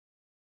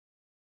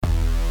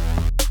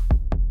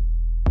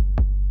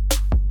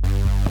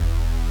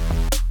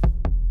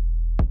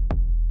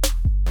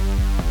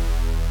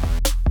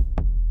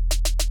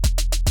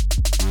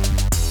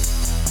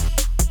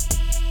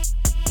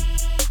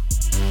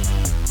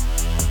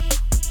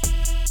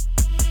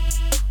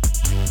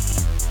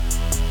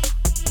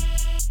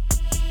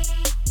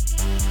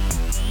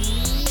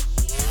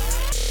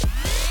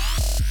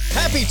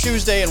Happy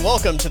Tuesday and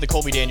welcome to the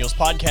Colby Daniels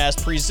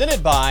podcast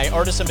presented by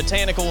Artisan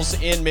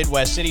Botanicals in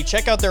Midwest City.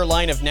 Check out their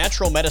line of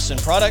natural medicine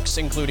products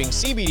including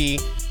CBD,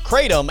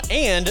 Kratom,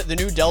 and the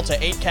new Delta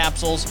 8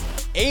 capsules.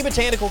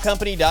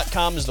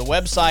 abotanicalcompany.com is the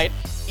website.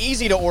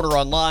 Easy to order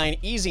online,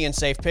 easy and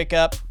safe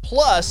pickup.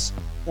 Plus,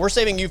 we're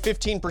saving you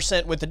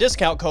 15% with the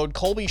discount code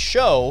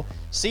ColbyShow,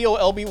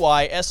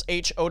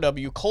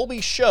 COLBYSHOW. Colby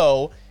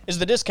Show is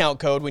the discount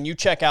code when you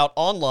check out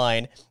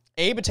online.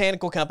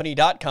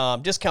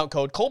 abotanicalcompany.com, discount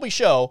code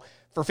ColbyShow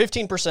for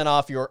 15%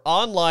 off your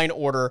online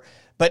order.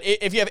 But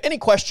if you have any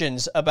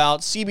questions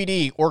about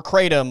CBD or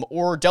Kratom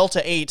or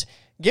Delta 8,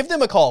 give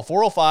them a call,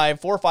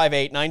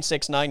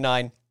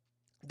 405-458-9699.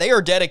 They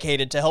are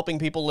dedicated to helping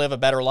people live a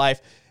better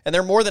life, and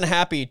they're more than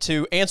happy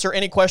to answer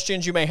any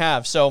questions you may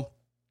have. So,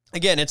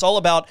 again, it's all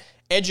about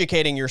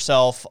educating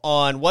yourself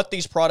on what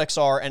these products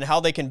are and how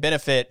they can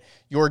benefit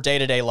your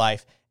day-to-day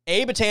life.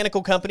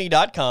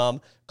 abotanicalcompany.com,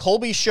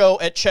 Colby Show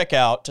at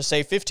checkout to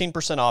save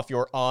 15% off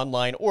your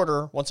online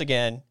order. Once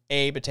again,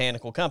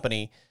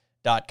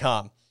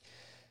 abotanicalcompany.com.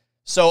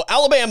 So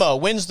Alabama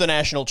wins the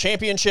national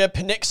championship.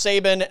 Nick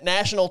Saban,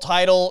 national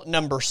title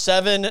number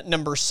 7,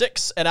 number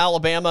 6 at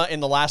Alabama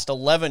in the last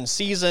 11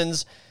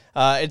 seasons.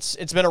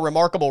 It's been a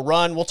remarkable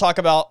run. We'll talk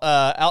about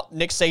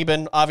Nick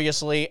Saban,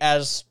 obviously,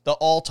 as the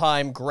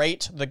all-time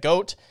great, the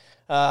GOAT,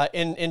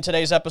 in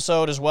today's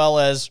episode, as well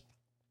as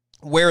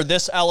where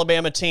this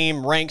Alabama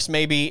team ranks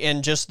maybe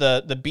in just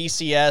the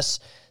BCS,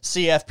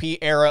 CFP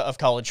era of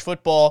college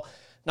football.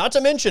 Not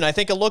to mention, I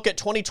think a look at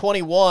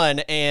 2021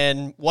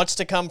 and what's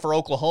to come for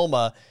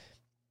Oklahoma.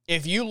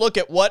 If you look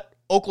at what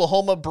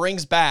Oklahoma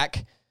brings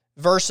back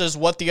versus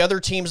what the other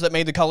teams that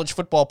made the college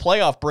football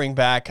playoff bring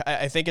back,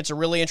 I think it's a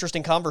really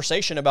interesting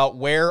conversation about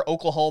where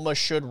Oklahoma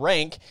should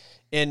rank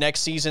in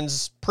next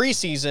season's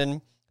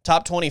preseason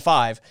top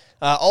 25.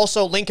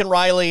 Also, Lincoln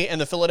Riley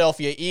and the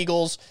Philadelphia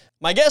Eagles.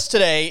 My guest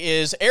today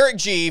is Erik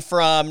Gee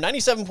from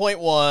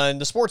 97.1,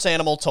 The Sports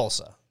Animal,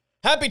 Tulsa.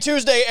 Happy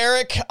Tuesday,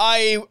 Erik.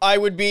 I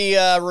would be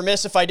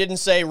remiss if I didn't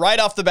say right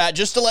off the bat,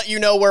 just to let you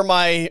know where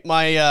my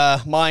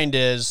mind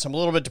is. I'm a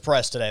little bit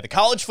depressed today. The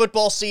college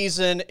football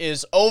season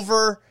is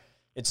over.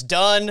 It's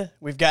done.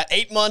 We've got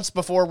 8 months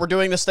before we're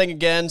doing this thing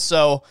again,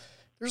 so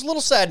there's a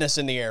little sadness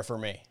in the air for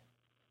me.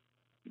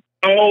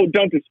 Oh,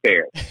 don't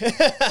despair.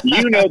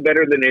 You know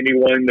better than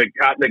anyone that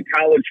the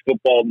college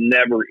football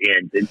never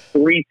ends. It's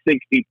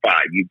 365.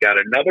 You've got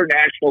another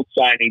national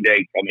signing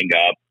day coming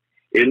up.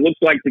 It looks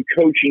like the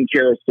coaching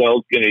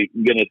carousel is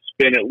gonna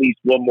spin at least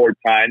one more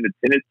time. The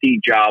Tennessee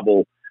job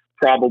will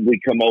probably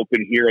come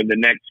open here in the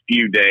next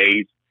few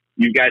days.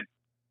 You've got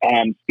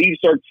Steve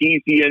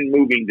Sarkisian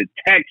moving to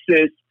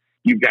Texas.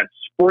 You've got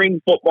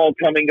spring football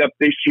coming up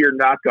this year.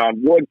 Knock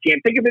on wood.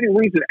 Can't think of any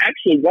reason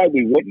actually why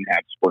we wouldn't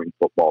have spring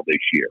football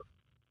this year.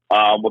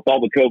 With all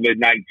the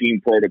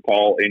COVID-19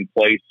 protocol in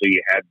place. So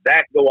you have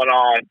that going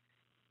on.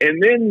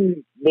 And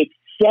then the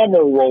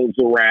summer rolls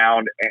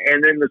around,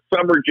 and then the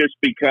summer just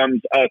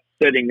becomes us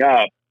setting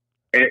up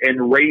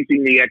and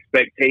raising the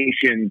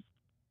expectations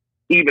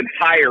even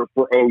higher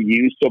for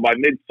OU. So by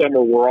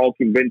midsummer, we're all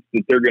convinced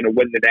that they're going to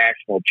win the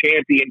national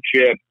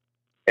championship.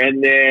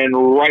 And then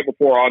right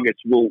before August,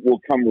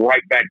 we'll come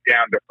right back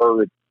down to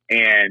earth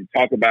and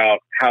talk about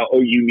how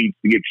OU needs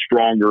to get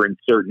stronger in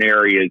certain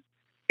areas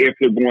if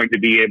they're going to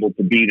be able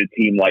to beat a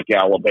team like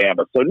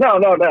Alabama. So no.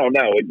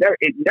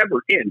 It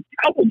never ends.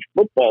 College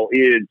football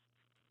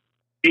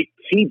it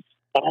keeps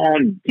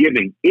on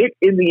giving. It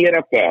in the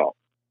NFL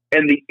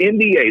and the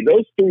NBA,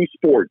 those three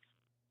sports,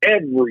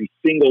 every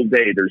single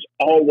day, there's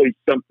always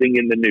something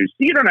in the news.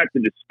 So you don't have to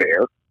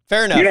despair.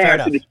 Fair enough. You don't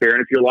have to despair.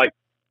 And if you're like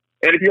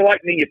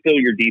me, you fill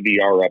your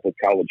DVR up with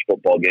college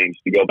football games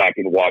to go back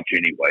and watch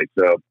anyway.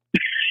 So,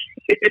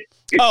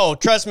 oh,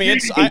 trust me,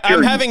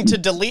 I'm having to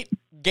delete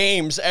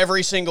games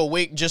every single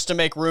week just to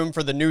make room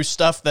for the new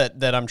stuff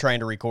that I'm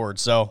trying to record.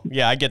 So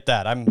yeah, I get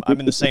that. I'm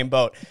in the same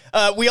boat.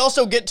 We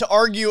also get to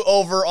argue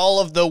over all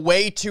of the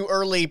way too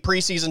early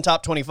preseason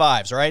top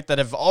 25s, right? That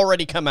have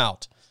already come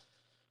out.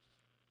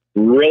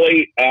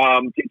 Really?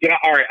 All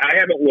right. I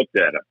haven't looked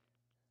at them.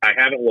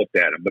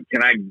 But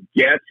can I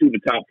guess who the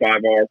top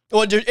 5 are?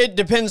 Well, it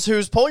depends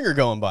whose poll you're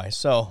going by.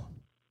 So,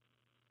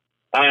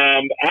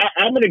 I'm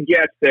going to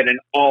guess that in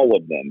all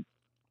of them,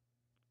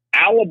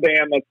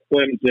 Alabama,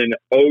 Clemson,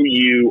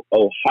 OU,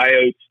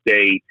 Ohio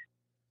State,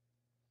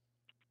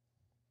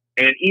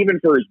 and even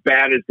for as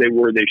bad as they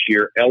were this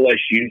year,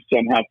 LSU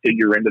somehow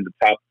figure into the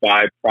top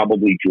 5,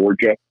 probably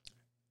Georgia.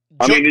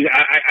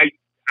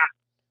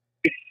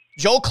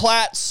 Joel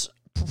Klatt's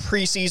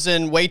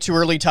preseason way too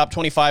early top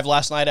 25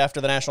 last night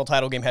after the national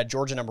title game had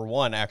Georgia number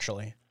 1,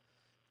 actually.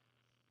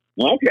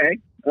 Okay.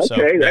 So,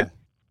 yeah. That's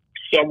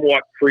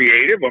somewhat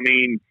creative. I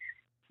mean,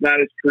 not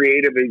as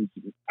creative as,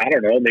 I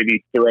don't know,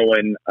 maybe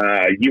throwing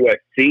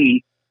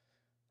USC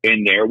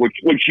in there, which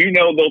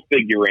they'll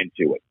figure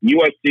into it.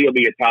 USC will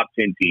be a top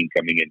 10 team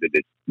coming into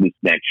this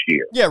next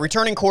year. Yeah,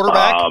 returning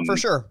quarterback for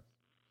sure.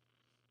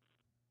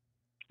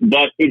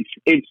 But it's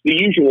the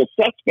usual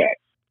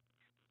suspects.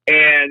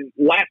 And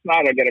last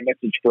night I got a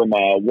message from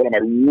one of my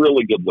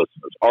really good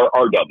listeners,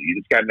 RW.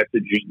 This guy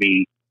messages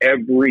me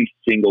every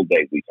single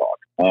day we talk.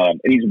 And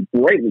he's a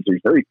great listener.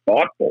 He's very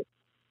thoughtful.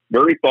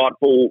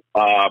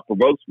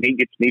 Provokes me,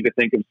 gets me to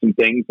think of some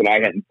things that I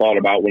hadn't thought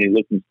about when he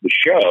listens to the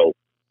show.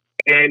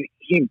 And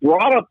he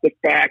brought up the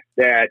fact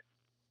that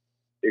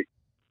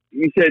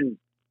he said,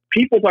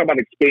 people talk about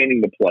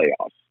expanding the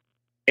playoffs.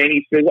 And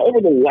he says,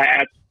 over the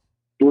last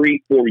 3-4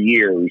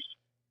 years,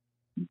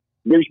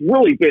 there's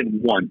really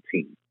been one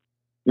team.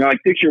 You know, like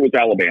this year was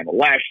Alabama.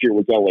 Last year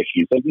was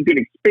LSU. So you can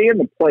expand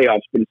the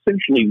playoffs, but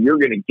essentially you're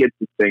going to get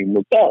the same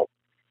result.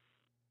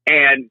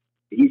 And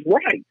he's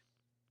right.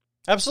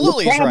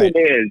 Absolutely, he's right.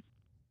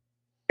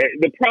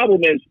 The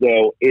problem is,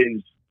 though,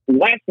 is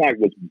last night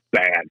was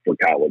bad for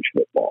college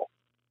football.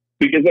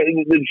 Because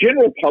the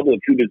general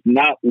public who does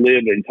not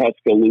live in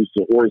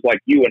Tuscaloosa, or is like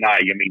you and I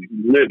mean,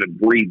 live and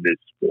breathe this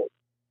sport,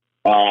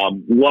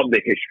 love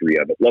the history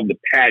of it, love the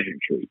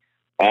pageantry.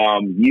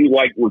 You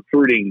like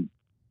recruiting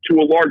to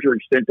a larger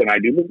extent than I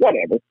do, but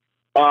whatever.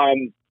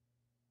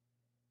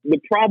 The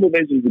problem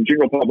is the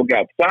general public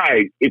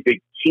outside, if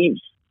it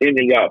keeps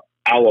ending up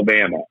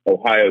Alabama,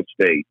 Ohio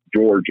State,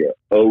 Georgia,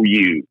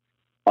 OU,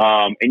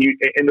 and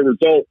the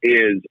result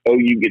is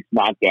OU gets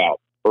knocked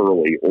out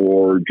early,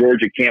 or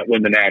Georgia can't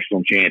win the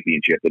national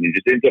championship, and it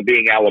just ends up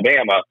being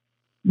Alabama,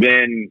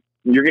 then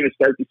you're going to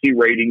start to see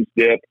ratings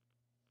dip.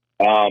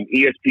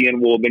 ESPN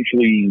will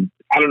eventually,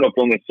 I don't know if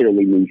they'll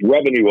necessarily lose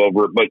revenue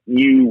over it, but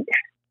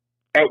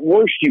at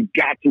worst, you've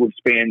got to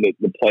expand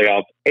the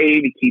playoffs,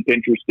 A, to keep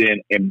interest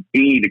in, and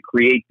B, to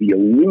create the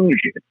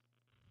illusion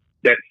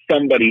that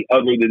somebody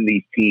other than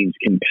these teams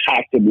can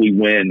possibly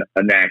win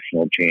a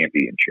national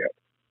championship.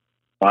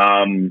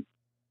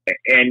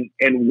 And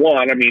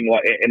another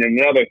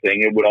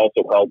thing, it would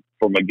also help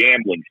from a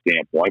gambling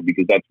standpoint,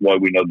 because that's why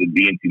we know that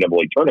the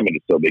NCAA tournament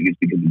is so big, is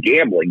because of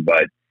gambling,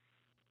 but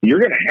you're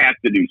going to have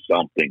to do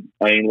something.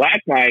 I mean,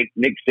 last night,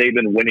 Nick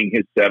Saban winning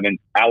his 7th,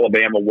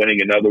 Alabama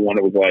winning another one.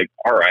 It was like,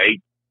 all right,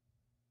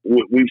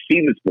 we've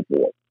seen this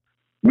before.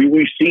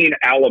 We've seen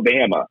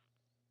Alabama.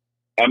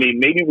 I mean,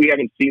 maybe we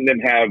haven't seen them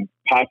have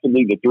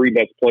possibly the 3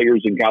 best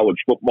players in college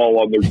football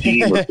on their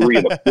team, or 3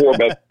 of the 4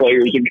 best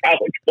players in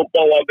college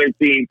football on their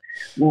team,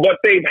 but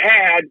they've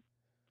had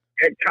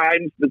at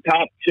times the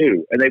top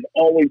 2, and they've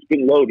always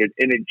been loaded,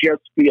 and it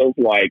just feels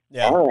like,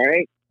 all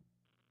right.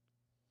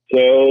 So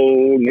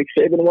Nick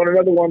Saban won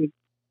another one,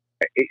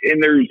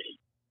 and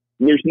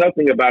there's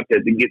nothing about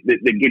that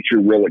that gets you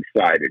real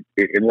excited,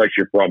 unless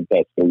you're from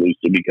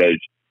Tuscaloosa, because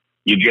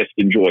you just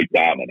enjoy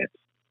dominance.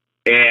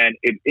 And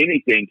if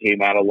anything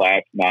came out of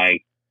last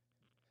night,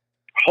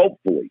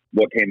 hopefully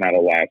what came out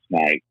of last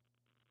night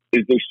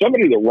is there's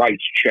somebody that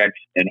writes checks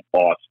in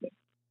Austin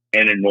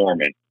and in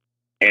Norman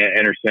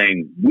and are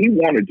saying, we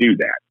want to do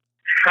that.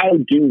 How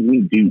do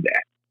we do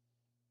that?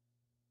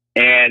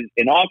 And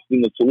in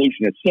Austin, the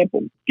solution is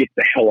simple. Get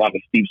the hell out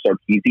of Steve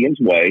Sarkisian's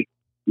way.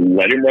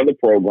 Let him run the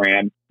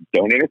program.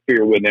 Don't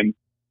interfere with him.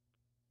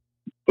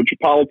 Put your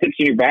politics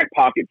in your back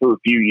pocket for a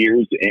few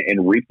years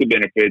and reap the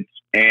benefits.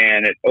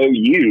 And at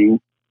OU,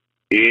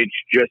 it's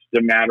just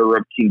a matter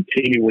of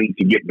continuing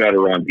to get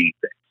better on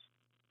defense.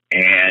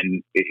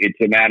 And it's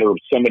a matter of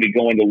somebody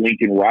going to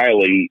Lincoln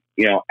Riley,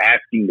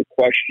 asking the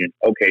question,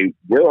 okay,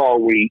 where are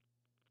we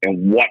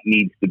and what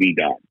needs to be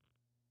done?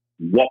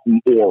 What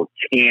more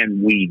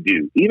can we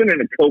do? Even in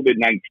a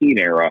COVID-19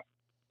 era,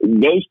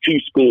 those 2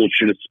 schools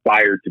should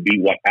aspire to be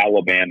what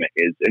Alabama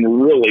is.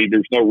 And really,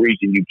 there's no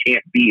reason you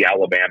can't be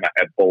Alabama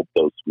at both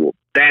those schools.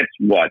 That's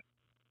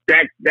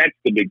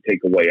the big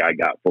takeaway I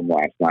got from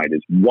last night,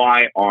 is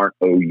why aren't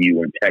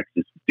OU and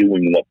Texas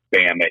doing what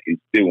Bama is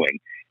doing?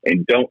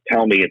 And don't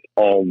tell me it's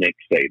all Nick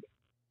Saban.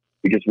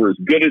 Because for as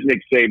good as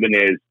Nick Saban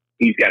is,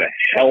 he's got a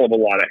hell of a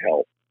lot of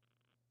help.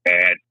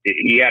 And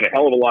he had a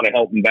hell of a lot of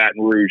help in Baton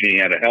Rouge, and he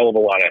had a hell of a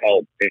lot of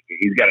help.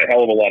 He's got a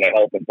hell of a lot of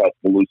help in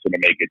Tuscaloosa to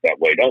make it that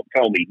way. Don't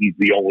tell me he's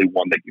the only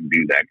one that can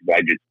do that,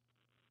 because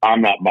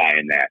I'm not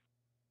buying that.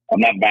 I'm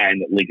not buying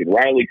that Lincoln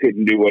Riley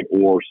couldn't do it,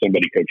 or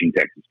somebody coaching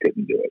Texas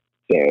couldn't do it.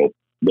 So,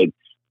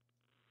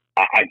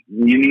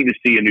 you need to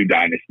see a new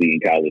dynasty in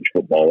college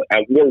football.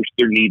 At worst,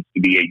 there needs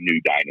to be a new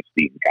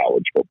dynasty in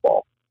college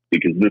football,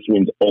 because this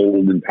one's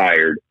old and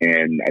tired,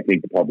 and I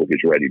think the public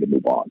is ready to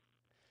move on.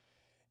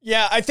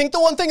 Yeah, I think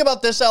the one thing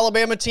about this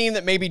Alabama team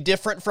that may be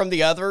different from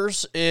the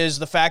others is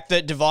the fact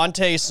that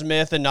Devontae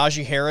Smith and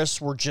Najee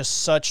Harris were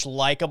just such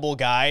likable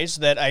guys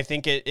that I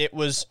think it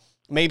was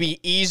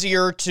maybe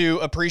easier to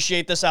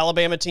appreciate this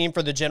Alabama team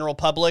for the general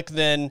public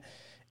than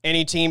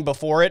any team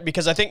before it,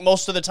 because I think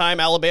most of the time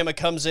Alabama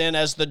comes in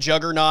as the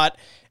juggernaut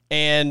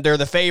and they're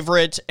the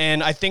favorite.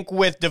 And I think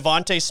with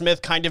Devontae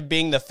Smith kind of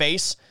being the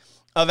face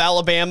of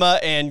Alabama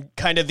and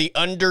kind of the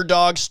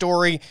underdog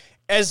story,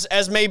 as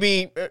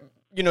maybe...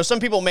 some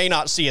people may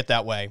not see it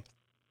that way.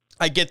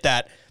 I get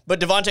that. But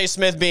Devontae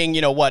Smith being,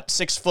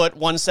 6 foot,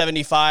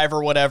 175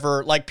 or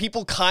whatever, like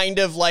people kind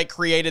of like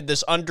created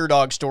this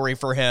underdog story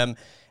for him,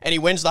 and he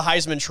wins the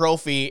Heisman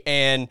Trophy,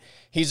 and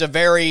he's a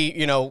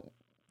very,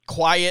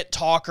 quiet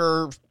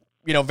talker,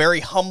 very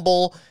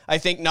humble. I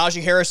think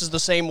Najee Harris is the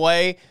same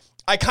way.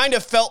 I kind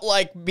of felt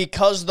like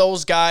because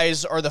those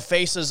guys are the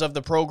faces of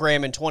the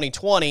program in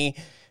 2020,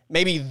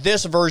 maybe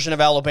this version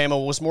of Alabama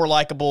was more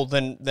likable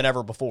than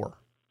ever before.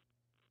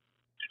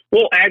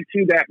 We'll add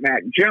to that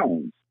Mac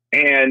Jones.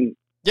 And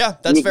yeah,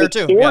 that's fair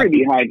too. The story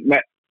behind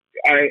Mac,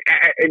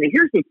 and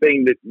here's the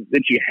thing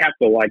that you have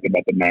to like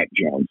about the Mac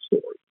Jones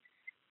story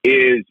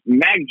is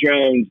Mac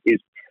Jones is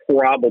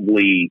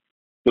probably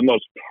the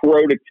most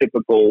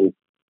prototypical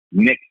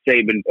Nick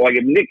Saban. Like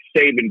if Nick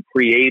Saban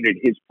created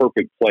his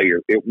perfect player,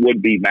 it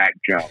would be Mac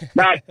Jones.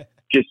 Not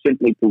just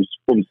simply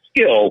from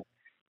skill.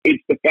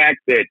 It's the fact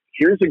that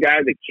here's a guy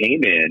that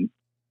came in,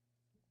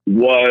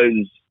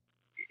 was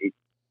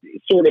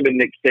sort of in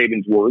Nick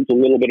Saban's words, a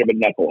little bit of a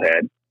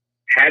knucklehead,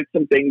 had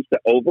some things to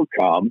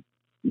overcome,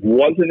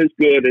 wasn't as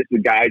good as the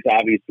guys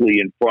obviously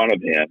in front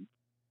of him,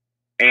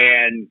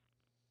 and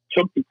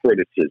took the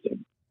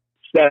criticism,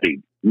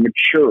 studied,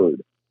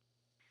 matured,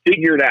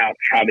 figured out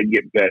how to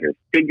get better,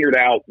 figured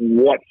out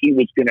what he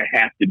was going to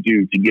have to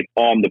do to get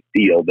on the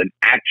field and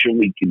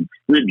actually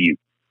contribute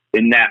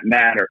in that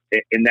manner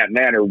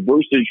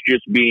versus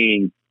just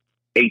being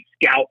a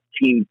scout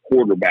team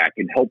quarterback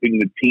and helping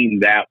the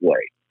team that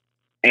way.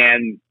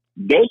 And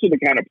those are the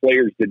kind of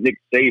players that Nick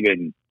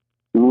Saban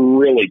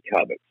really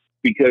covets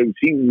because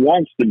he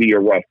wants to be a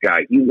rough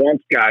guy. He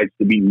wants guys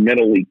to be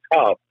mentally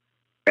tough.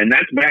 And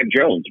that's Mac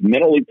Jones,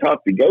 mentally tough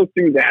to go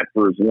through that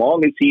for as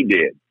long as he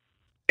did.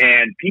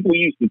 And people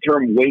use the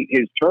term wait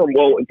his turn.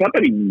 Well, it's not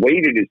that he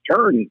waited his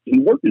turn. He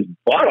worked his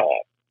butt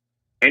off.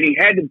 And he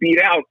had to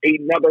beat out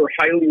another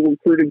highly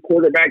recruited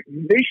quarterback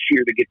this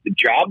year to get the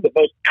job that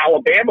most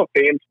Alabama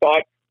fans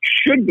thought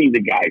should be the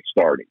guy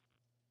starting.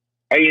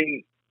 I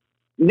mean,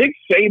 Nick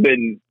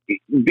Saban,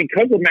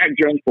 because of Mac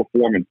Jones'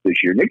 performance this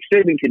year, Nick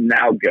Saban can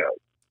now go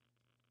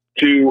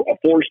to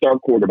a 4-star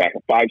quarterback,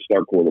 a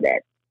 5-star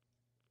quarterback,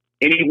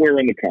 anywhere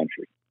in the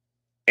country.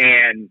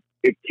 And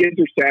if kids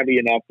are savvy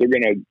enough, they're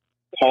going to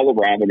call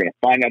around, they're going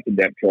to find out the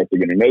depth chart, they're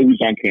going to know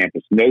who's on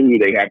campus, know who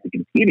they have to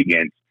compete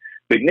against.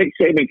 But Nick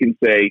Saban can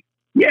say,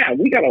 yeah,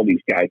 we got all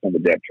these guys on the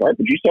depth chart,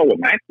 but you saw what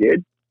Mac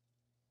did.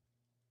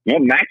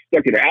 Mac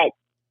stuck it out.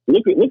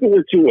 Look at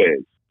where Tua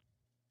is.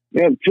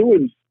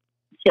 Tua's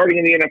starting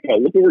in the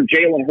NFL. Look at where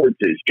Jalen Hurts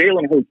is.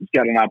 Jalen Hurts has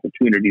got an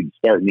opportunity to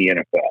start in the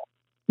NFL.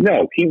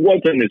 No, he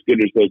wasn't as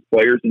good as those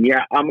players. And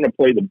yeah, I'm going to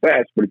play the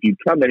best, but if you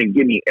come in and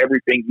give me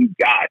everything you've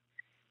got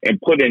and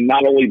put in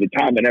not only the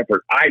time and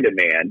effort I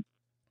demand,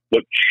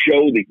 but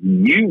show that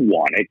you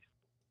want it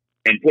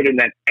and put in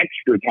that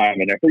extra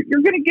time and effort,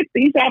 you're going to get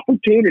these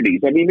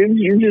opportunities. I mean,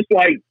 you're just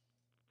like,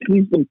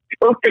 he's the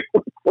perfect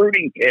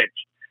recruiting pitch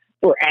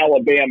for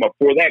Alabama,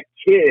 for that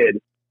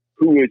kid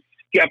who is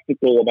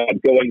skeptical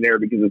about going there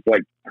because it's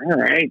like, all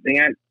right, they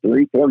got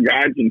 3-4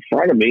 guys in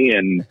front of me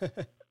and,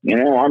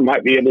 I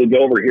might be able to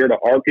go over here to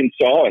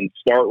Arkansas and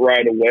start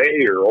right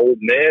away or Ole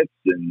Miss.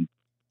 And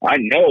I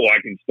know I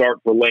can start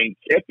for Lane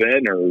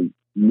Kiffin or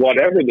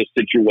whatever the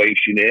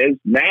situation is.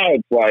 Now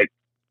it's like,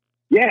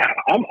 yeah,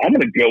 I'm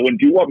going to go and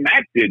do what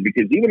Mac did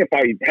because even if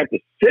I have to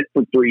sit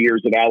for 3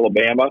 years at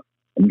Alabama,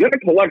 I'm going to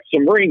collect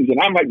some rings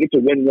and I might get to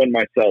win one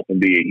myself and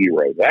be a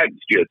hero. That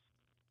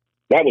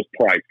was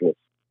priceless.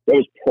 That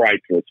was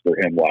priceless for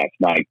him last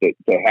night to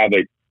have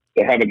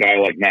a guy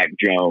like Mac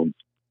Jones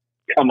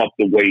come up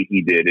the way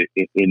he did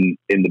it in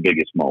the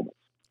biggest moments.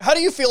 How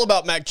do you feel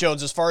about Mac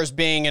Jones as far as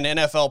being an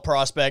NFL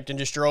prospect and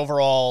just your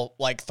overall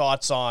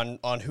thoughts on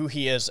who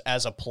he is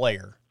as a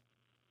player?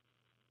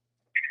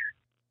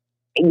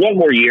 One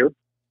more year.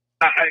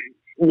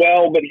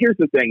 But here's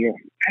the thing.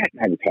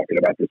 I was talking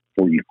about this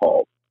before you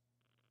called.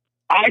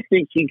 I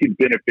think he could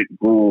benefit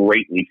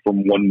greatly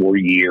from one more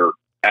year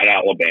at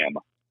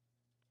Alabama.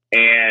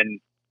 And,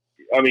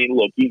 I mean,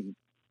 look,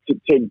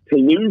 to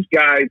lose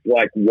guys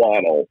like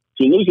Waddle,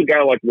 to lose a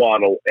guy like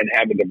Waddle and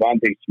have a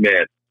Devontae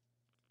Smith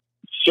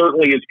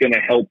certainly is going to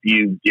help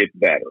you get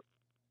better.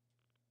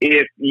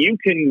 If you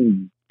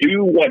can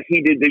do what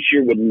he did this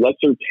year with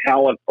lesser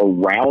talent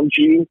around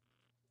you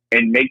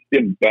and make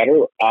them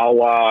better, a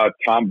la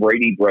Tom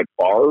Brady, Brett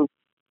Favre,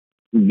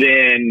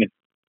 then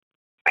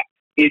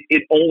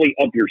it only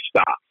ups your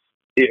stock.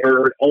 It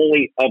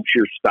only ups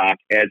your stock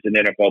as an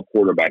NFL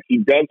quarterback. He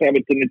does have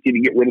a tendency to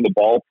get rid of the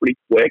ball pretty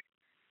quick.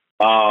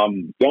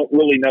 Don't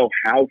really know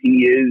how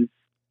he is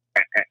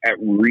at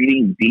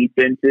reading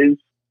defenses.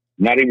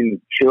 Not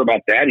even sure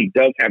about that. He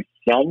does have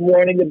some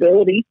running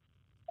ability.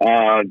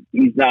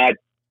 He's not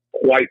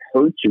quite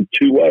Hurts or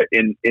Tua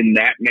in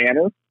that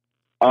manner.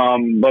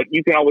 But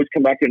you can always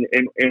come back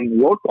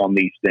and work on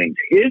these things.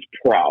 His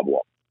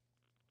problem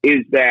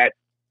is that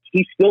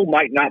he still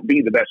might not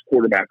be the best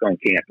quarterback on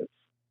campus.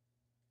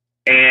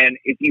 And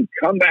if you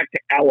come back to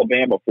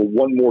Alabama for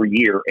one more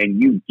year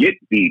and you get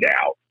beat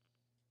out,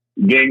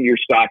 then your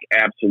stock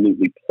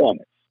absolutely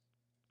plummets.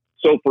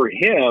 So for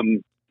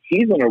him,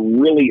 he's in a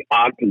really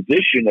odd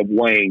position of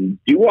weighing,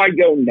 do I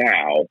go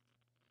now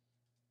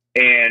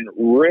and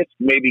risk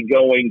maybe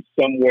going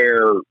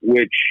somewhere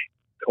which,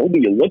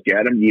 Colby, you look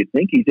at him, do you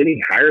think he's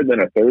any higher than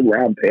a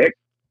 3rd-round pick?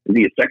 Is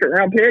he a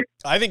second-round pick?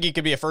 I think he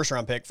could be a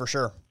first-round pick for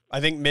sure. I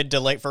think mid to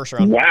late first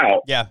round.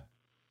 Wow. Yeah.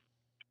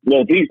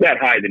 Well, if he's that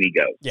high, then he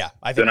goes. Yeah,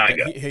 I think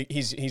then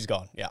he's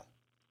gone. Yeah.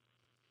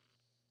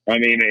 I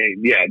mean,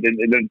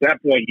 then at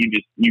that point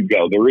you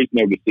go. There is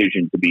no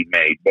decision to be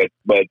made.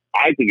 But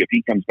I think if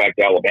he comes back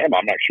to Alabama,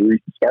 I'm not sure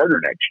he's the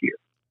starter next year.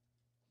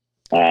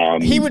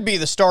 He would be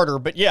the starter,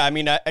 but yeah, I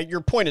mean,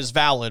 your point is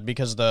valid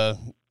because the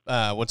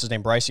what's his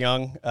name, Bryce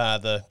Young,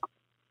 the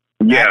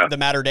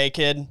Matter Day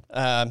kid,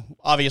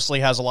 obviously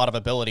has a lot of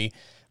ability.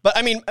 But,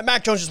 I mean,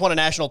 Mac Jones just won a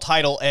national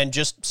title and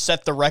just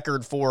set the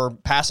record for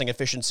passing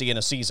efficiency in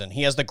a season.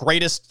 He has the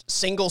greatest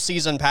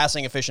single-season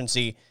passing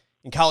efficiency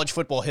in college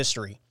football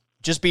history.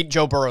 Just beat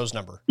Joe Burrow's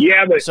number.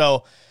 Yeah, but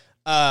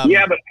I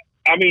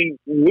mean,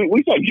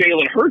 we saw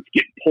Jalen Hurts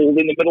get pulled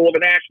in the middle of a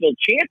national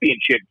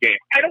championship game.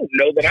 I don't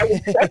know that I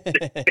would trust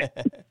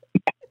it.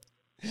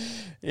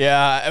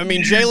 Yeah, I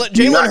mean,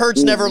 Jalen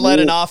Hurts never led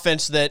an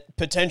offense that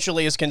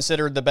potentially is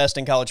considered the best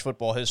in college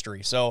football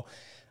history. So,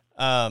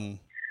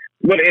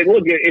 but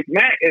look, if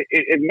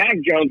Mac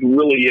Jones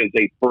really is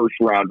a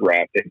first-round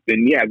draft pick,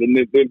 then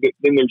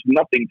there's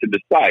nothing to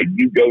decide.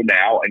 You go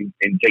now and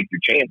take your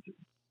chances.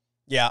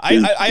 Yeah,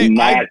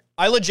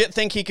 I legit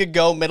think he could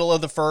go middle of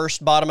the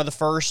first, bottom of the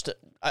first.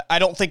 I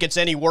don't think it's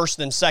any worse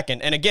than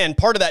second. And again,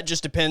 part of that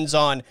just depends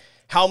on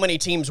how many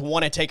teams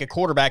want to take a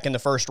quarterback in the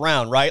first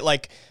round, right?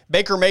 Like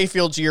Baker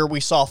Mayfield's year, we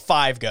saw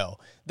 5 go.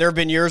 There have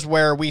been years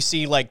where we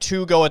see like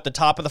 2 go at the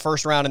top of the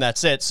first round and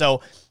that's it.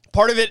 So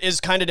part of it is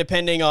kind of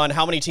depending on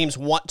how many teams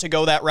want to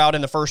go that route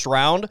in the first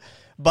round.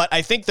 But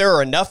I think there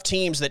are enough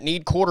teams that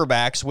need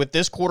quarterbacks with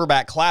this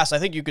quarterback class. I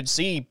think you could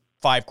see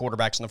 5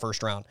 quarterbacks in the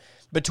first round.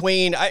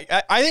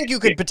 I think you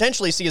could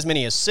potentially see as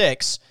many as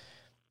 6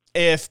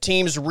 if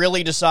teams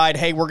really decide,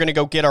 hey, we're going to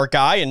go get our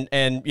guy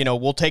and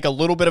we'll take a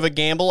little bit of a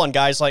gamble on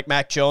guys like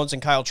Mac Jones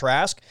and Kyle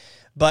Trask.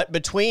 But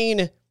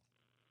between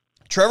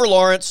Trevor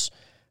Lawrence,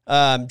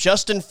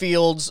 Justin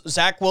Fields,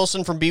 Zach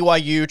Wilson from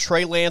BYU,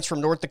 Trey Lance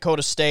from North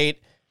Dakota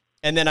State,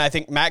 and then I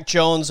think Mac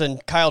Jones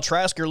and Kyle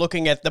Trask, you're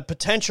looking at the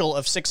potential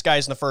of 6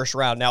 guys in the first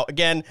round. Now,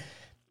 again,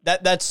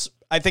 that's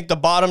I think the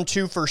bottom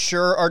 2 for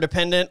sure are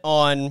dependent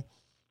on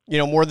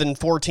more than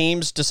 4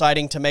 teams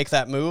deciding to make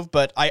that move,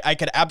 but I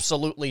could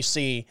absolutely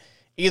see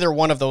either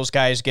one of those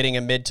guys getting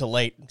a mid to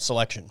late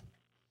selection.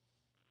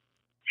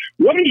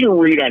 What is your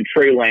read on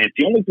Trey Lance?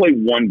 He only played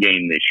 1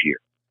 game this year,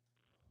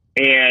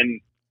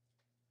 and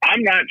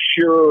I'm not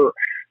sure.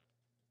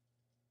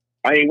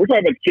 I mean, we're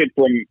talking about a kid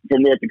from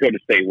North Dakota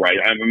State, right?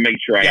 I'm going to make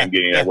sure I am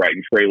getting that right.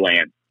 And Trey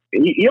Lance,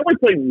 he only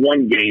played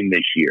 1 game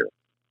this year,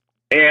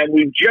 and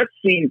we've just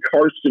seen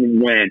Carson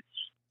Wentz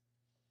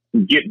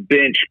get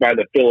benched by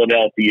the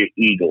Philadelphia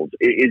Eagles.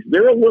 Is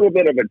there a little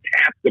bit of a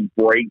tap the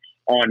brakes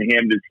on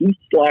him? Does he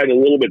slide a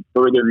little bit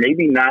further?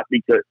 Maybe not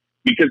because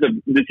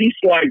does he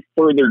slide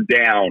further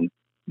down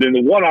than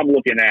the one I'm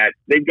looking at?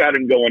 They've got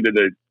him going to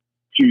the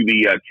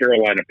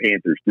Carolina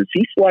Panthers. Does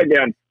he slide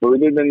down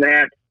further than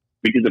that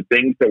because of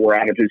things that were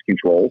out of his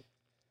control?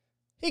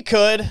 He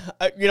could.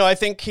 I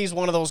think he's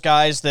one of those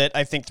guys that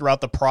I think throughout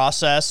the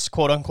process,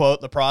 quote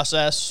unquote, the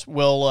process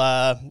will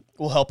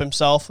help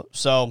himself.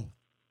 So.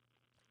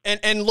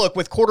 And look,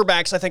 with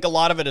quarterbacks, I think a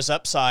lot of it is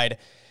upside.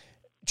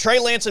 Trey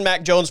Lance and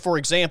Mac Jones, for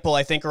example,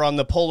 I think are on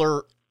the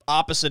polar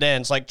opposite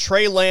ends. Like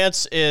Trey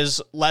Lance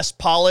is less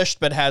polished,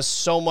 but has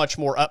so much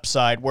more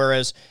upside.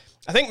 Whereas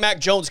I think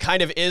Mac Jones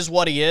kind of is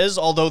what he is,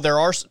 although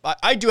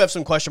I do have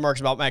some question marks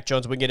about Mac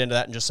Jones. We can get into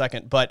that in just a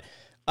second. But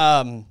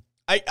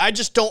I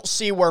just don't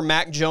see where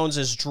Mac Jones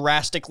is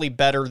drastically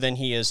better than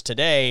he is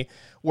today.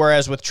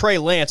 Whereas with Trey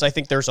Lance, I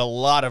think there's a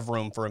lot of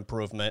room for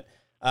improvement.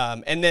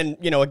 And then,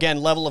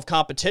 again, level of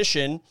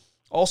competition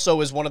also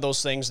is one of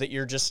those things that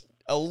you're just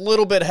a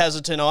little bit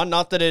hesitant on.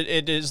 Not that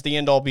it is the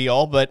end-all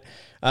be-all, but,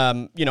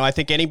 I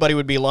think anybody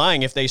would be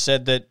lying if they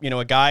said that,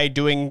 a guy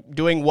doing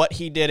what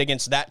he did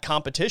against that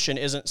competition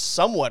isn't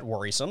somewhat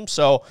worrisome.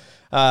 So,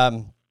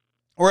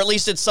 or at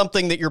least it's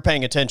something that you're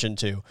paying attention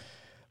to.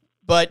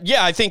 But,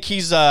 yeah, I think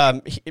he's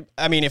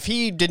if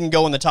he didn't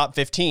go in the top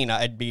 15,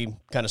 I'd be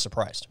kind of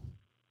surprised.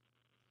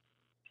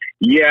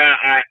 Yeah,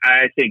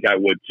 I think I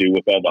would too,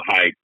 with all the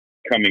hype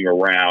coming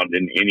around.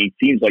 And he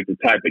seems like the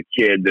type of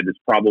kid that is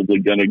probably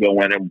going to go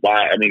in and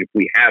buy. I mean, if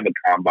we have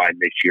a combine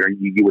this year,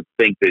 you would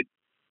think that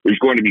there's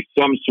going to be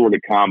some sort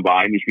of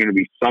combine. There's going to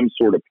be some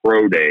sort of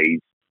pro days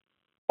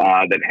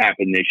that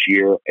happen this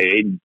year.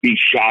 It'd be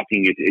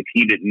shocking if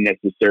he didn't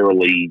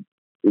necessarily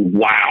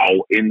wow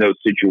in those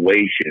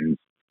situations.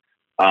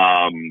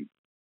 And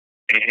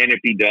if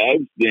he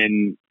does,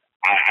 then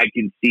I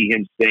can see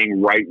him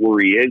staying right where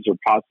he is or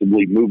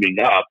possibly moving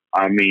up.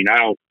 I mean,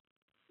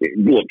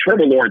 look,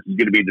 Trevor Lawrence is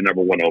going to be the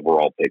number 1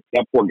 overall pick.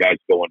 That poor guy's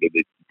going to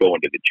the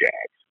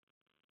Jags.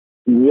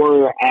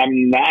 Where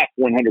I'm not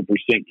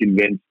 100%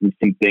 convinced in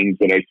some things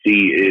that I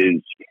see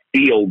is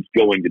Fields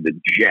going to the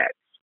Jets.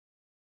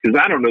 Because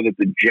I don't know that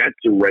the Jets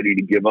are ready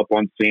to give up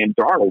on Sam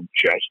Darnold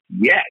just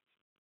yet.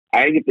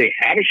 I think if they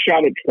had a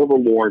shot at Trevor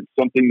Lawrence,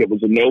 something that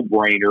was a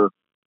no-brainer,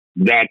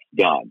 that's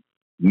done.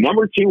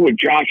 Number 2 with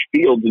Josh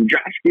Fields, and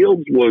Josh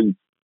Fields was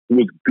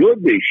was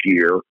good this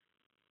year,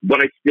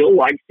 but I still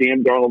like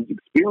Sam Darnold's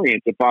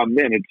experience if I'm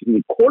in. It's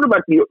the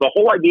quarterback, the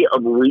whole idea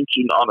of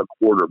reaching on a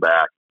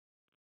quarterback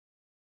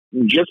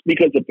just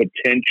because of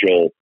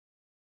potential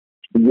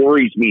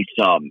worries me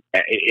some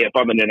if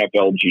I'm an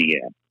NFL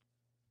GM.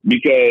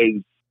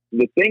 Because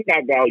the thing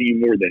I value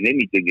more than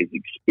anything is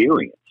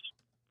experience.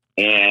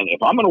 And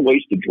if I'm going to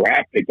waste a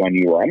draft pick on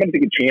you, or I'm going to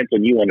take a chance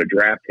on you on a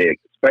draft pick,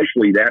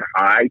 especially that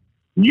high,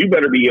 you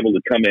better be able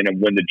to come in and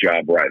win the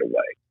job right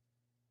away.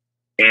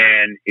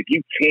 And if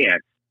you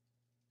can't,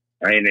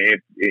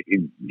 if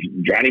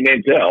Johnny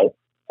Manziel,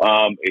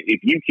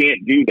 if you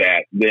can't do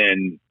that,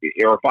 then,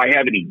 or if I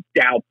have any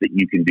doubt that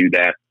you can do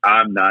that,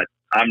 I'm not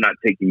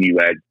taking you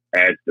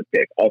as the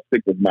pick. I'll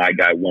stick with my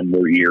guy one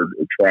more year,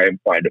 or try and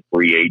find a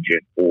free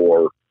agent,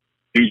 or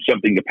do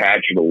something to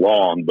patch it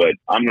along. But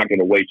I'm not going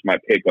to waste my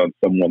pick on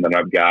someone that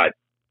I've got.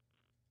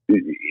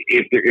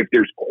 If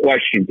there's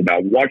questions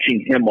about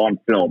watching him on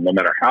film, no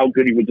matter how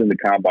good he was in the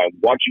combine,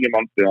 watching him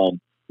on film,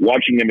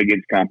 watching him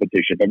against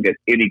competition, if I've got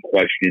any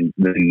questions,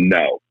 then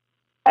no,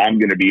 I'm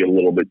going to be a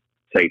little bit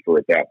safer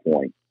at that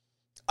point.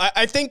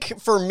 I think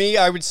for me,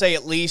 I would say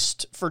at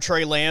least for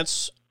Trey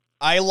Lance,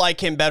 I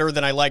like him better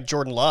than I like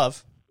Jordan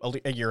Love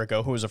a year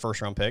ago, who was a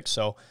first-round pick.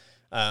 So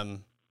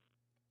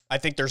I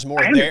think there's more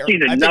there.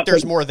 I think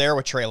there's more there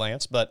with Trey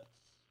Lance, but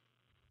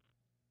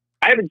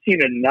I haven't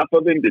seen enough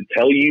of him to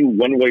tell you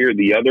one way or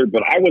the other,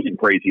 but I wasn't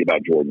crazy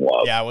about Jordan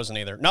Love. Yeah, I wasn't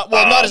either. Not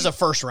as a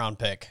first-round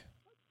pick.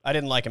 I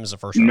didn't like him as a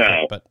first-round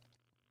pick, but...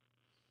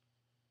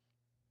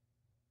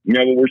 You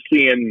know, we're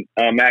seeing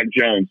Mac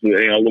Jones,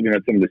 looking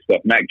at some of this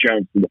stuff, Mac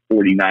Jones to the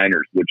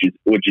 49ers, which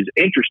is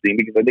interesting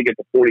because I think if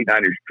the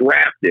 49ers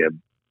draft him,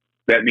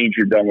 that means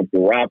you're done with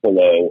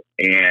Garoppolo.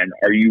 And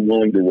are you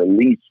willing to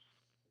release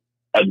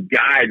a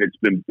guy that's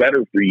been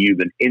better for you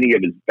than any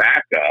of his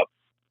backups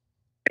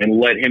and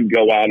let him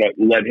go out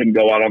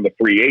on the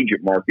free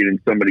agent market, and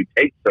somebody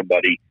takes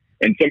somebody,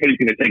 and somebody's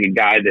going to take a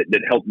guy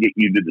that helped get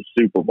you to the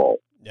Super Bowl?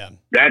 Yeah,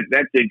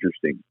 that's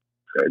interesting.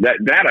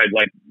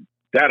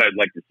 I'd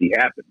like to see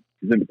happen,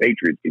 because then the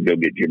Patriots could go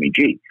get Jimmy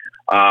G.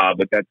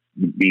 But that's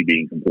me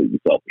being completely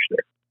selfish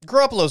there.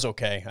 Garoppolo's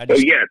okay.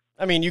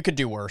 I mean, you could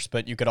do worse,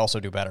 but you could also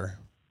do better.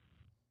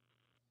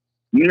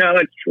 No,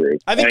 that's true.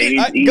 I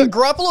think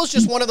Garoppolo's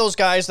just one of those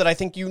guys that I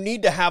think you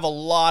need to have a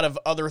lot of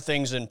other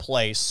things in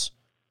place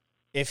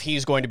if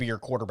he's going to be your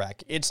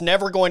quarterback. It's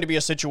never going to be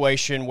a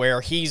situation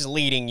where he's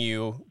leading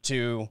you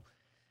to,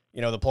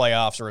 the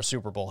playoffs or a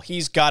Super Bowl.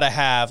 He's got to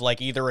have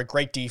like either a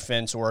great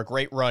defense or a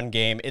great run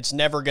game. It's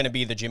never going to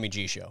be the Jimmy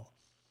G show.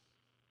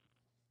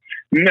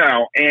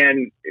 No,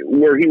 and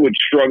where he would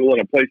struggle in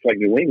a place like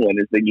New England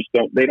is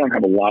they don't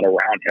have a lot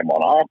around him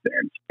on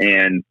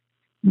offense.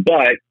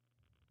 But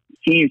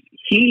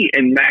he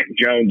and Mac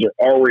Jones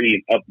are already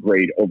an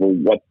upgrade over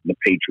what the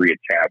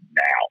Patriots have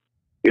now.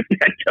 If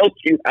that tells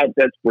you how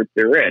desperate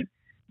they're in.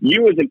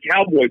 You as a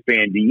Cowboy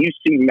fan, do you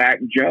see Mac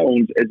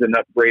Jones as an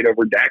upgrade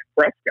over Dak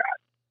Prescott?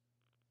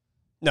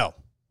 No.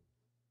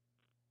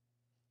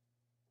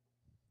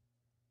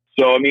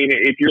 So, I mean,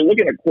 if you're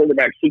looking at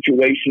quarterback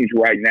situations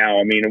right now,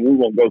 and we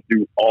won't go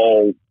through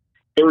all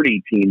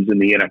 30 teams in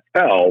the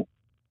NFL,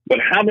 but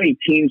how many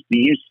teams do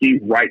you see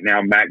right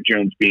now Mac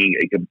Jones being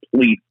a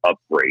complete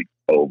upgrade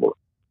over?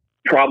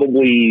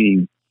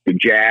 Probably the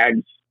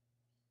Jags.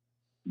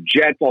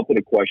 Jets, I'll put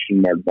a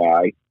question mark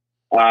by.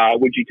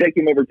 Would you take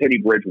him over Teddy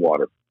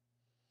Bridgewater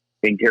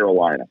in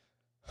Carolina?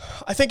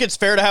 I think it's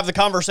fair to have the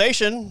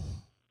conversation.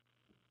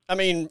 I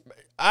mean,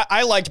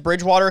 I liked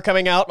Bridgewater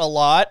coming out a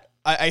lot.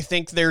 I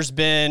think there's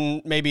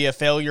been maybe a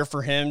failure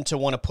for him to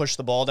want to push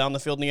the ball down the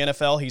field in the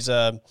NFL.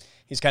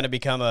 He's kind of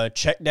become a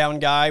check down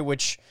guy,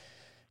 which,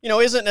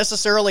 isn't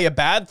necessarily a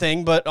bad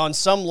thing, but on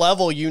some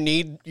level you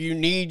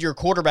need your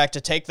quarterback to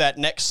take that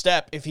next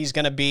step if he's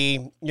going to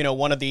be,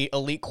 one of the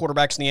elite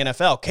quarterbacks in the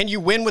NFL. Can you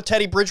win with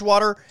Teddy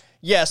Bridgewater?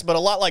 Yes, but a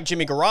lot like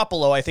Jimmy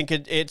Garoppolo, I think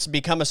it's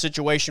become a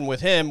situation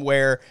with him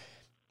where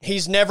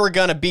he's never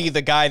going to be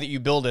the guy that you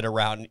build it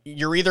around.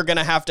 You're either going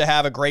to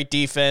have a great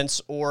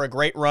defense or a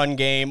great run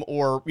game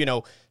or,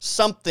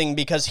 something,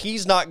 because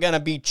he's not going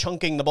to be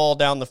chunking the ball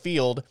down the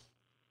field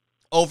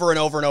over and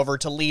over and over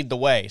to lead the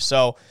way.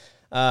 So,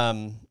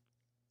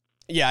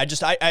 yeah,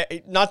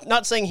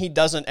 not saying he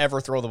doesn't ever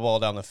throw the ball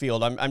down the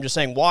field. I'm just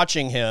saying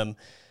watching him,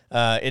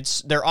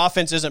 their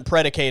offense isn't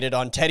predicated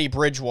on Teddy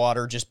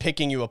Bridgewater just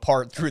picking you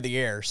apart through the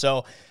air.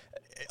 So,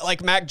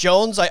 like Mac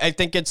Jones, I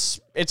think it's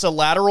a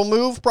lateral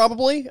move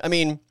probably. I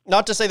mean,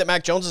 not to say that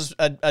Mac Jones is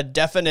a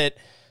definite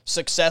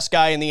success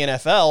guy in the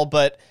NFL,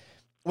 but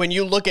when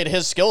you look at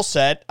his skill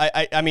set,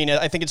 I mean,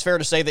 I think it's fair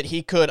to say that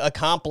he could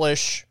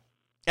accomplish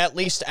at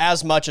least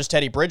as much as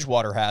Teddy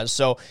Bridgewater has.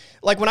 So,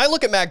 like, when I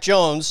look at Mac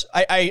Jones,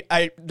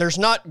 there's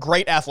not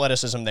great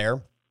athleticism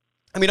there.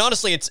 I mean,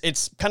 honestly,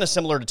 it's kind of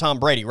similar to Tom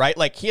Brady, right?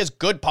 Like, he has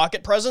good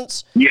pocket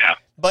presence. Yeah.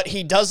 But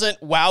he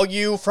doesn't wow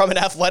you from an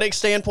athletic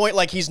standpoint.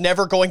 Like, he's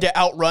never going to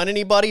outrun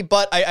anybody.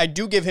 But I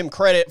do give him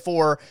credit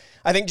for,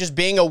 I think, just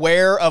being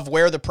aware of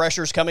where the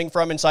pressure's coming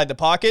from inside the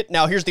pocket.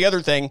 Now, here's the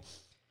other thing.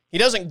 He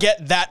doesn't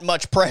get that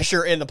much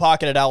pressure in the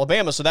pocket at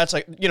Alabama, so that's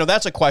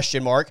a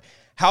question mark.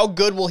 How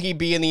good will he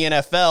be in the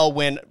NFL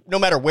when, no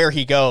matter where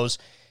he goes,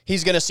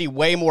 he's going to see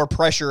way more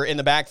pressure in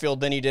the backfield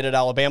than he did at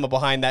Alabama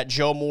behind that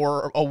Joe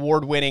Moore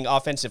award-winning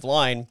offensive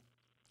line?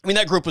 I mean,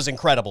 that group was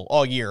incredible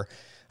all year.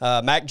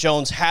 Mac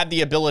Jones had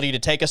the ability to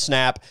take a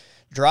snap,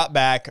 drop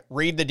back,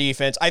 read the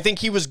defense. I think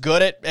he was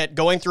good at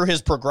going through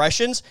his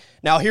progressions.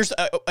 Now, here's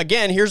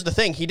the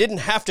thing. He didn't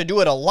have to do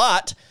it a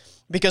lot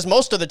because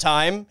most of the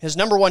time his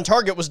number one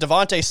target was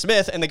Devontae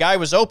Smith and the guy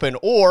was open,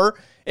 or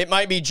it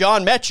might be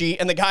John Mechie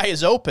and the guy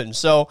is open.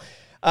 So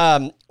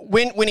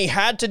when he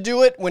had to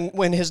do it,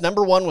 when his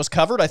number one was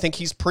covered, I think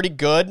he's pretty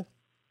good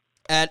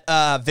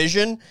at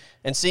vision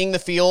and seeing the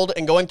field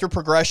and going through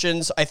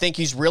progressions. I think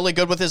he's really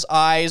good with his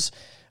eyes.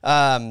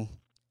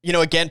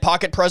 Again,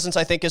 pocket presence,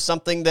 I think, is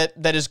something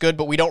that is good,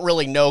 but we don't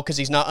really know because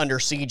he's not under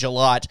siege a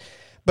lot.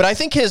 But I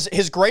think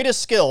his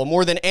greatest skill,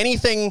 more than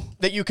anything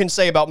that you can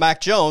say about Mac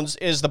Jones,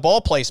 is the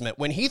ball placement.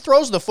 When he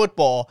throws the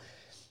football,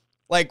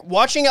 like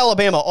watching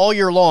Alabama all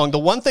year long, the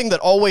one thing that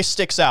always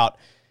sticks out,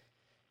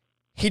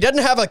 he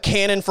doesn't have a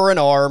cannon for an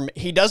arm.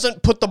 He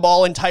doesn't put the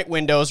ball in tight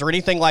windows or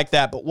anything like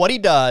that. But what he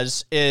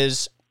does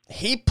is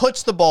he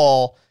puts the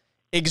ball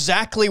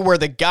exactly where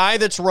the guy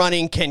that's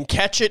running can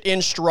catch it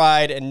in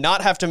stride and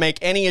not have to make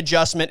any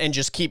adjustment and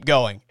just keep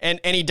going. And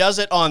he does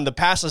it on the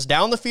passes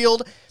down the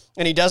field,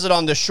 and he does it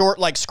on the short,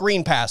 like,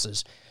 screen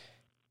passes.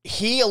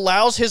 He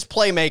allows his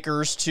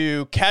playmakers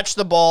to catch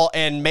the ball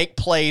and make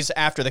plays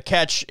after the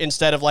catch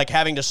instead of, like,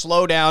 having to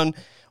slow down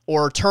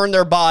or turn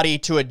their body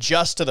to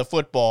adjust to the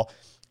football.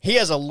 He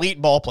has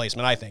elite ball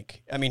placement, I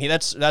think. I mean,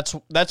 that's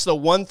the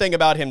one thing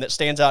about him that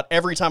stands out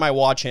every time I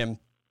watch him,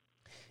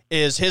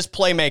 is his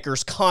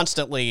playmakers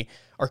constantly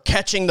are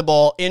catching the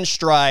ball in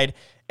stride,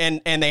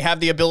 and they have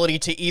the ability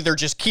to either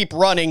just keep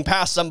running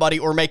past somebody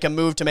or make a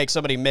move to make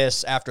somebody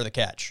miss after the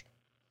catch.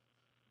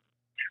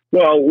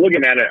 Well,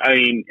 looking at it, I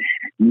mean,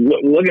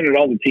 looking at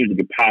all the teams that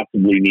could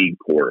possibly need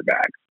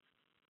quarterbacks,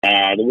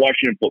 the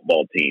Washington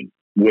football team,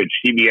 which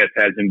CBS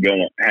has him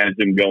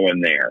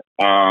going there.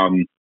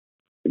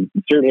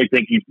 Certainly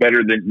think he's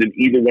better than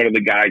either one of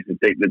the guys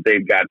that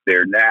they've got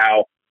there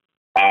now.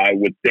 I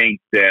would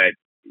think that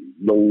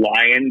the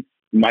Lions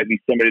might be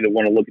somebody that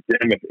want to look at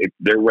them if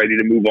they're ready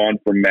to move on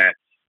from Matt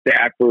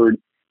Stafford.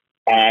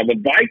 The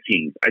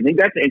Vikings, I think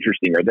that's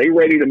interesting. Are they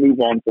ready to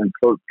move on from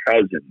Kirk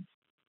Cousins?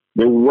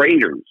 The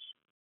Raiders,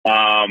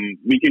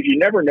 because you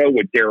never know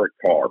with Derek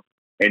Carr,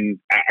 and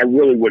I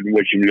really wouldn't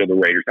wish him to go to the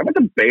Raiders. How about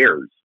the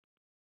Bears?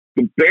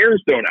 The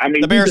Bears don't. I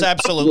mean, the Bears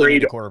absolutely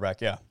need a quarterback.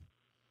 Yeah,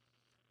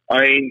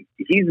 I mean,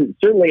 he's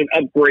certainly an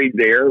upgrade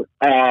there.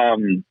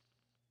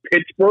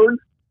 Pittsburgh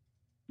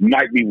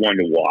might be one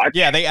to watch.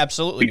 Yeah, they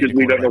absolutely because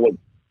we don't know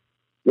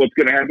what's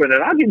going to happen.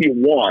 And I'll give you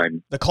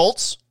one. The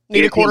Colts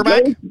need a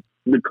quarterback.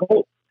 The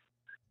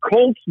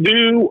Colts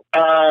do.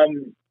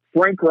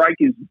 Frank Reich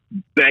is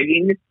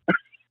begging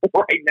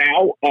right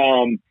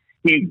now.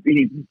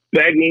 He's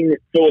begging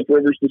Phillip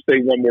Rivers to stay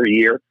one more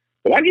year.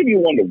 But I'll give you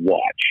one to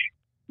watch,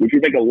 which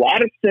would make a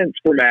lot of sense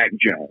for Mac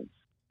Jones,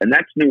 and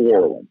that's New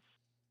Orleans.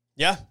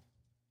 Yeah.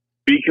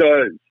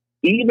 Because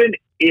even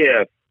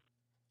if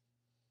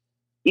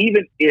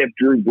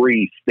Drew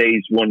Brees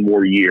stays one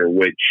more year,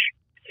 which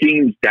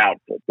seems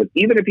doubtful, but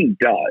even if he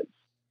does,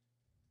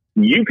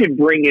 you could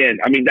bring in,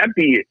 I mean, that'd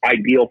be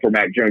ideal for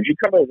Mac Jones. You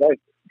come in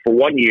for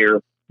 1 year,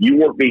 you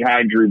work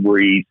behind Drew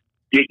Brees,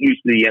 get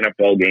used to the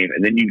NFL game,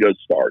 and then you go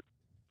start.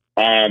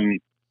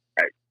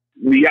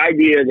 The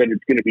idea that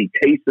it's going to be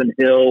Taysom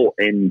Hill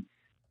and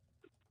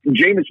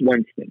Jameis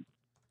Winston,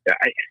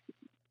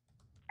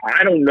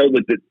 I don't know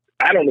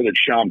that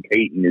Sean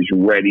Payton is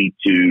ready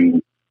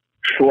to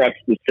trust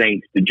the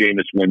Saints to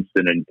Jameis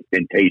Winston and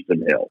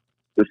Taysom Hill.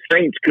 The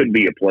Saints could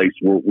be a place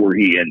where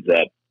he ends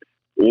up,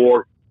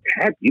 or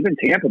heck, even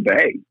Tampa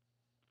Bay.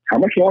 How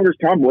much longer is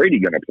Tom Brady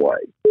going to play?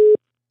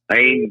 I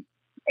mean,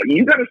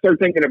 you got to start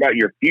thinking about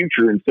your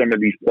future in some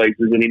of these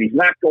places. I mean, he's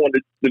not going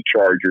to the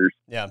Chargers.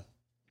 Yeah.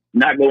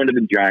 Not going to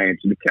the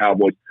Giants and the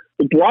Cowboys.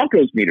 The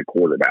Broncos need a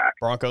quarterback.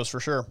 Broncos for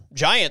sure.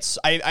 Giants,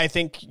 I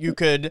think you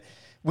could.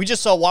 We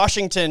just saw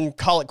Washington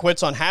call it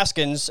quits on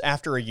Haskins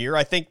after a year.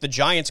 I think the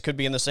Giants could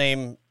be in the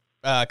same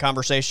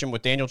conversation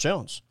with Daniel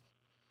Jones.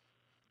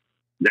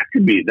 That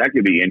could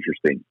be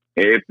interesting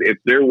if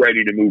they're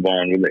ready to move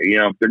on with it. You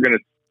know, if they're going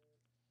to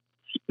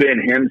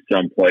spin him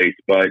someplace.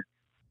 But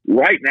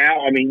right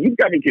now, I mean, you've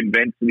got me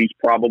convinced that he's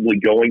probably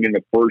going in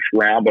the first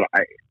round. But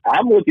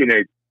I'm looking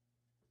at,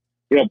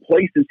 you know,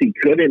 places he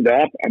could end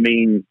up. I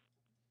mean,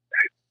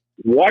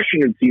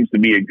 Washington seems to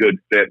be a good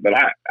fit, but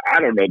I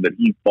don't know that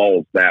he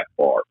falls that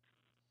far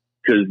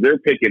because they're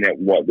picking at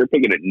what? They're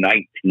picking at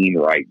 19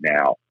 right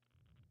now.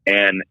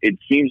 And it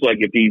seems like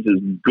if he's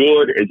as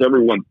good as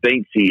everyone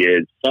thinks he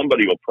is,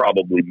 somebody will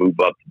probably move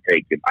up to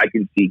take him. I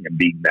can see him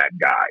being that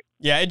guy.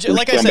 Yeah,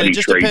 like I said, it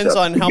just depends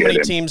on how many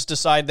teams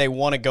decide they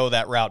want to go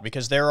that route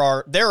because there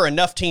are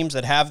enough teams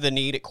that have the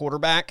need at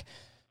quarterback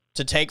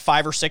to take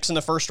 5 or 6 in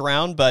the first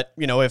round. But,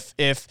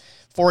 if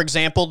for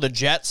example, the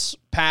Jets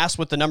pass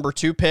with the number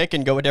 2 pick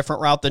and go a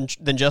different route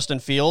than Justin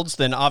Fields,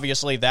 then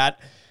obviously that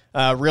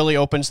really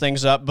opens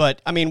things up.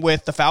 But,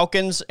 with the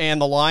Falcons and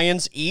the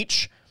Lions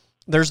each,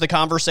 there's the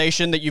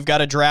conversation that you've got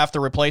to draft the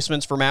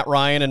replacements for Matt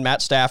Ryan and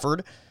Matt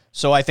Stafford.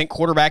 So I think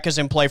quarterback is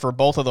in play for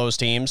both of those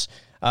teams.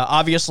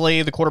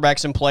 Obviously, the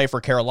quarterback's in play for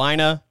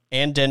Carolina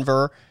and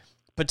Denver,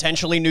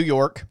 potentially New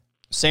York,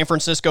 San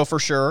Francisco for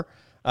sure,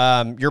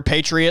 your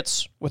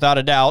Patriots without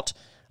a doubt.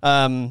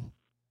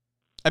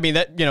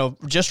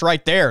 Just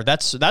right there,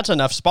 that's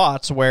enough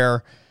spots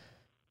where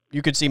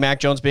you could see Mac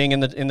Jones being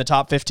in the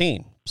top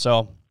 15.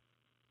 So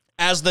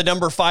as the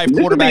number 5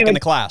 quarterback in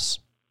the class.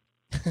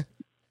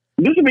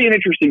 This would be an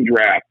interesting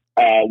draft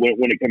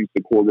when it comes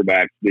to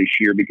quarterbacks this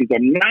year, because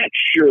I'm not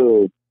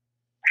sure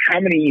how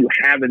many you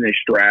have in this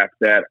draft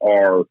that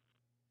are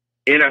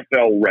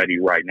NFL ready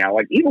right now.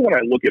 Like, even when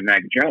I look at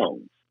Mac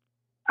Jones,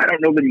 I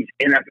don't know that he's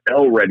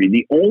NFL ready.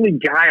 The only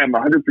guy I'm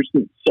 100%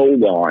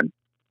 sold on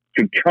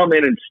to come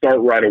in and start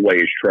right away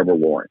is Trevor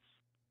Lawrence.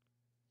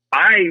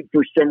 I,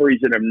 for some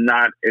reason, am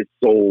not as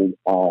sold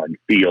on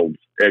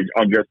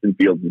Justin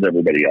Fields as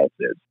everybody else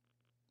is.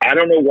 I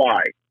don't know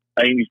why.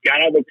 He's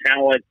got all the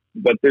talent,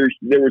 but there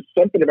was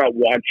something about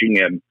watching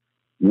him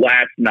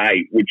last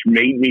night which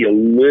made me a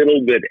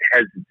little bit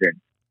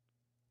hesitant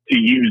to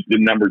use the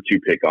number 2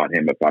 pick on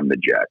him if I'm the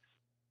Jets.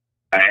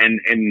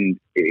 And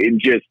it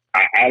just,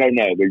 I don't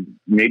know. There's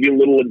maybe a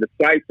little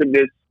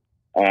indecisiveness.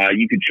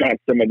 You could chalk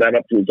some of that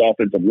up to his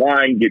offensive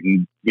line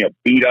getting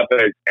beat up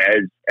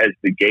as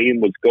the game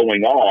was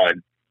going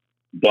on,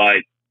 but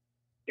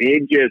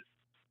it just,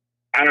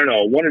 I don't know.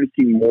 I wanted to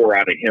see more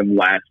out of him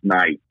last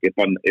night if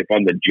I'm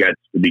the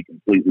Jets to be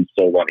completely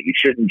sold on it. You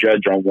shouldn't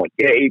judge on one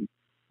game,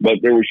 but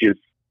there was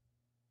just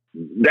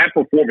that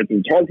performance. It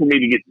was hard for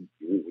me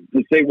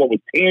to say what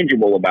was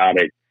tangible about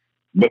it,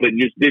 but it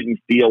just didn't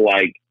feel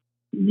like,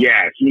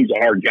 yeah, he's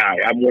our guy.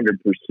 I am 100%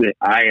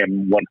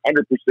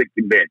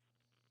 convinced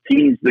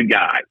he's the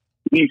guy.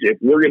 If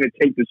we're going to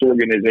take this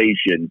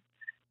organization,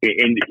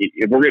 and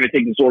if we're going to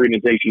take this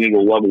organization into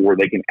a level where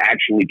they can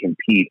actually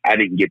compete, I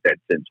didn't get that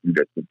sense from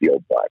Justin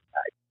Fields last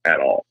night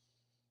at all.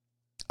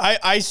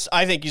 I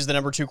think he's the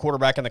number 2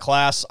 quarterback in the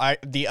class.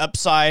 The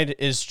upside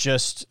is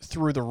just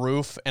through the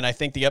roof, and I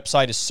think the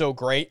upside is so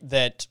great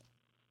that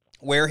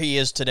where he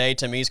is today,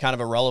 to me, is kind of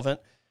irrelevant.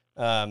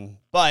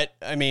 But,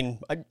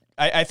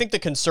 I think the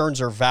concerns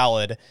are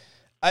valid.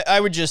 I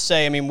would just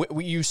say,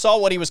 you saw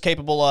what he was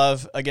capable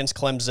of against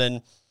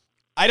Clemson.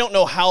 I don't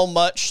know how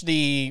much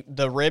the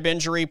rib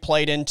injury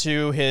played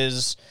into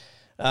his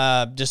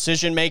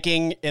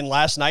decision-making in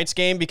last night's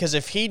game, because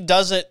if he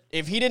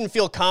didn't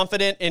feel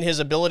confident in his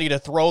ability to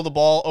throw the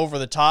ball over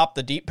the top,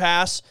 the deep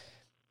pass,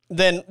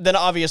 then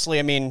obviously,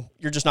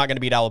 you're just not going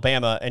to beat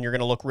Alabama, and you're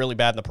going to look really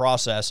bad in the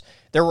process.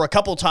 There were a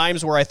couple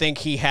times where I think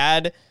he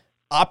had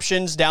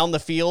options down the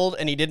field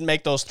and he didn't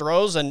make those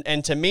throws.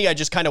 And to me, I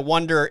just kind of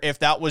wonder if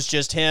that was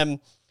just him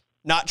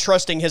not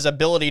trusting his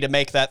ability to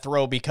make that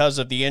throw because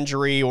of the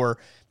injury or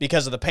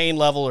because of the pain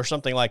level or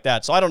something like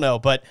that. So I don't know,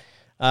 but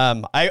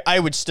I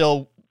would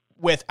still,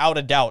 without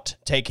a doubt,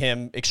 take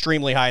him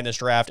extremely high in this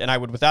draft, and I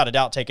would without a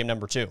doubt take him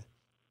number 2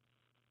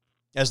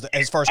 as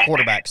far as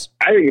quarterbacks.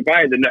 I think if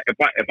I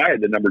had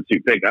the number 2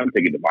 pick, I'm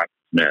taking DeVonta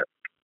Smith,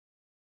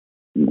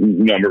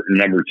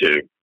 number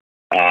 2.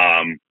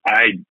 I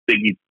think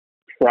he's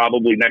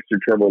probably next to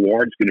Trevor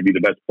Lawrence going to be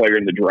the best player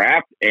in the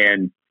draft,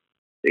 and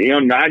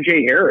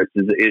Najee Harris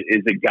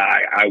is a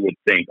guy I would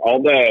think.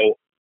 Although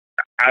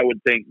I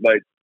would think, but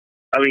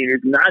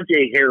is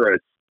Najee Harris,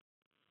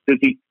 does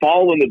he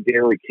fall in the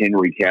Derrick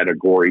Henry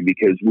category?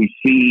 Because we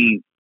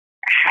see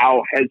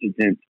how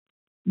hesitant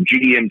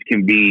GMs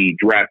can be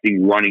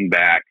drafting running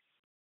backs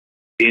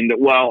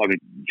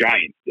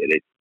Giants did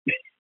it.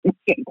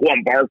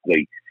 Saquon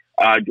Barkley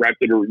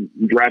drafted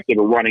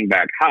a running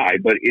back high,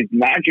 but is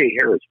Najee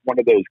Harris one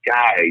of those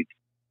guys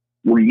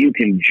where you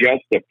can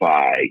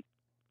justify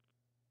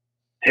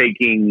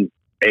taking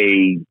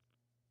using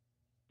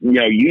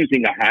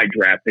a high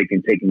draft pick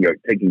and taking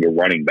a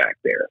running back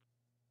there?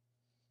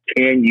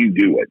 Can you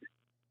do it?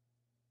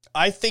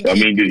 I think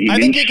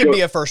he could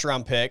be a first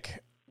round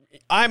pick.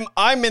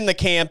 I'm in the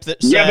camp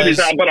that says,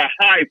 but a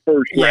high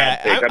first round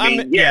pick.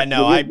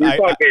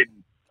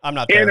 I'm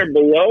not 10 there. or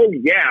below,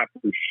 yeah,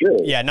 for sure.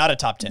 Yeah, not a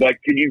top 10. But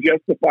could you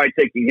justify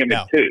taking him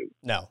at 2?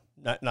 No,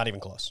 not even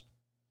close.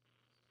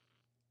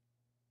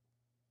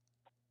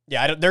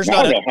 Yeah, I don't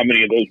know how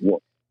many of those were.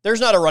 There's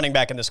not a running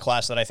back in this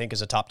class that I think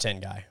is a top 10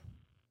 guy.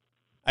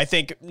 I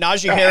think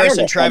Najee Harris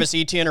and Travis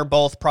Etienne are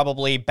both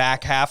probably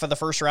back half of the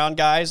first round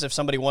guys if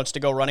somebody wants to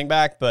go running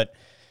back. But,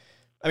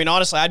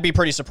 honestly, I'd be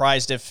pretty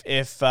surprised if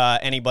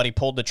anybody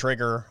pulled the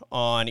trigger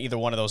on either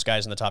one of those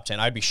guys in the top 10.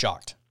 I'd be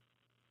shocked.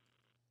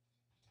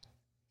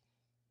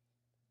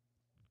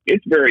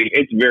 It's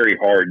very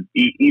hard,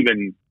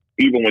 even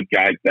with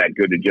guys that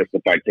good, to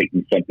justify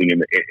taking something in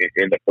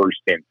the first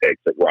 10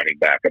 picks at running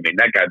back.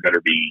 That guy better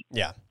be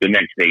the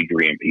next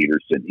Adrian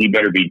Peterson. He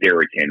better be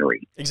Derrick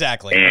Henry.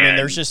 Exactly. And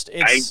there's just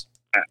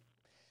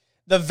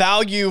the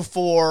value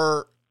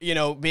for,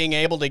 being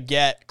able to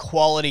get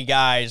quality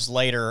guys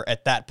later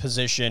at that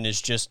position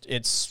is just,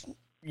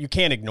 you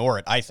can't ignore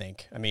it, I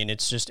think. I mean,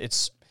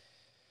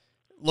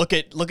 look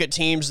at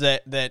teams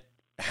that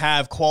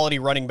have quality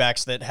running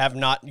backs that have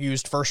not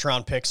used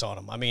first-round picks on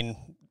them. I mean,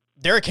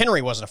 Derrick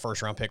Henry wasn't a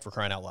first-round pick, for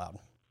crying out loud.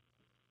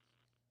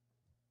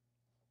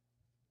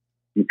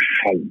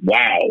 Oh,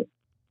 wow.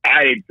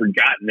 I had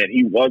forgotten that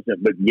he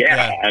wasn't, but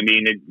yeah. I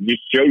mean, it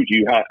just shows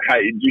you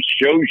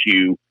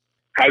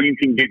how you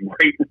can get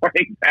great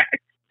running backs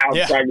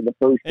outside of the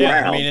first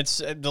round. I mean,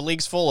 it's the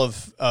league's full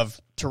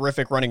of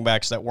terrific running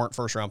backs that weren't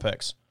first-round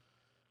picks.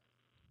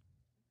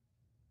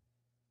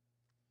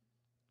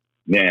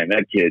 Man,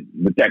 that kid,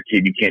 you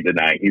can't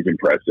deny, he's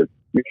impressive.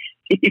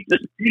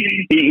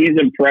 He's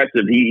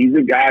impressive. He's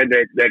a guy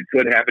that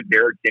could have a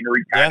Derrick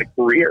Henry kind of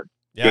career.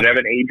 Yeah. Could have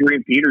an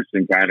Adrian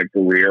Peterson kind of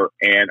career.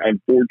 And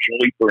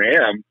unfortunately for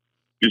him,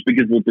 just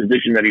because of the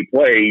position that he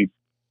plays,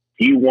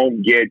 he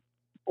won't get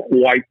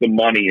quite the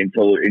money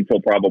until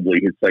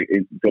probably his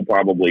second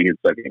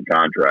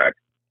contract.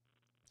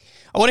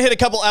 I want to hit a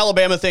couple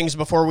Alabama things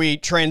before we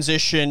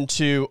transition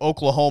to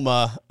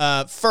Oklahoma.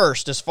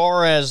 First, as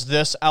far as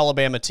this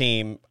Alabama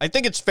team, I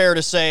think it's fair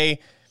to say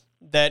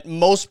that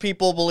most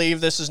people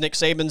believe this is Nick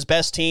Saban's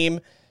best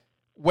team.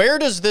 Where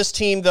does this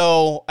team,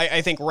 though,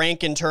 I think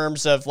rank in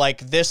terms of like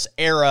this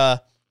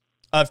era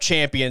of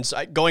champions,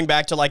 going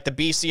back to like the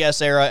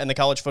BCS era and the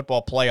college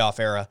football playoff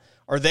era?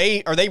 Are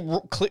they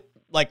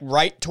like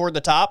right toward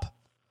the top?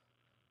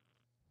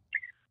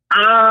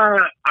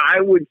 I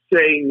would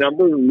say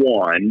number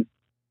one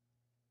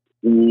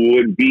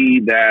would be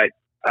what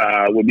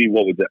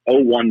was it?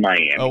 01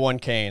 Miami. 01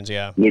 Canes,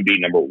 yeah. Would be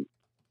number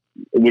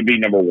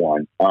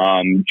one.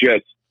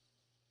 Just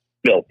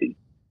filthy.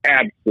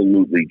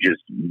 Absolutely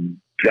just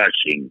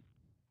gushing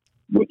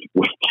with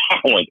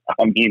talent.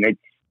 I mean,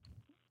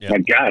 my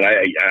God,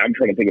 I'm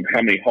trying to think of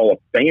how many Hall of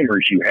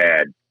Famers you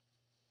had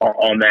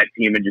on that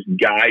team and just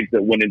guys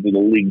that went into the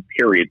league,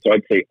 period. So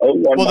I'd say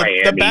 01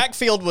 Miami. The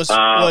backfield was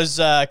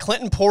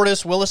Clinton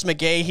Portis, Willis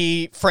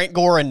McGahee, Frank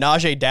Gore, and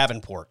Najee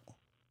Davenport.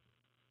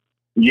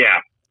 Yeah.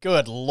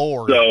 Good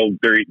Lord. So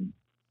there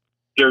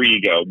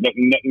you go.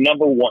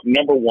 Number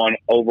one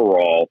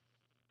overall.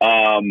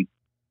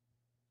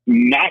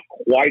 Not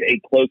quite a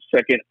close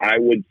second. I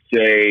would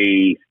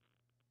say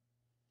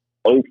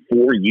 04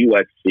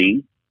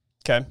 USC.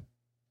 Okay.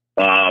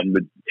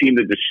 The team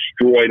that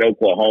destroyed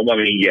Oklahoma. I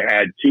mean, you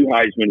had two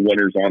Heisman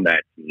winners on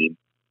that team.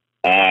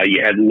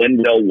 You had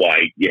Lindell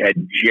White. You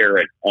had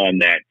Jarrett on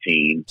that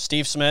team.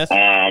 Steve Smith.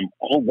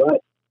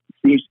 Although,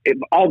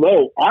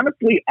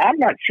 honestly, I'm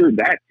not sure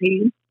that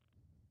team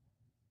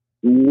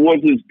was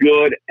as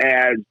good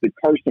as the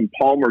Carson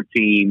Palmer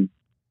team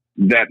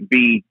that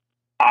beat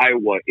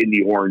Iowa in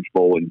the Orange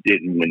Bowl and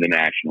didn't win the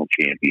national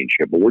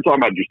championship. But we're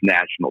talking about just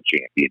national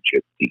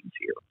championship teams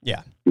here.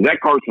 Yeah. That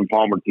Carson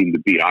Palmer team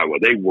that beat Iowa,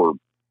 they were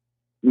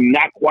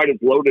not quite as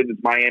loaded as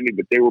Miami,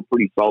 but they were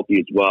pretty salty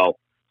as well.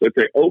 So it's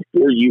a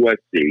 04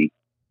 USC.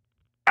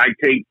 I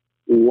take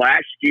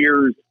last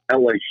year's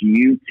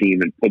LSU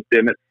team and put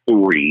them at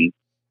 3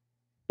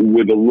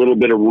 with a little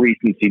bit of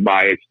recency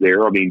bias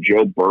there. I mean,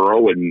 Joe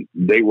Burrow, and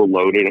they were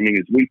loaded. I mean,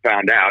 as we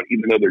found out,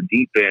 even though their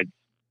defense,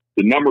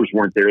 the numbers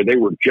weren't there, they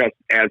were just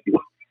as the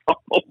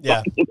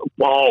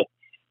ball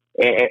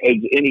as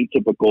any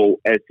typical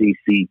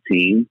SEC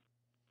team.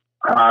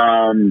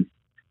 Trying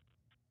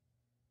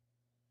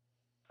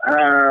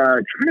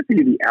to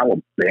think of the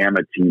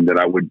Alabama team that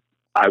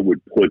I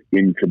would put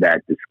into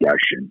that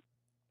discussion.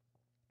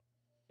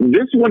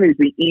 This one is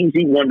the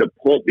easy one to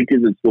put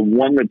because it's the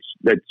one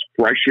that's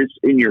freshest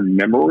in your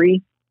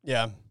memory.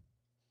 Yeah.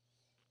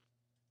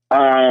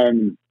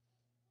 I'm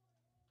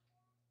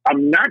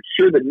not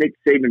sure that Nick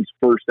Saban's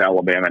first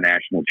Alabama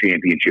national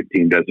championship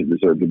team doesn't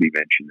deserve to be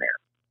mentioned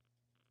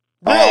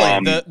there.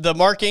 Really? The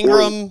Mark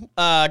Ingram,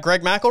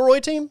 Greg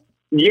McElroy team?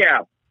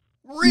 Yeah.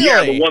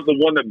 Really? Yeah, the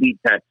one that beat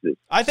Texas.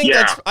 I think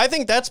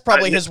that's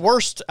probably his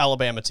worst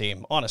Alabama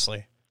team,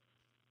 honestly.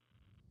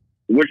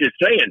 Which is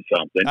saying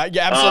something.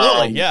 Yeah,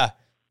 absolutely, yeah.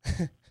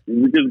 Because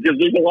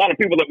there's a lot of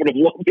people that would have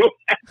loved to.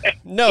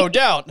 No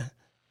doubt.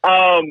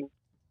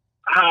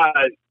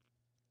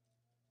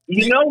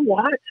 You know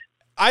what?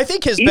 I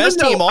think his best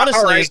team,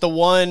 honestly, is the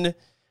one.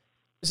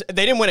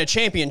 They didn't win a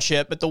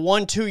championship, but the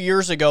one 2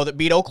 years ago that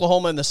beat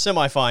Oklahoma in the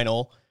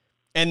semifinal,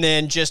 and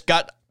then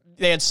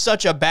they had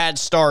such a bad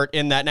start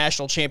in that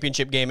national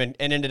championship game and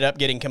ended up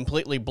getting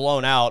completely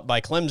blown out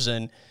by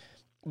Clemson.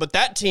 But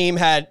that team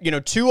had,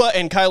 Tua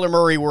and Kyler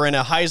Murray were in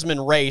a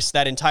Heisman race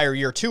that entire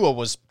year. Tua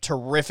was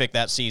terrific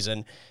that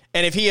season.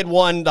 And if he had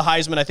won the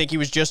Heisman, I think he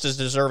was just as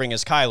deserving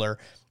as Kyler.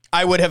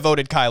 I would have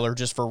voted Kyler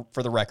just for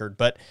the record.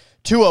 But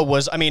Tua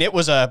was, it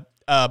was a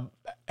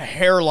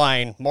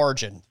hairline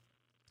margin.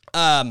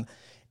 In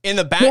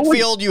the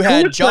backfield, you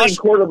had Josh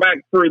quarterback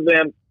for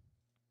them.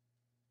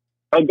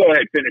 Oh, go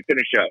ahead.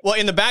 Finish up. Well,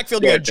 in the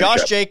backfield, you had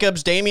Josh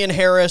Jacobs, Damian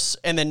Harris,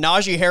 and then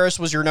Najee Harris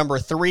was your number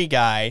 3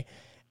 guy.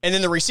 And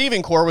then the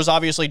receiving core was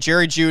obviously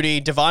Jerry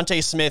Jeudy,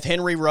 Devontae Smith,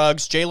 Henry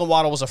Ruggs. Jalen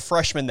Waddle was a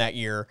freshman that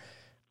year.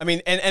 I mean,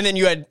 and then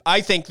you had,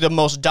 I think, the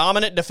most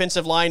dominant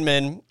defensive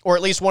lineman, or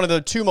at least one of the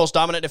two most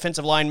dominant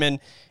defensive linemen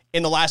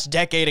in the last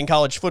decade in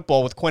college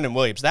football with Quinnen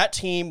Williams. That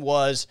team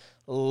was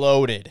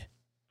loaded.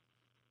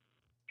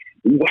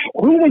 Who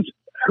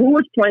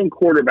was playing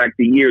quarterback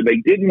the year they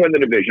didn't win the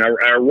division?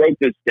 I wrote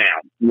this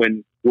down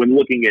when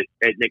looking at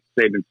Nick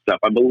Saban's stuff.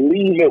 I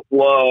believe it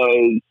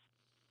was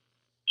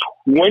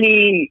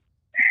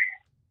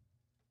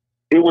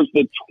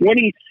the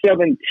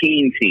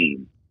 2017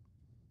 team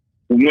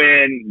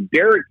when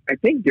Derrick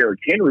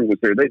Henry was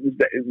there.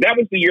 That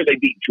was the year they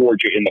beat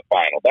Georgia in the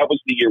final. That was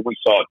the year we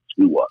saw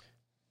Tua.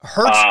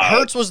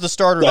 Hurts was the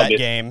starter that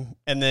game,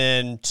 and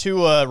then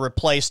Tua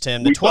replaced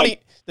him. The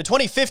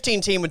 2015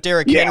 team with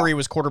Derrick Henry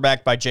was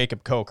quarterbacked by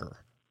Jacob Coker.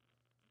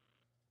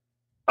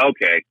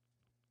 Okay.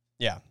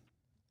 Yeah.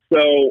 So,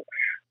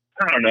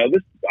 I don't know.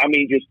 Just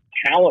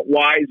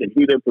talent-wise and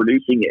who they're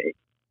producing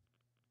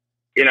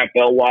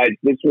NFL-wise,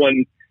 this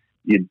one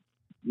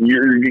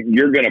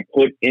you're going to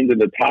put into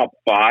the top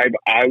 5.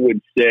 I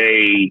would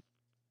say,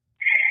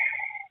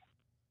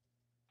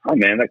 oh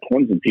man, that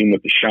Clemson team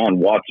with Deshaun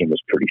Watson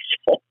was pretty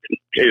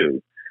salty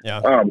too.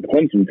 Yeah.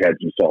 Clemson's had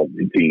some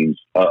salty teams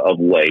of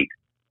late.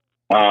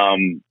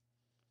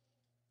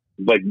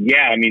 But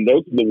yeah, I mean,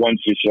 those are the ones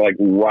just like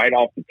right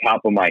off the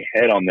top of my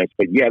head on this.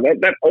 But yeah,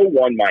 that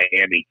 01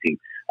 Miami team.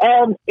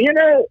 I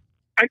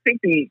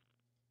think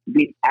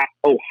the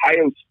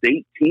Ohio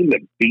State team that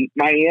beat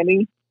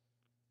Miami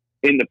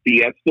in the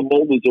Fiesta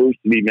Bowl deserves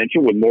to be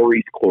mentioned with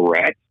Maurice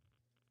Clarett.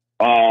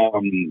 I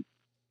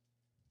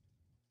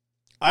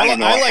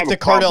like the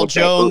Cardell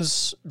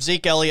Jones,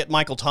 Zeke Elliott,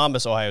 Michael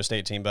Thomas Ohio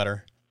State team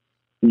better.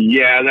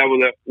 Yeah,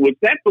 was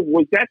that the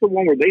one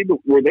were they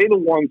the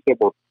ones that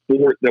were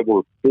fourth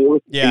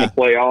in the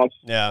playoffs?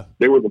 Yeah,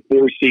 they were the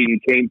 4th seed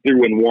and came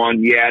through and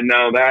won. Yeah,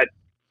 no, that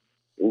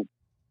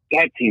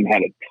team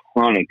had a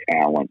ton of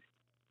talent.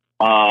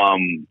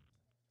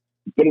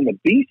 But in the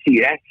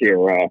BCS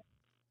era,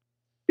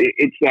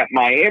 it's that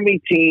Miami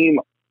team.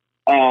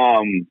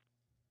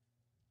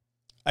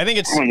 I think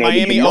it's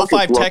Miami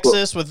 05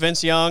 Texas with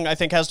Vince Young, I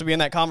think has to be in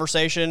that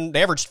conversation.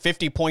 They averaged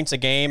 50 points a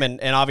game, and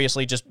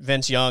obviously just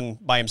Vince Young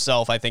by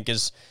himself, I think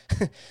is,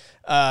 in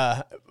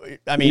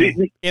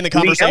the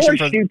conversation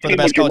for the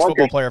best college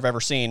football player I've ever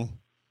seen.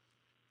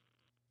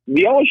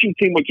 The LSU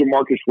team with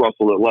Jamarcus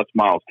Russell that Les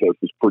Miles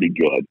coached was pretty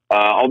good,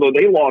 although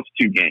they lost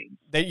 2 games.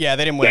 They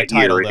didn't win a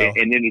title, though.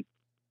 And then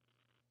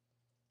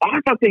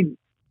what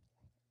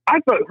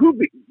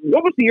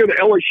was the year that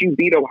LSU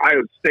beat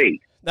Ohio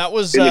State? That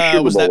was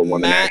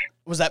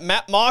that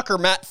Matt Mock or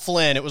Matt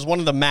Flynn? It was one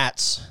of the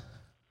Matts.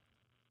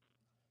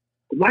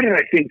 Why did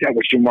I think that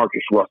was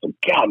Jamarcus Russell?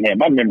 God, man,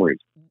 my memory is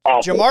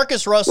awful.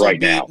 Jamarcus Russell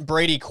beat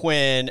Brady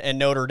Quinn and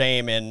Notre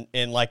Dame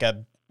in like I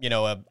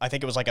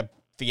think it was like a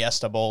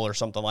Fiesta Bowl or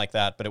something like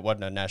that, but it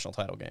wasn't a national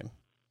title game.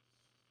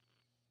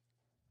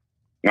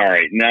 All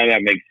right, now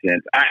that makes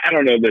sense. I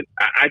don't know that.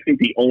 I think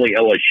the only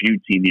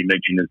LSU team you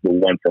mentioned is the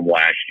one from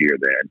last year.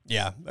 Then,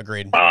 yeah,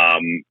 agreed.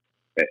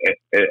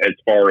 As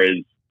far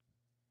as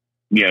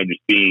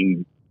just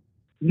being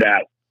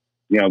that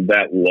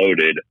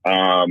loaded.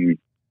 I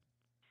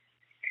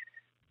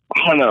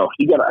don't know.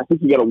 I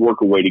think you got to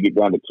work a way to get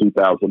down to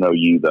 2000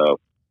 OU though.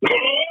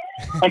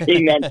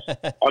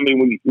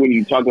 When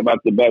you talk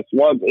about the best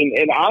ones,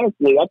 and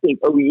honestly, I think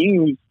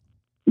OU's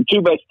the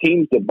 2 best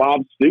teams that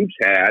Bob Stoops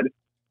had.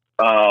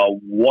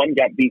 One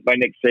got beat by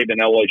Nick Saban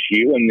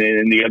LSU, and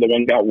then the other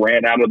one got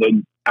ran out of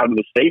the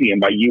stadium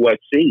by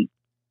USC.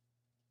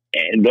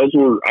 And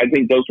I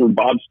think those were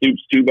Bob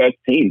Stoops' 2 best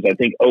teams. I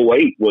think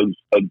 08 was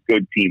a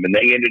good team, and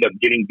they ended up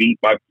getting beat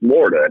by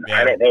Florida. And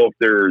I don't know if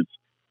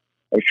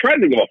I was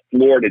trying to think of a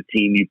Florida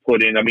team you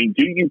put in. I mean,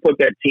 do you put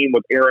that team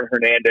with Aaron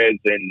Hernandez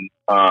and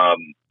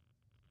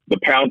the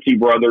Pouncey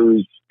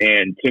brothers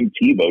and Tim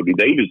Tebow? Do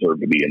they deserve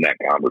to be in that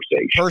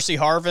conversation? Percy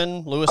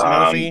Harvin, Lewis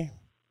Murphy.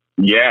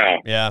 Yeah.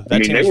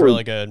 That team was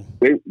really good.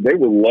 They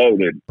were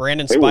loaded.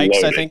 Brandon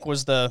Spikes, I think,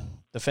 was the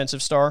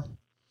defensive star.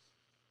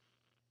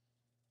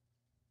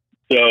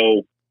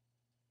 So,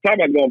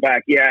 talking about going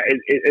back,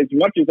 as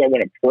much as I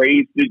want to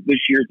praise this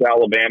year's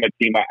Alabama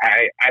team,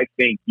 I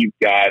think you've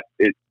got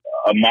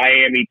a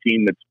Miami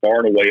team that's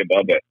far and away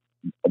above it,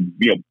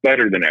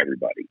 better than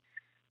everybody.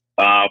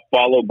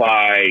 Followed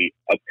by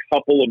a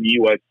couple of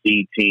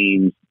USC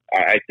teams.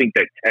 I think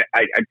that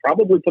I'd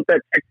probably put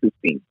that Texas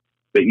team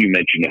that you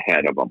mentioned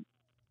ahead of them.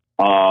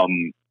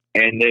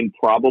 And then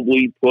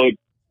probably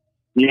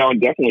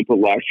definitely put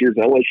last year's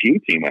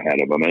LSU team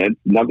ahead of them. And it's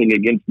nothing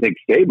against Nick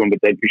Saban,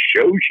 but that just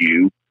shows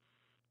you,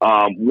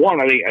 I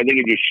think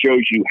it just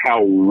shows you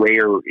how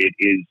rare it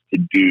is to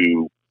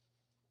do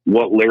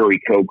what Larry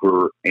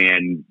Coker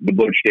and the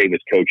Butch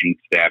Davis coaching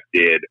staff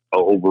did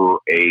over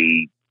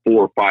a 4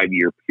 or 5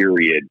 year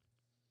period,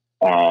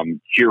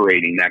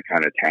 curating that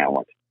kind of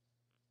talent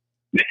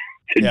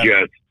to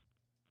just,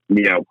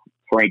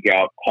 crank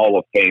out Hall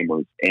of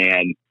Famers.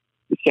 And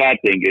the sad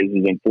thing is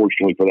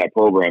unfortunately for that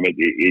program,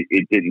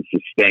 it didn't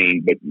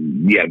sustain. But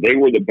yeah, they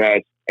were the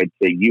best. I'd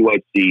say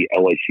USC,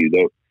 LSU.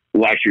 Though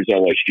last year's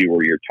LSU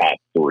were your top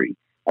 3.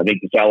 I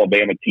think this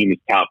Alabama team is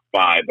top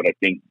 5, but I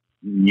think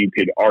you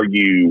could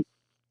argue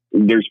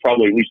there's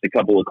probably at least a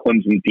couple of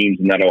Clemson teams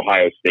and that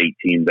Ohio State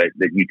team that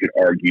you could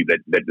argue that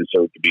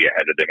deserve to be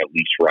ahead of them, at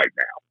least right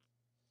now.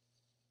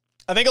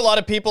 I think a lot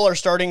of people are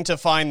starting to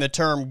find the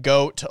term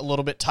GOAT a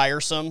little bit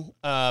tiresome,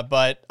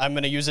 but I'm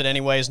going to use it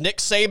anyways. Nick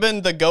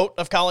Saban, the GOAT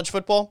of college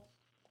football?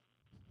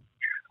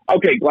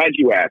 Okay, glad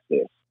you asked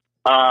this.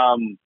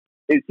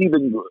 It's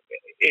even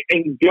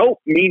and GOAT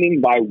meaning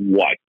by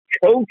what?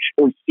 Coach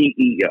or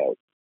CEO?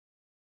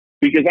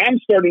 Because I'm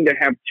starting to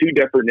have two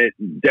different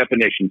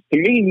definitions. To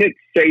me, Nick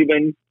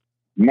Saban,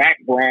 Matt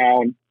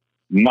Brown,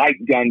 Mike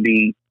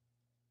Gundy,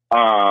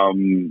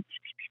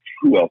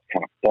 who else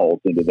kind of falls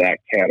into that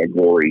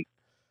category?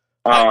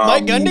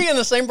 Mike Gundy in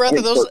the same breath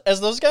as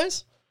those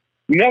guys?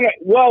 No.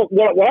 Well,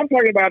 what I'm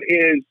talking about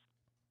is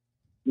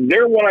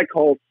they're what I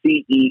call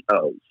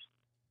CEOs,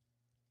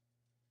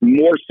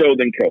 more so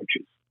than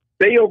coaches.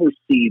 They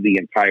oversee the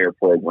entire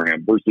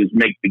program versus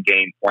make the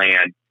game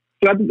plan.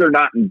 It's not that they're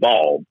not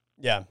involved.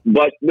 Yeah.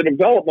 But the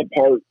development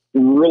part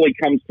really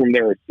comes from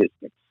their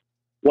assistants.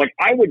 Like,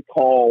 I would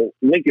call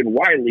Lincoln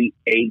Riley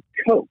a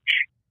coach.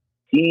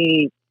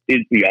 He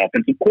is the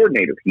offensive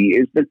coordinator. He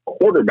is the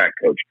quarterback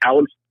coach.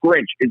 Alex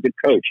Grinch is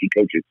a coach. He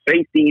coaches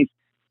safeties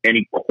and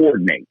he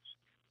coordinates.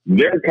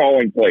 They're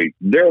calling plays.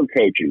 They're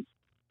coaches.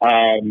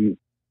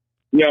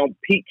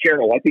 Pete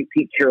Carroll, I think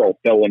Pete Carroll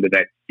fell into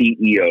that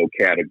CEO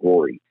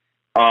category.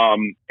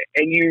 And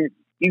you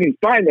can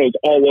find those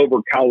all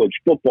over college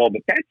football,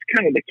 but that's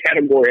kind of the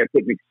category I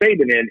put Nick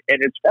Saban in.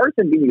 And as far as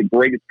him being the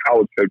greatest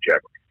college coach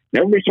ever,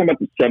 now everybody's talking about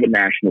the 7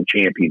 national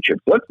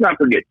championships. Let's not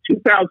forget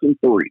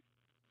 2003.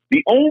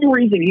 The only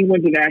reason he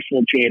wins a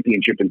national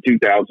championship in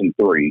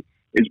 2003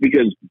 is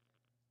because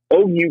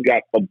OU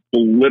got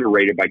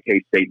obliterated by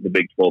K-State in the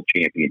Big 12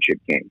 championship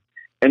game.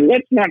 And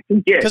let's not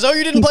forget. Because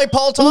OU didn't play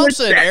Paul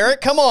Thompson,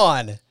 Eric. Come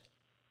on.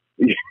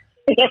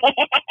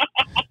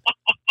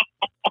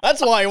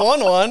 That's why he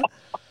won one.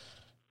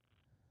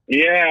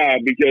 Yeah,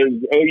 because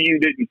OU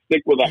didn't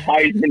stick with a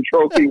Heisman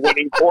Trophy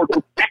winning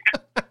quarterback.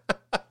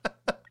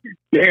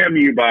 Damn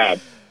you, Bob.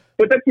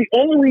 But that's the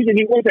only reason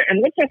he won that.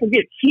 And let's not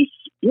forget, he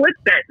split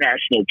that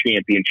national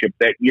championship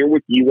that year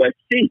with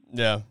USC.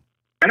 Yeah.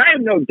 And I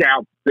have no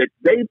doubt that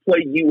they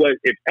play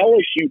if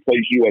LSU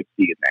plays USC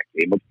in that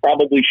game, which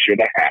probably should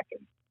have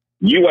happened,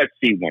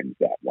 USC wins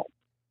that one.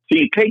 So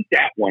you take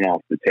that one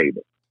off the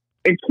table.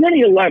 In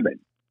 2011,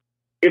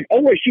 if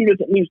OSU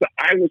doesn't lose to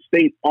Iowa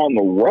State on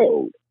the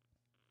road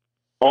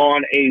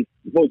on a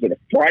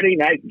Friday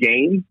night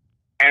game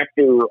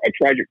after a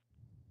tragic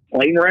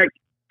plane wreck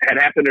had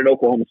happened at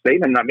Oklahoma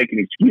State, I'm not making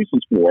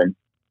excuses for him.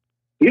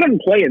 He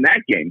doesn't play in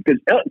that game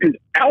because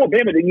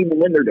Alabama didn't even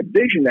win their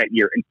division that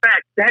year. In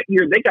fact, that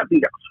year they got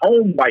beat at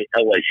home by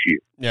LSU.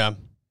 Yeah.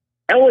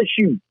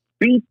 LSU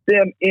beat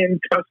them in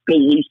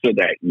Tuscaloosa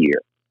that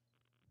year,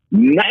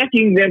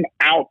 knocking them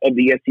out of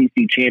the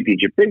SEC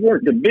championship. They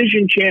weren't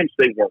division champs.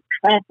 They weren't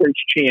conference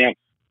champs.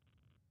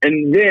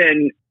 And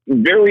then,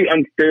 very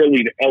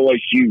unfairly to LSU,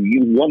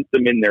 you lumped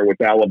them in there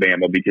with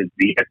Alabama because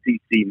the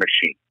SEC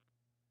machine.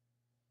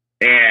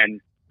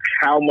 And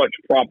how much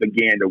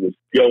propaganda was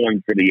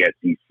going for the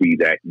SEC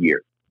that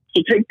year.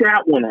 So take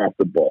that one off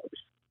the books.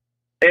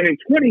 And in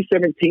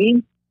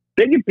 2017,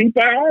 they get beat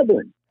by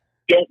Auburn.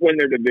 Don't win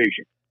their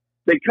division.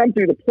 They come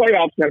through the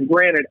playoffs. Now,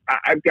 granted,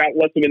 I've got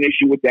less of an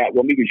issue with that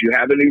one because you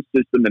have a new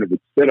system and it was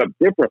set up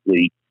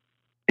differently.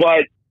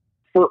 But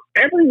for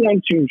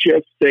everyone to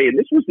just say, and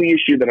this was the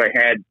issue that I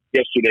had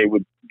yesterday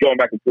with going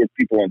back and forth with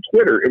people on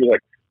Twitter, it was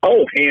like,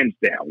 oh, hands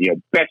down,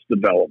 best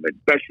development,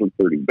 best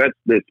recruiting, best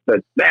this,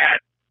 best that.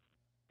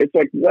 It's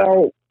like,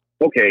 well,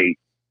 okay,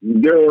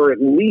 there are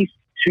at least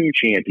 2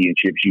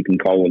 championships you can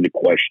call into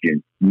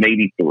question,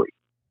 maybe 3.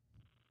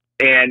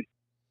 And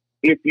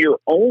if your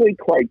only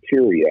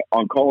criteria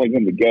on calling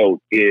him the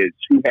GOAT is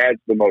who has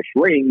the most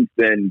rings,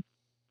 then,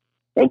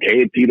 okay,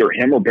 it's either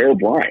him or Bear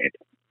Bryant.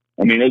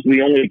 I mean, those are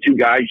the only 2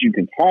 guys you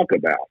can talk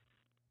about.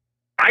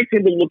 I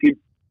tend to look at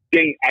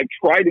things, I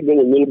try to go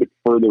a little bit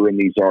further in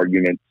these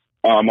arguments.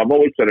 I've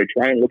always said I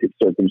try and look at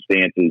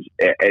circumstances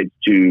as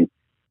to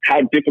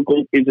how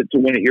difficult is it to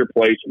win at your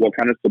place, what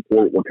kind of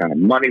support, what kind of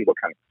money, what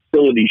kind of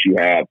facilities you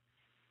have.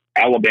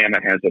 Alabama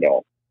has it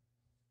all.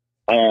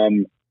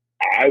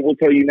 I will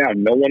tell you now,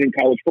 no one in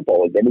college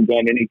football has ever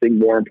done anything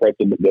more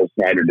impressive than Bill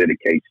Snyder did at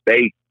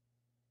K-State.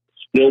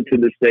 Still to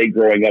this day,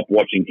 growing up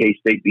watching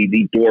K-State be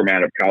the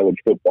doormat of college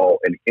football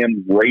and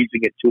him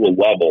raising it to a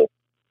level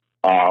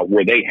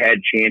where they had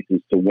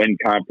chances to win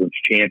conference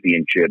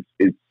championships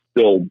is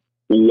still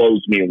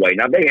blows me away.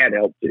 Now, they had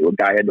help too. A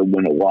guy had to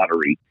win a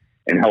lottery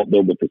and help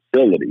build the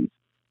facilities.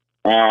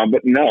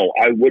 But no,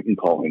 I wouldn't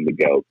call him the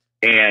GOAT.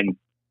 And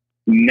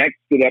next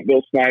to that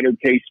Bill Snyder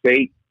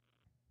K-State,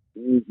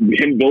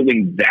 him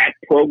building that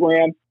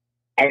program,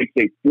 I would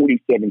say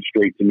 47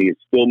 straight to me is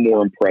still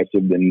more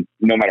impressive than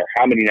no matter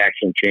how many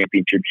national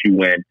championships you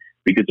win,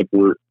 because if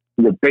we're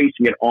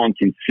basing it on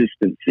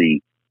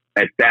consistency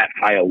at that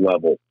high a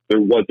level,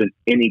 there wasn't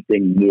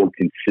anything more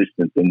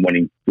consistent than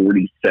winning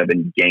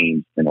 47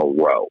 games in a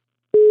row.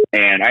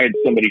 And I had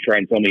somebody try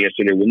and tell me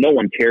yesterday, well, no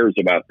one cares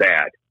about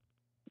that.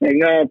 And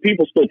no,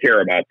 people still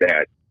care about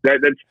that. That's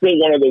still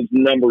one of those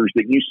numbers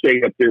that you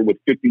stay up there with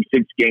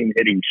 56 game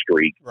hitting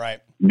streak.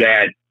 Right.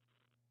 That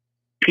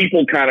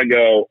people kind of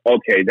go,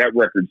 okay, that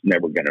record's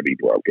never going to be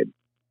broken,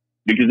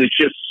 because it's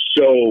just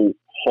so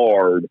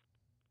hard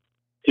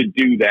to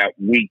do that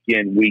week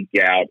in, week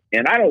out.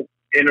 And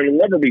it'll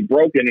never be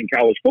broken in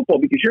college football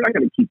because you're not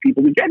going to keep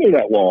people together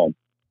that long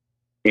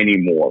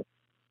anymore.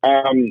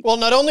 Well,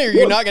 not only are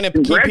you not going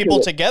to keep people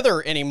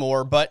together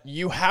anymore, but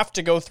you have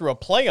to go through a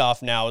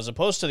playoff now, as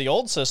opposed to the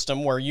old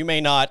system where you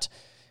may not.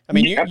 I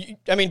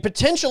mean,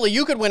 potentially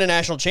you could win a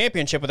national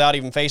championship without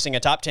even facing a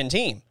top 10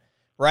 team,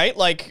 right?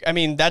 Like, I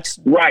mean, that's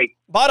right.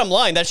 Bottom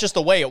line, that's just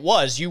the way it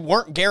was. You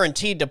weren't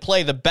guaranteed to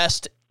play the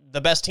best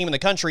team in the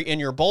country in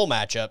your bowl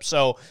matchup.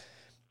 So,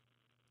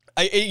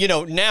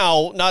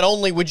 now not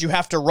only would you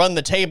have to run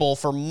the table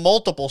for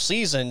multiple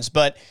seasons,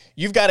 but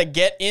you've got to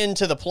get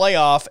into the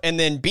playoff and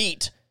then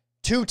beat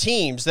two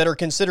teams that are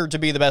considered to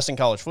be the best in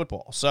college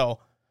football. So,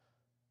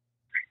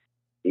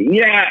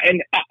 yeah,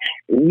 and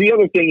the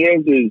other thing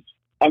is,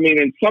 I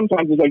mean, and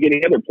sometimes it's like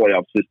any other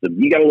playoff system.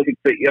 You got to look at,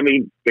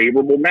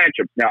 favorable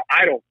matchups. Now,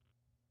 I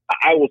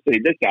will say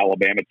this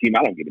Alabama team,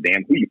 I don't give a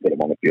damn who you put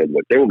them on the field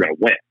with. They were going to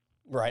win.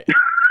 Right.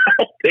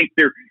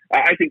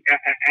 I think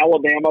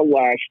Alabama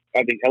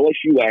I think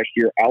LSU last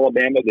year,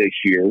 Alabama this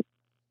year,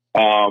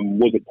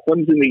 was it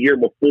Clemson the year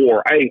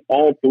before? I think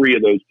all three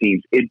of those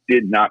teams, it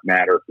did not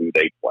matter who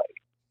they played.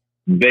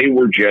 They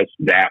were just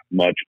that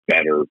much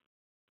better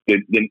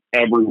than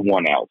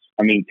everyone else.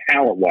 I mean,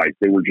 talent-wise,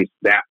 they were just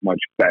that much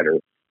better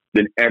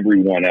than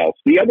everyone else.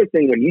 The other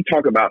thing, when you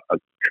talk about a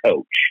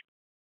coach,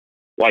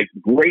 like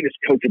greatest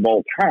coach of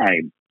all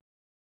time,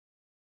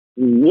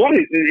 and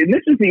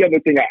this is the other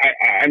thing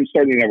I'm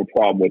starting to have a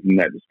problem with in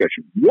that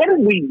discussion. What do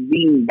we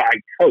mean by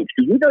coach?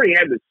 Because we've already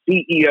had the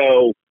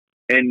CEO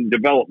and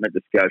development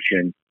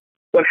discussion.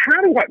 But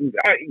how do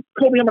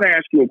Colby, I'm going to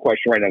ask you a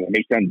question right now that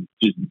may sound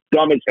just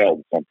dumb as hell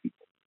to some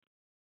people.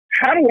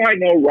 How do I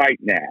know right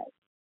now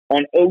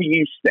on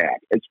OU staff,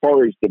 as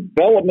far as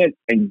development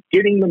and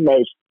getting the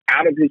most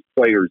out of his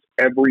players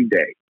every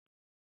day,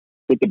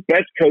 that the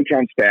best coach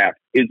on staff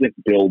isn't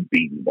Bill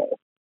Bedenbaugh?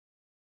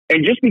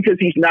 And just because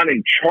he's not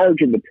in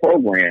charge of the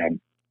program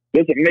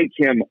doesn't make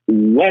him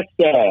less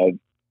of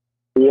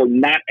or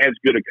not as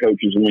good a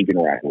coach as Lincoln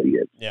Riley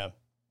is. Yeah.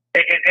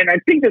 And I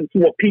think that's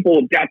what people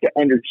have got to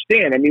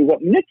understand. I mean,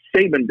 what Nick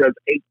Saban does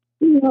a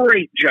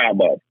great job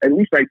of, at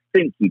least I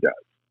think he does,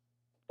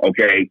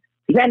 okay?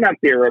 Because I'm not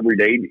there every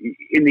day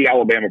in the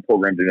Alabama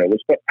program to know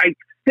this, but I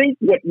think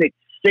what Nick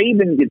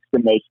Saban gets the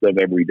most of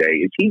every day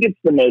is he gets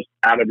the most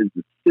out of his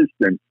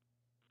assistants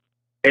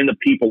and the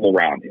people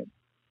around him.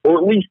 Or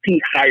at least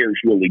he hires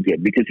really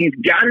good, because he's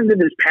got into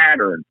this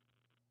pattern.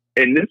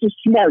 And this is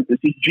smart. This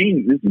is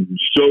genius. This is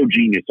so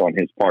genius on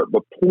his part.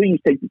 But please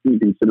take this into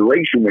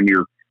consideration when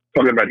you're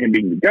talking about him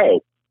being the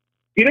GOAT.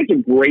 He does a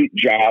great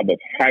job of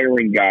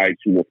hiring guys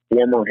who were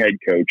former head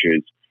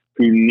coaches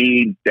who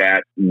need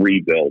that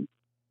rebuild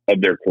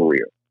of their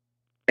career.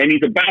 And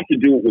he's about to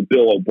do it with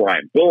Bill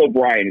O'Brien. Bill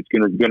O'Brien is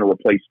going to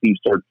replace Steve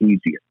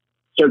Sarkisian.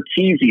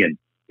 Sarkisian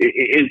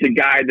is the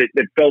guy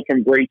that fell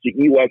from grace at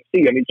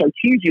USC. I mean,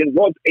 Sarkisian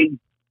was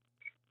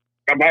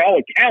by all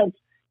accounts,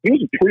 he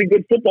was a pretty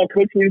good football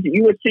coach when he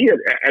was at USC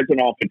as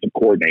an offensive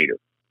coordinator.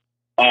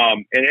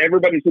 And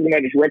everybody's looking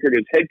at his record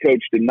as head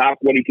coach to knock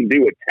what he can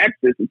do at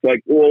Texas. It's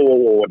like,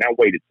 whoa, now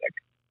wait a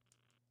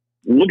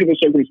second. Look at the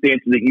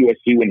circumstances at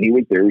USC when he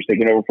was there. He was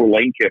taking over for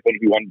Lane Kiffin,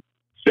 who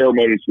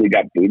unceremoniously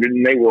got booted,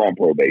 and they were on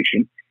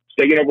probation. He's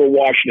taking over a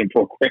Washington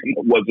program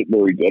that wasn't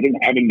very good and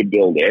having to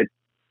build it,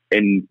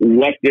 and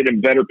left it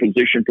in better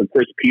position for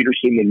Chris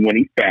Peterson than when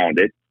he found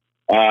it.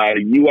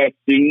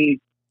 USC,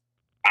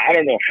 I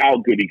don't know how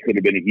good he could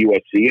have been at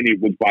USC, and it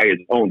was by his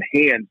own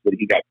hands that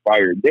he got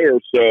fired there.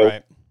 So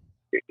right.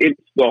 It's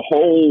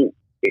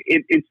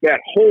that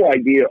whole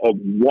idea of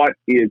what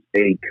is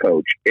a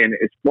coach. And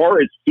as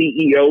far as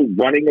CEO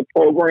running a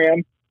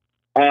program,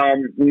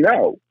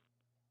 no,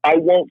 I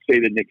won't say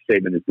that Nick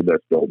Saban is the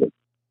best builder,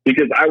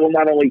 because I will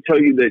not only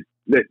tell you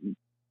that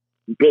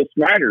Bill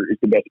Snyder is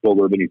the best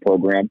builder of any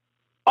program,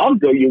 I'll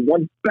go you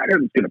one better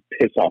that's going to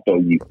piss off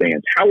OU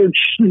fans. Howard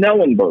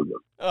Schnellenberger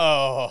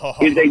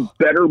is a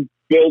better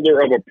builder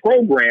of a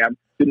program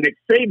than Nick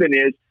Saban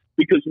is,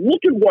 because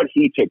look at what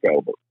he took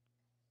over.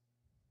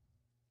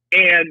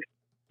 And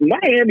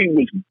Miami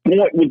was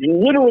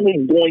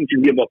literally going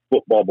to give up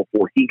football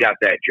before he got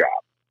that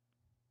job.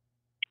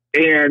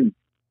 And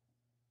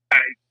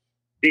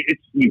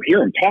you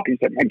hear him talking,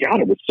 it's like, my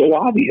God, it was so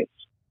obvious.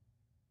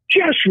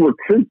 Just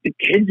recruit the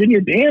kids in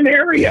your damn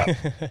area.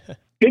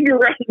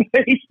 Figure out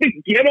ways to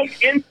get them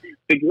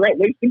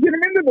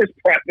into this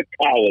private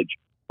college.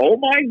 Oh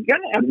my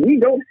God, we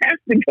don't have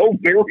to go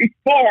very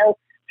far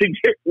to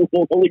get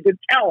really good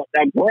talent.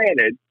 Now,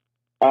 granted,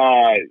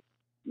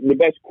 the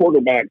best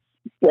quarterbacks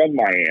from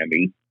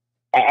Miami,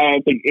 I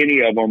don't think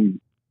any of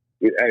them,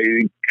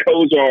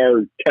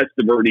 Kozar,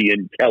 Testaverde,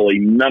 and Kelly,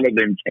 none of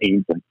them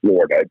came from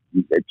Florida.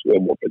 It's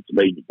more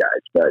Pennsylvania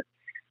guys, but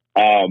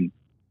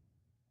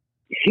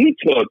He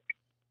took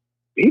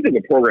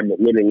a program that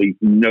literally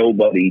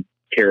nobody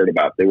cared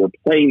about. They were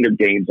playing their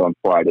games on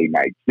Friday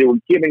nights. They were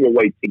giving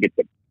away tickets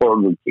at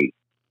Burger King,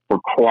 for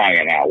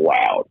crying out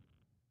loud.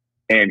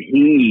 And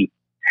he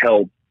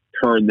helped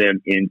turn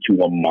them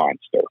into a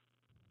monster.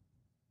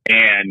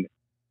 And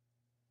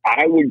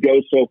I would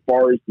go so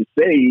far as to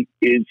say,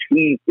 is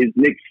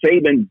Nick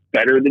Saban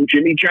better than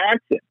Jimmy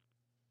Johnson?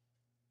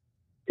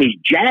 Because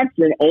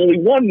Johnson only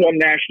won one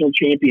national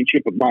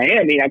championship at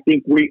Miami. I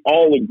think we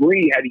all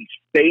agree, had he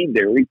stayed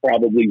there, he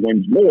probably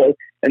wins more.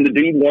 And the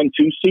dude won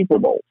 2 Super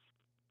Bowls.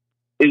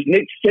 Is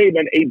Nick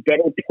Saban a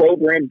better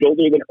program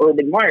builder than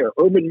Urban Meyer?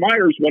 Urban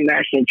Meyer's won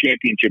national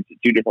championships at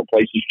 2 different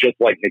places, just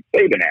like Nick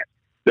Saban has.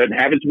 Doesn't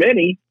have as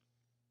many.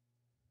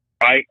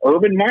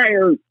 Urban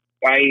Meyer,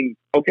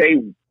 okay,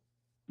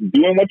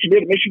 doing what you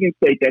did at Michigan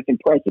State, that's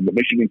impressive, but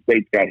Michigan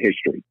State's got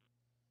history.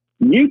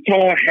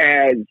 Utah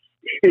has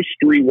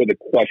history with a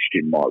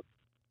question mark.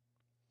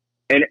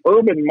 And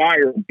Urban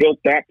Meyer built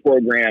that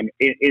program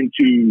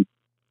into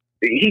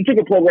 – he took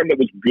a program that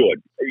was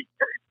good.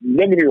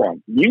 Don't get me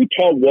wrong.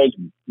 Utah was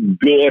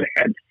good,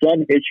 had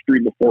some history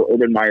before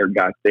Urban Meyer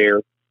got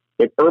there,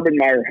 but Urban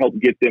Meyer helped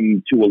get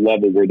them to a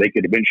level where they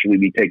could eventually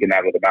be taken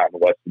out of the Mountain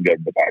West and go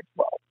to the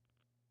Pac-12.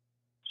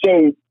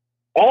 So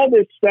all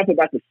this stuff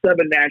about the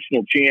 7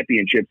 national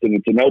championships and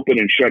it's an open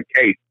and shut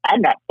case,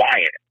 I'm not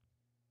buying it.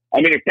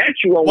 I mean, if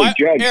that's your only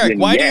judge, Eric, then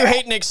why do you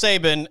hate Nick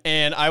Saban?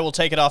 And I will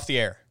take it off the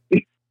air.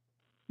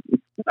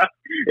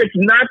 It's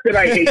not that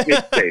I hate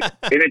Nick Saban,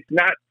 and it's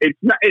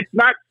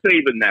not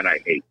Saban that I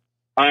hate.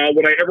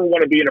 Would I ever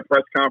want to be in a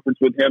press conference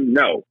with him?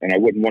 No, and I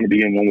wouldn't want to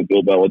be in one with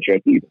Bill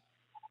Belichick either.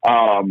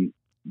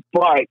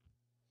 But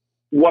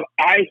what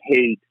I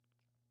hate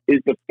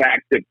is the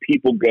fact that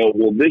people go,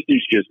 well, this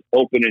is just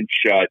open and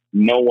shut.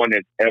 No one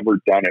has ever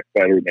done it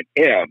better than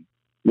him,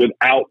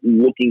 without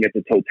looking at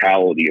the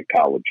totality of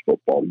college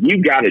football.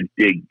 You got to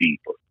dig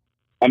deeper.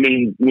 I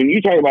mean, when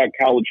you talk about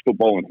college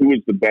football and who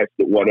is the best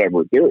at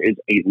whatever, there is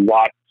a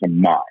lot to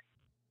mine.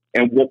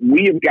 And what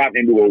we have gotten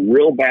into a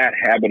real bad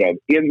habit of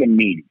in the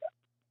media,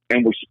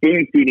 and we're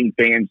spoon-feeding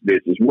fans this,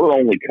 is we're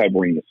only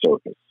covering the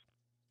surface.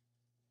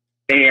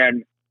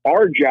 And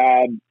our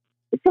job,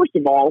 first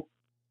of all,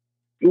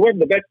 whoever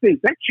the best is,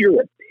 that's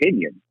your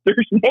opinion.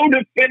 There's no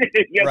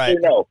definitive yes or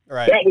no.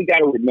 Right. That we got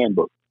to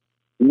remember.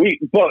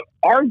 But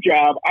our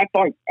job, I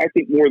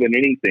think more than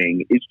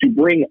anything, is to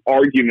bring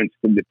arguments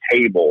to the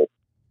table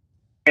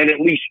and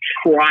at least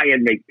try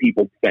and make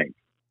people think.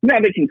 Now,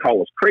 they can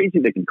call us crazy.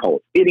 They can call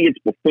us idiots,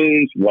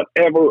 buffoons,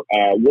 whatever,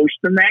 worse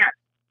than that.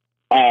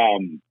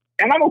 And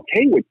I'm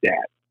okay with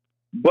that.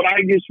 But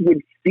I just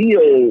would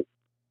feel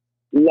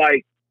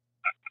like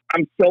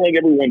I'm selling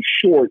everyone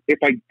short if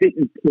I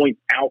didn't point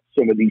out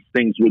some of these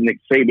things with Nick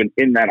Saban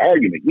in that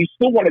argument. You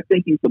still want to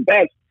think he's the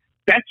best.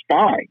 That's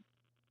fine.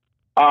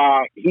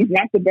 He's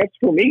not the best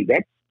for me.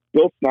 That's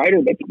Bill Snyder.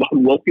 That's Bob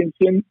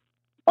Wilkinson.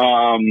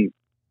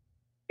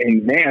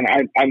 And man,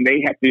 I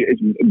may have to,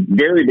 it's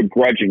very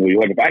begrudgingly,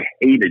 like if I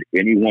hated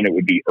anyone, it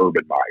would be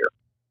Urban Meyer.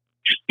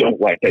 Just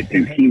don't like that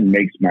dude. He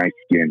makes my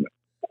skin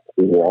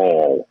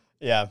crawl.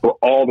 Yeah. For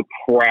all the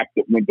crap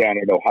that went down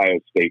at Ohio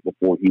State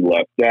before he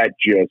left. That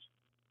just,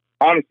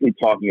 honestly,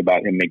 talking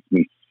about him makes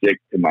me sick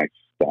to my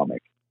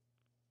stomach.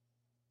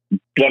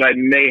 But I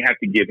may have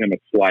to give him a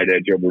slight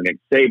edge over Nick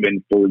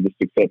Saban for the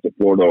success of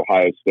Florida,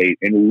 Ohio State,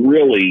 and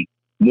really,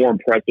 more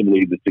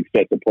impressively, the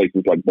success of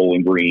places like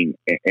Bowling Green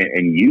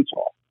and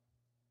Utah.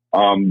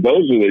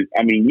 Those are the,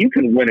 I mean, you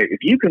can win it. If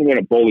you can win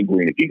at Bowling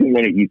Green, if you can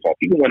win at Utah, if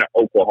you can win at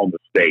Oklahoma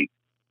State,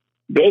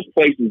 those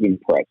places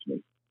impress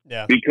me.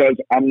 Yeah. Because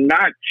I'm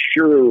not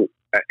sure,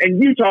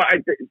 and Utah,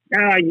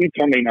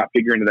 Utah may not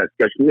figure into that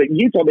discussion.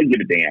 Utah, they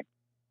give a damn.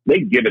 They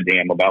give a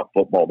damn about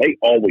football. They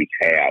always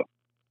have.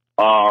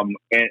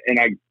 And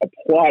I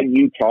applaud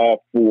Utah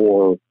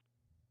for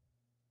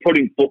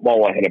putting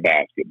football ahead of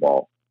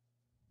basketball.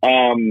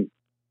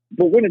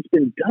 But when it's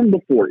been done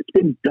before, it's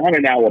been done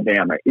in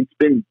Alabama. It's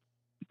been,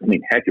 I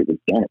mean, heck, it was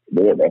done at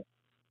Florida.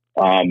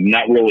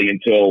 Not really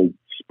until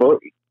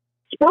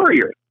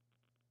Spurrier.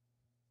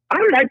 How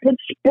did I put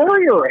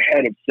Spurrier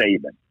ahead of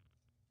Saban?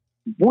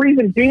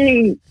 Reason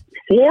being,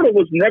 Florida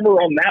was never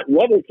on that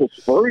level till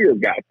Spurrier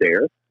got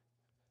there.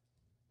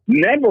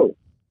 Never.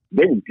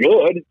 They were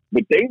good,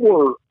 but they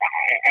were,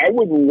 I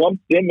would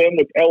lump them in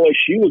with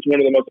LSU as one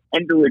of the most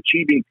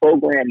underachieving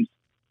programs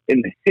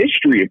in the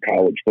history of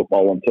college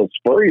football until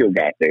Spurrier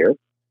got there.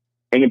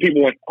 And then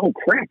people went, oh,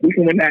 crap, we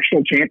can win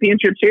national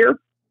championships here?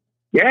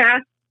 Yeah.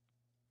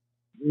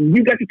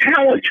 You got the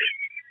talent.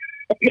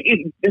 I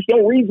mean, there's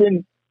no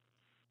reason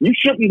you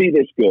shouldn't be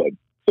this good.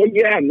 So,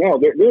 yeah, no,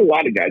 there are a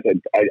lot of guys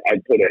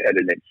I'd put ahead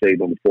of Nick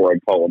Saban before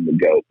I'd call him the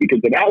GOAT. Because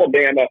in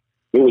Alabama,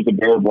 there was a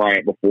Bear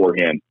Bryant before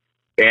him.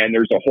 And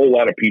there's a whole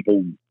lot of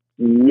people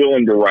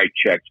willing to write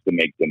checks to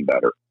make them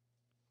better.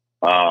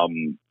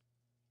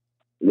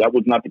 That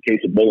was not the case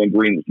at Bowling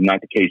Green. It was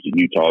not the case at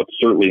Utah. It's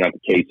certainly not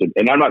the case.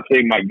 And I'm not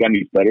saying Mike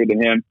Gundy's better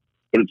than him,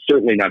 but it's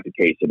certainly not the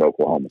case at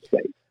Oklahoma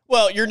State.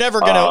 Well, you're never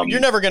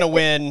gonna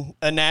win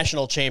a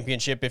national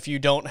championship if you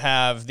don't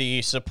have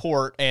the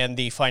support and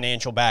the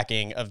financial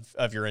backing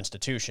of your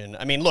institution.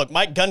 I mean, look,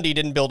 Mike Gundy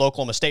didn't build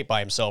Oklahoma State by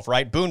himself,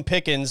 right? Boone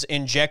Pickens'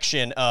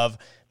 injection of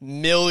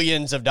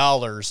millions of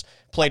dollars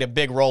played a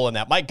big role in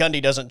that. Mike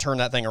Gundy doesn't turn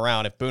that thing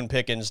around if Boone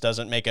Pickens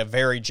doesn't make a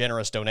very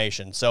generous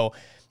donation. So,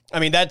 I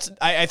mean,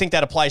 I think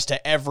that applies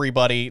to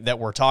everybody that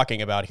we're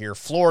talking about here.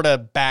 Florida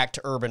backed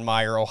Urban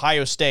Meyer.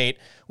 Ohio State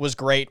was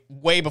great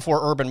way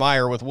before Urban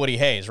Meyer with Woody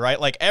Hayes, right?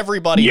 Like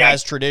everybody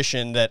has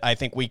tradition that I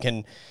think we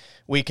can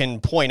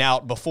point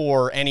out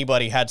before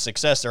anybody had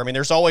success there. I mean,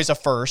 there's always a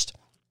first.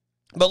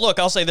 But look,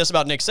 I'll say this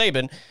about Nick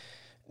Saban.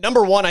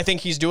 Number one, I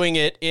think he's doing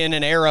it in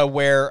an era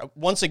where,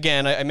 once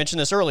again, I mentioned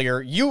this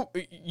earlier,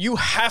 you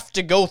have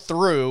to go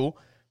through,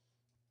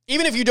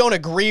 even if you don't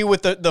agree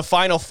with the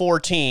final four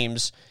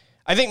teams,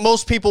 I think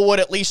most people would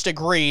at least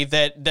agree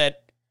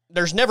that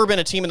there's never been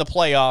a team in the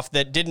playoff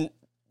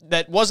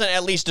that wasn't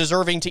at least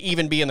deserving to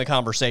even be in the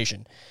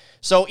conversation.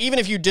 So even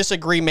if you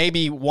disagree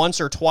maybe once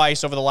or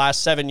twice over the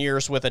last 7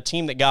 years with a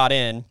team that got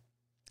in,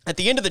 at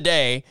the end of the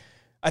day,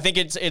 I think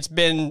it's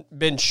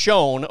been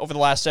shown over the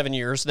last 7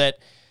 years that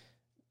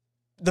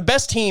the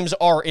best teams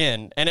are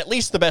in, and at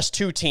least the best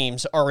two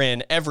teams are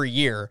in every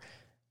year,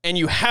 and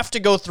you have to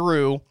go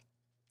through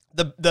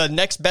the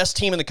next best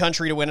team in the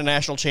country to win a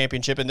national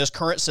championship in this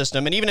current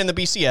system, and even in the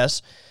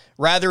BCS,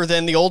 rather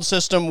than the old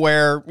system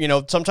where,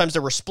 sometimes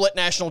there were split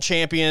national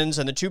champions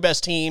and the two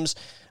best teams,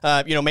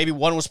 maybe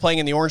one was playing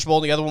in the Orange Bowl,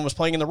 the other one was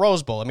playing in the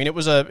Rose Bowl. I mean, it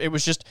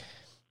was just,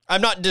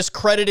 I'm not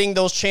discrediting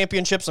those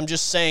championships. I'm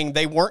just saying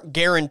they weren't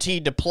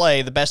guaranteed to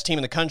play the best team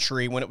in the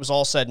country when it was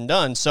all said and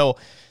done. So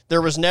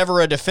there was never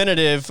a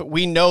definitive,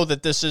 we know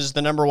that this is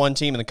the number one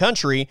team in the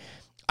country.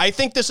 I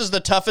think this is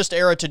the toughest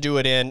era to do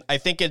it in. I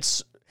think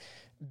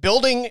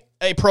building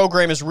a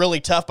program is really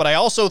tough, but I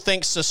also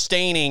think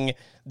sustaining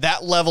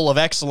that level of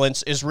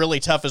excellence is really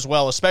tough as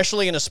well,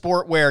 especially in a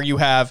sport where you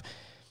have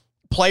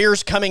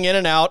players coming in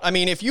and out. I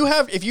mean, if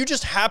you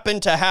just happen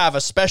to have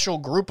a special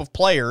group of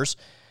players,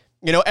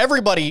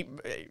 everybody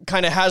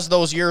kind of has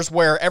those years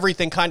where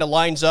everything kind of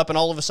lines up and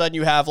all of a sudden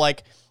you have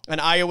like an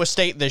Iowa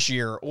State this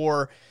year,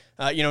 or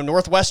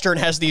Northwestern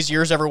has these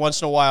years every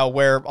once in a while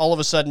where all of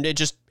a sudden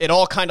it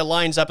all kind of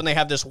lines up and they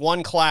have this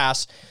one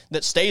class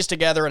that stays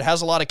together and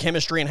has a lot of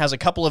chemistry and has a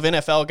couple of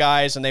NFL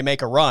guys and they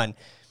make a run.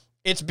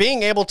 It's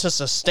being able to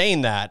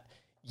sustain that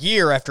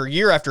year after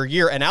year after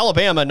year. And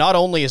Alabama not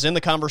only is in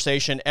the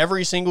conversation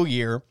every single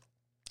year,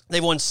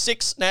 they've won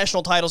 6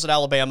 national titles at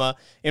Alabama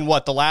in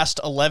the last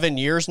 11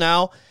 years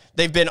now.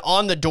 They've been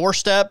on the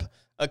doorstep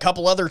a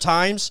couple other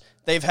times.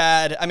 They've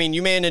had,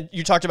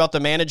 you talked about the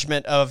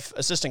management of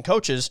assistant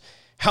coaches.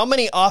 How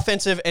many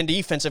offensive and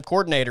defensive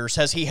coordinators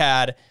has he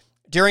had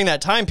during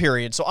that time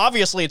period? So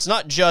obviously it's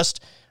not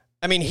just,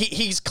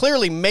 he's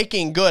clearly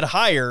making good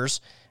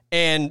hires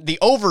and the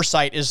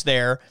oversight is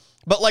there.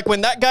 But like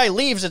when that guy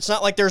leaves, it's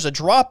not like there's a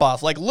drop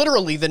off. Like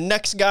literally the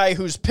next guy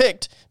who's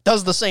picked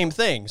does the same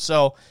thing.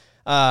 So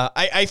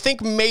I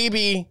think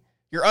maybe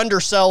you're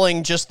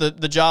underselling just the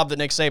job that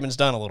Nick Saban's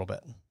done a little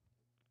bit.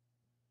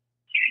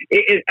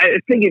 I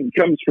think it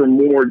comes from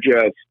more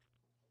just,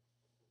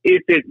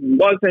 if it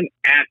wasn't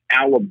at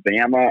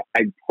Alabama,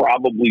 I'd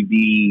probably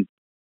be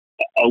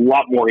a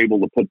lot more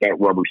able to put that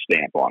rubber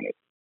stamp on it.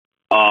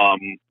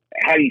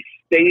 Had he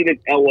stayed at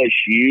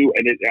LSU,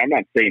 and I'm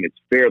not saying it's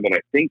fair that I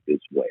think this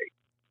way,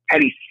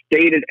 had he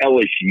stayed at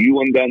LSU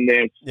and done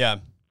this,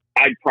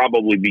 I'd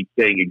probably be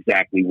saying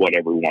exactly what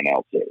everyone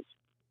else is.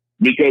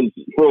 Because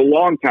for a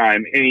long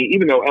time,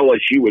 even though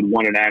LSU had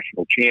won a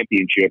national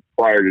championship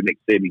prior to Nick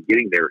Saban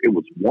getting there, it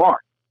was won.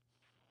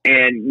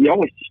 And you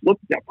always just look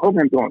at that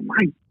program going,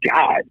 my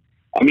God.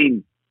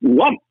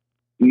 Lump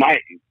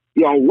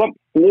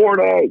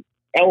Florida,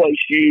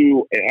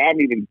 LSU,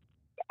 and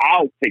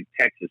I'll take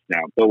Texas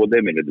now, throw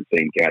them into the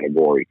same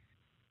category.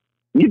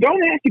 You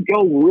don't have to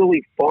go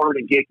really far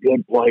to get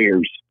good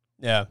players.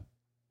 Yeah.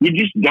 You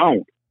just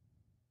don't.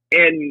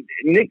 And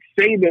Nick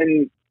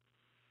Saban,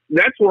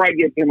 that's where I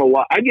give him a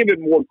lot. I give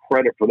him more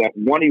credit for that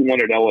one he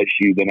won at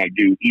LSU than I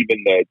do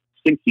even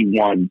since he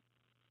won.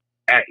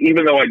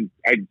 Even though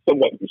I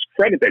somewhat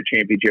discredit that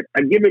championship,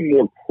 I give him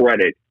more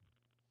credit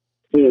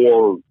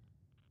for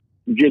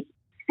just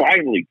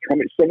finally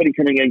somebody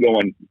coming in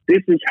going,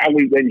 this is how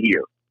we win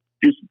here.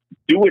 Just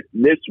do it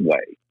this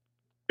way.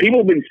 People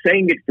have been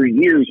saying it for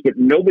years, but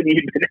nobody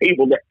had been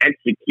able to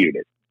execute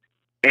it.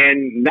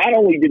 And not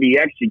only did he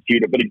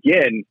execute it, but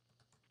again,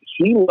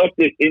 he left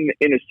it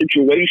in a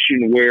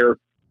situation where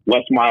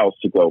Les Miles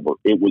took over.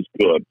 It was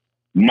good.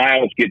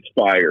 Miles gets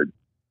fired.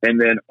 And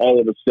then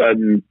all of a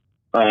sudden,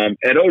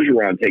 Ed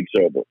Ogeron takes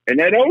over. And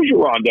Ed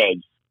Ogeron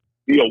does,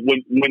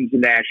 wins the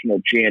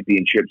national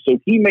championship. So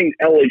he made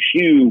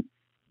LSU,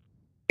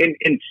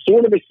 in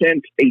sort of a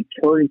sense, a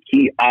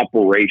turnkey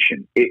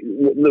operation.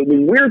 The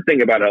weird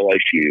thing about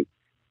LSU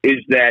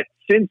is that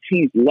since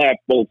he's left,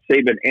 both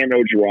Saban and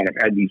Ogeron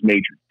have had these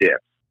major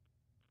dips.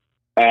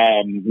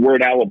 Where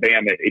at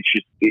Alabama,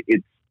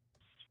 it's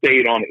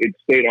stayed on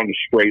a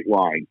straight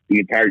line the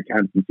entire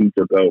time since he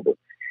took over.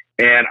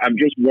 And I'm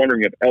just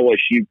wondering if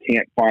LSU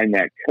can't find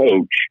that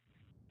coach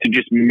to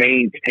just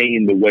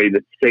maintain the way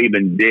that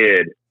Saban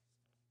did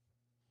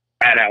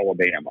at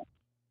Alabama.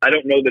 I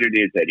don't know that it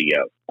is Eddie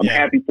O. I'm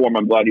happy for him.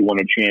 I'm glad he won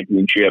a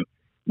championship.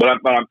 But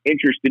I'm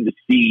interested to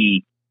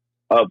see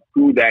of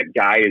who that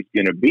guy is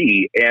going to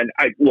be. And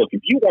look,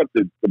 if you want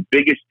the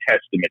biggest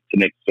testament to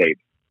Nick Saban,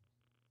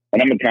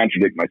 and I'm going to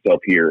contradict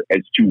myself here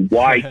as to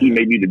why he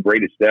may be the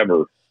greatest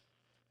ever,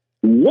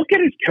 look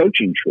at his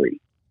coaching tree.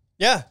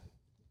 Yeah.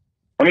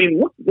 I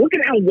mean, look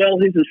at how well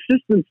his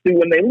assistants do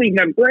when they leave.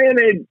 Now,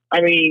 granted,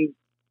 I mean,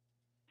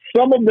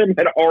 some of them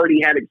had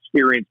already had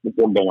experience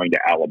before going to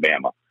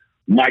Alabama.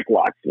 Mike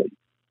Locksley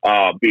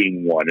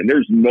being one. And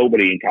there's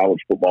nobody in college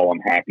football I'm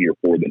happier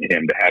for than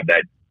him to have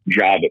that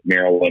job at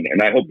Maryland.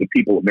 And I hope the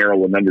people at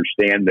Maryland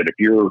understand that if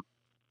you're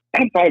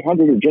at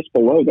 500 or just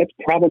below, that's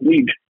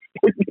probably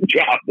a good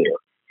job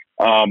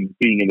there,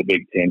 being in the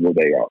Big Ten where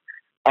they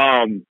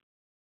are.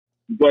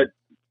 But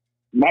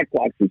Mike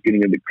Locksley's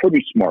getting into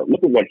Kirby Smart.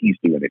 Look at what he's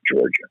doing at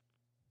Georgia.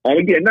 And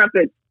again, not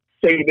that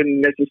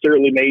Saban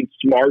necessarily made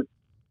Smart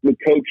the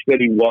coach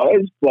that he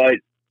was, but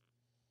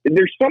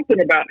there's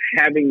something about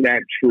having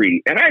that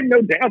tree. And I have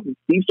no doubt that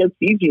Steve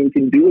Sarkisian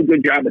can do a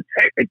good job at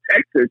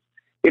Texas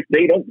if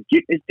they don't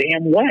get his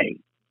damn way.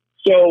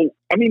 So,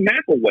 I mean,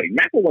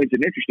 McElwain's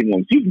an interesting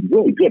one. He's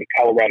really good at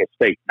Colorado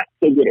State, not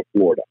so good at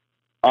Florida.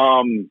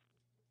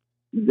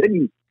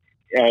 Then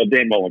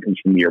Dan Mullen comes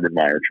from the Urban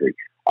Meyer tree.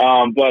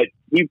 But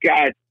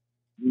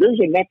there's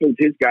enough of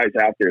his guys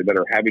out there that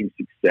are having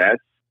success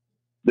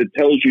that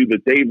tells you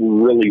that they've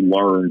really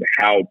learned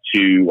how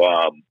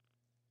to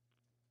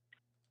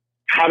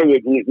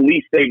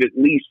they've at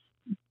least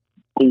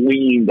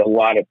gleaned a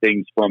lot of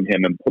things from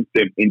him and put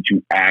them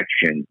into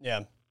action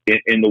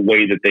in the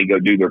way that they go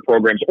do their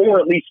programs, or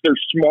at least they're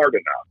smart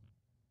enough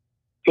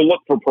to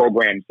look for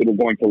programs that are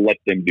going to let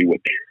them do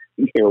it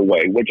their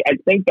way, which I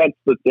think that's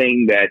the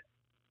thing that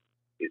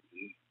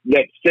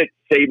sets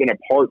Saban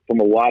apart from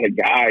a lot of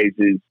guys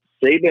is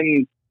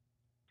Saban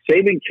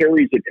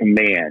carries a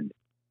command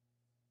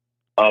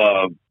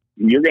of,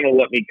 you're going to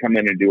let me come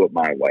in and do it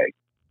my way.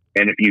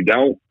 And if you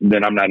don't,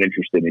 then I'm not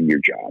interested in your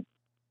job.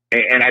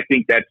 And I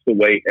think that's the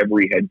way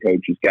every head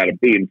coach has got to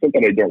be. And it's not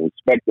that I don't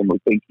respect him or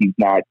think he's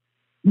not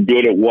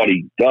good at what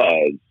he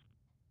does.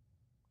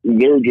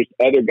 There are just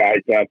other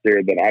guys out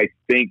there that I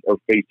think are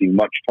facing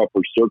much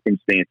tougher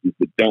circumstances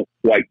that don't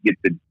quite get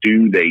the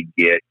due they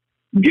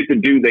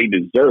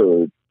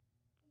deserve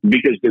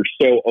because they're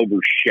so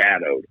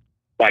overshadowed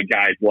by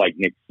guys like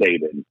Nick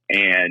Saban.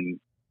 And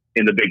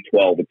in the Big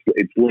 12,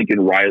 it's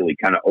Lincoln Riley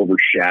kind of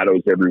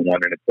overshadows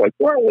everyone. And it's like,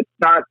 well, let's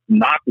not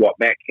knock what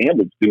Matt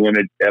Campbell's doing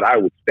at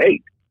Iowa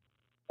State.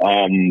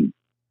 When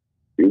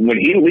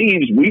he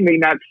leaves, we may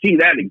not see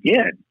that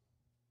again.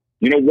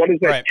 You know, what does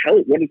that tell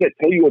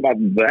you about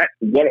that?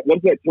 What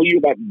does that tell you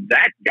about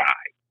that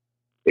guy?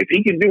 If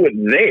he can do it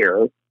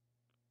there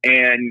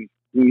and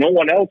no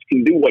one else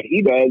can do what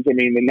he does, I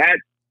mean, then that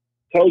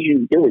tells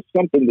you there was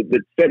something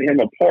that set him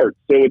apart.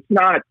 So it's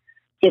not.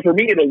 So for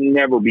me, it'll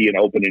never be an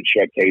open and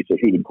shut case of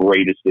who the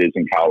greatest is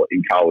in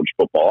college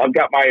football. I've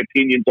got my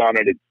opinions on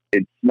it.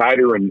 It's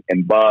Snyder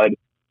and Bud.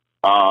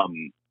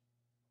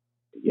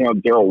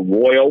 Darrell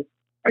Royal,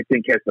 I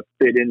think, has to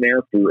fit in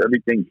there for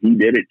everything he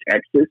did at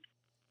Texas.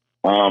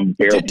 Bear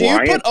Bryants. Do you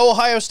put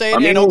Ohio State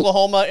and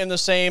Oklahoma in the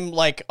same,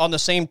 on the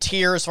same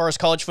tier as far as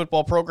college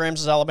football programs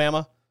as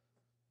Alabama?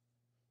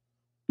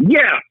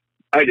 Yeah,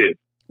 I do.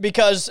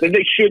 Because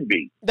they should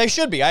be. They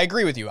should be. I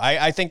agree with you.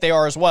 I think they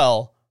are as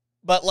well.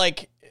 But,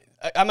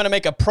 I'm going to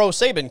make a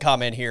pro-Saban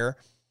comment here.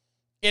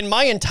 In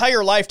my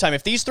entire lifetime,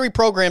 if these three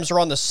programs are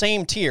on the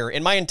same tier,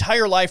 in my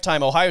entire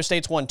lifetime, Ohio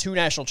State's won 2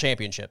 national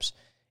championships.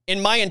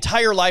 In my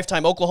entire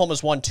lifetime,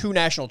 Oklahoma's won 2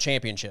 national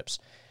championships.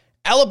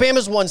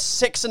 Alabama's won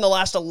 6 in the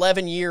last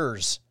 11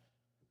 years.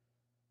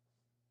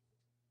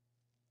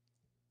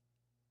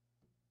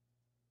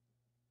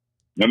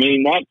 I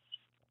mean,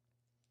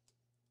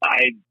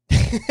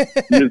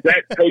 does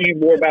that tell you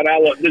more about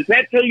Alabama? Does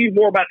that tell you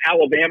more about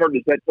Alabama, or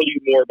does that tell you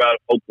more about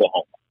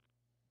Oklahoma?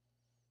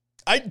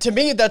 To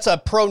me, that's a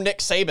pro Nick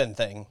Saban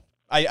thing.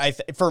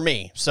 For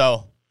me,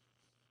 so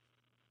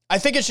I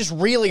think it's just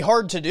really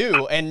hard to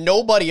do, and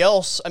nobody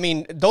else. I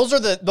mean, those are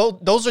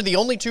the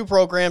only 2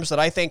 programs that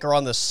I think are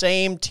on the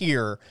same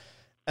tier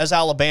as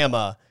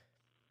Alabama,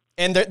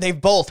 and they've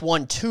both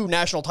won 2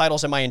 national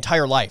titles in my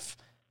entire life.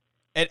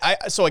 And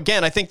so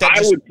again, I think that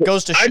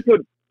goes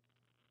to.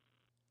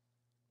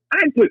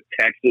 I'd put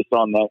Texas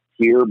on that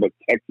tier, but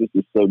Texas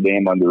is so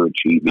damn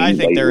underachieving. I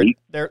think lately.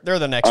 they're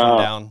the next one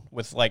down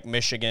with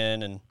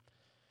Michigan and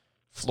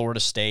Florida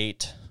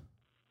State.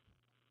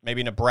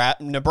 Maybe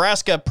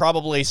Nebraska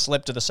probably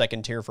slipped to the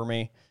second tier for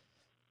me.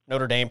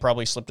 Notre Dame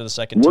probably slipped to the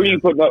second tier. Where do you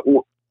put that?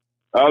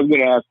 I was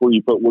going to ask where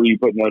you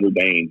put Notre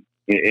Dame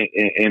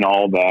in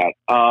all that.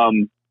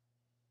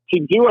 To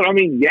do it, I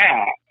mean,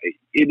 yeah,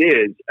 it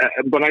is,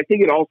 but I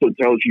think it also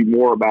tells you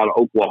more about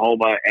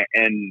Oklahoma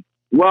and.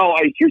 Well,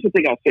 here's the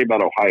thing I'll say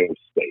about Ohio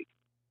State.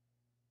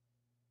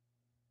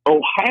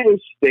 Ohio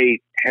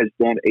State has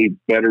done a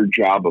better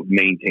job of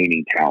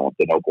maintaining talent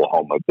than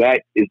Oklahoma.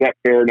 Is that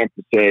fair enough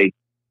to say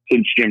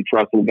since Jim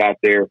Tressel got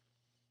there?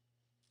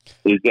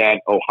 Is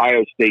that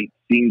Ohio State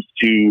seems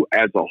to,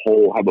 as a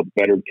whole, have a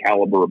better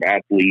caliber of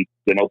athletes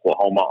than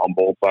Oklahoma on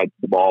both sides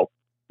of the ball?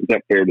 Is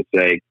that fair to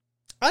say?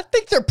 I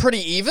think they're pretty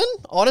even,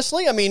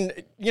 honestly. I mean,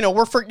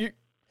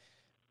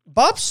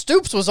 Bob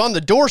Stoops was on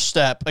the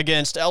doorstep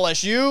against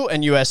LSU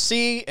and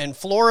USC and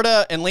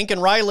Florida, and Lincoln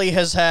Riley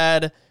has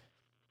had,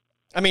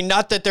 I mean,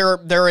 not that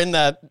they're in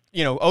the,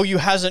 OU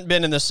hasn't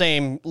been in the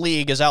same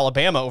league as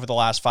Alabama over the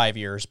last 5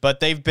 years, but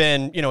they've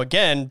been,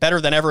 again,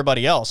 better than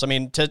everybody else. I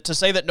mean, to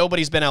say that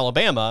nobody's been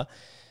Alabama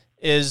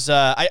is,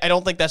 I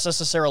don't think that's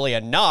necessarily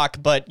a knock,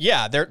 but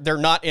yeah, they're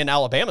not in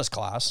Alabama's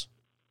class.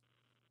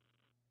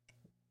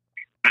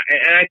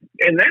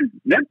 And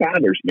that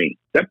bothers me.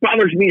 That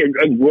bothers me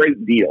a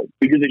great deal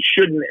because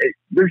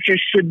there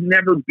just should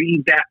never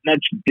be that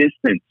much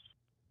distance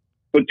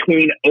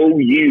between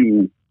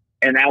OU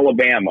and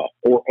Alabama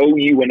or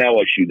OU and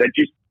LSU. That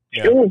just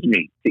kills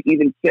me to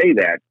even say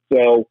that.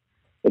 So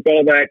with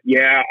all that,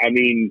 I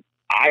mean,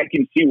 I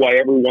can see why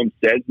everyone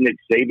says Nick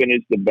Saban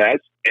is the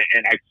best,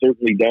 and I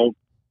certainly don't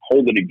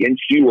hold it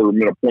against you or I'm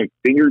going to point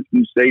fingers if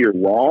you say you're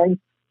wrong.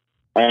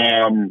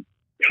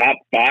 Top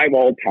 5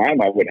 all time,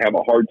 I would have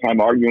a hard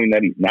time arguing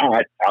that he's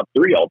not. Top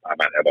 3 all time,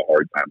 I'd have a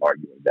hard time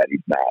arguing that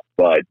he's not.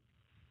 But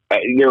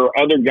there are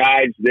other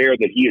guys there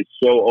that he is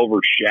so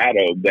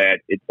overshadowed that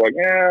it's like,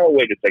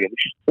 wait a second,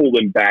 let's just pull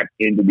them back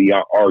into the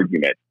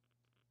argument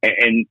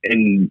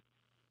and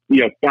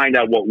find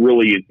out what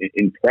really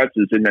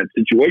impresses in that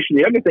situation.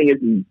 The other thing is,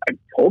 I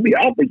told you,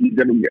 I don't think he's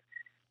ever.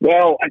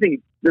 Well, I think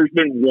there's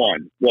been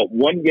one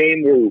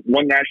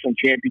national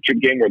championship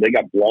game where they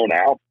got blown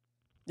out.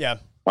 Yeah,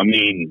 I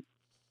mean.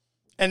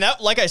 And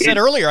that, like I said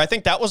earlier, I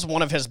think that was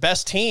one of his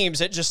best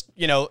teams. It just,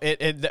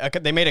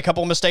 they made a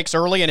couple of mistakes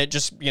early, and it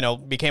just,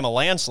 became a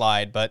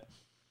landslide. But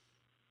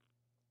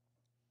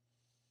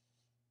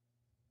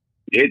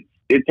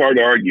it's hard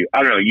to argue.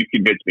 I don't know. You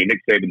convinced me. Nick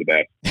Saban the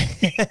best.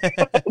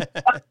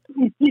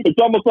 It's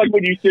almost like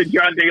when you said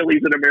John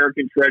Daly's an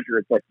American treasure.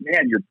 It's like,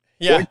 man, your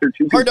points are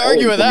too hard to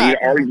argue with that.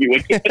 Argue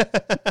with it.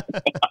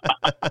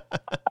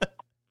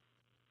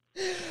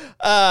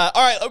 All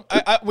right,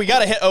 we got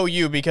to hit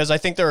OU because I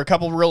think there are a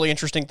couple of really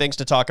interesting things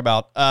to talk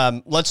about.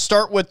 Let's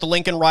start with the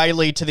Lincoln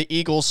Riley to the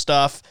Eagles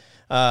stuff.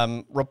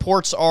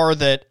 Reports are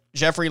that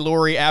Jeffrey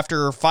Lurie,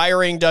 after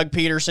firing Doug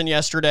Peterson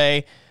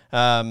yesterday,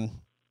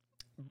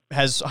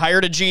 has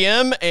hired a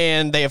GM,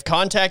 and they have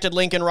contacted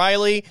Lincoln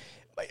Riley.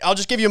 I'll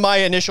just give you my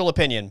initial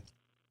opinion.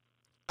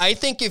 I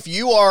think if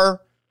you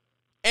are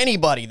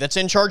anybody that's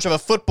in charge of a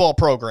football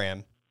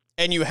program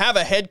and you have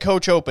a head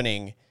coach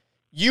opening,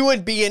 you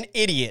would be an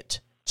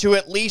idiot to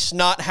at least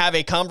not have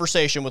a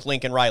conversation with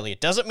Lincoln Riley.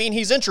 It doesn't mean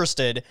he's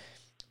interested,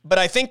 but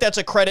I think that's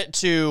a credit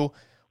to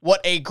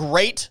what a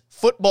great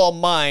football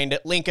mind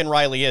Lincoln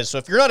Riley is. So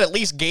if you're not at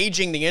least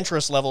gauging the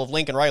interest level of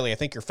Lincoln Riley, I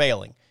think you're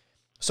failing.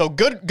 So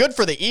good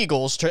for the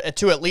Eagles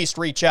to at least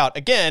reach out.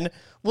 Again,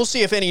 we'll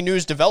see if any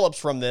news develops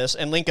from this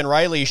and Lincoln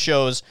Riley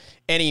shows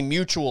any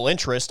mutual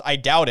interest. I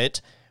doubt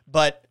it,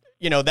 but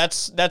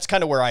that's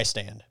kind of where I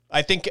stand.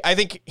 I think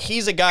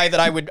he's a guy that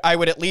I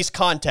would at least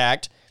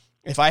contact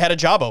if I had a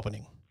job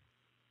opening.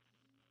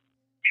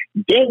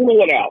 Don't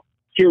rule it out.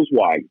 Here's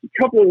why.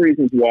 A couple of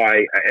reasons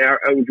why.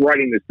 I was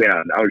writing this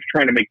down. I was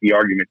trying to make the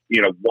argument,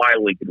 why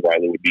Lincoln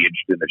Riley would be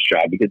interested in this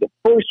job. Because at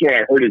first when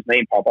I heard his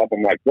name pop up,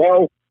 I'm like,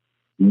 well,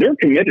 they're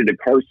committed to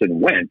Carson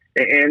Wentz.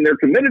 And they're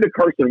committed to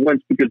Carson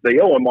Wentz because they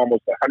owe him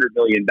almost $100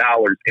 million.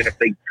 And if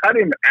they cut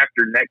him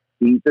after next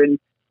season,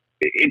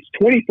 it's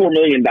 $24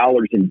 million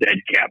in dead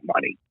cap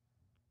money.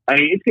 I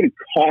mean, it's going to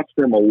cost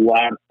them a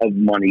lot of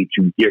money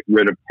to get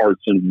rid of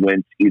Carson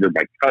Wentz, either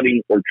by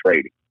cutting or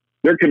trading.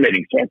 They're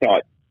committing. So I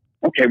thought,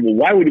 okay, well,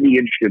 why would he be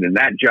interested in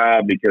that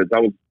job? Because I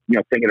was,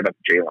 thinking about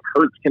the Jalen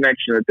Hurts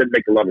connection. It didn't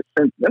make a lot of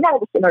sense. Then all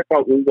of a sudden I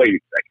thought, well, wait a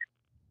second.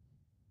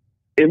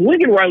 If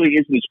Lincoln Riley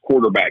is this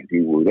quarterback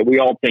guru that we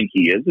all think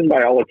he is, and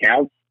by all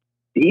accounts,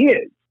 he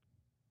is,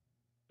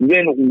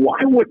 then why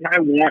wouldn't I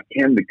want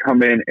him to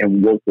come in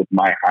and work with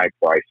my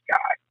high-priced guy?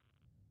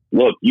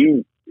 Look,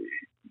 you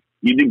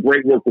did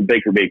great work with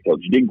Baker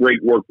Mayfield. You did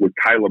great work with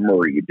Kyler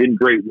Murray. You did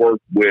great work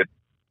with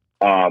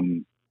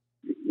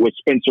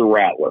Spencer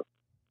Rattler.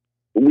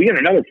 We got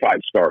another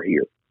 5-star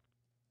here.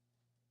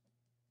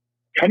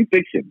 Come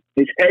fix him.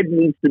 His head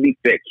needs to be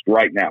fixed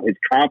right now. His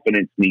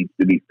confidence needs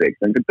to be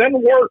fixed. And if it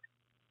doesn't work,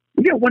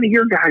 we got one of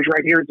your guys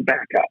right here as a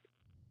backup.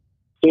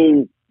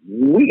 So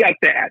we got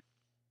that.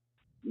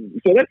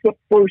 So that's the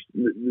first.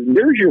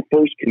 There's your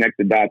first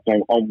connected dots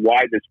on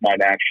why this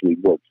might actually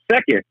work.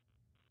 Second,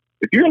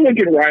 if you're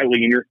Lincoln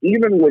Riley and you're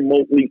even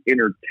remotely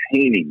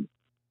entertaining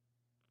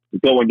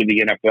going to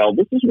the NFL,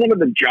 this is one of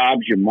the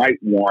jobs you might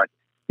want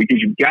because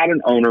you've got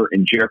an owner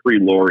in Jeffrey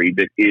Lurie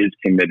that is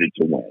committed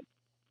to win.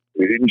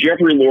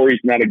 Jeffrey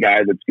Lurie's not a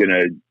guy that's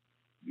gonna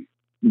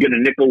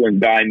nickel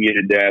and dime you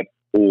to death,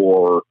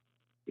 or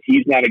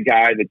he's not a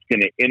guy that's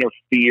going to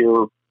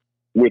interfere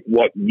with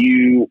what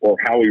you or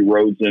Howie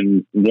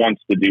Rosen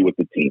wants to do with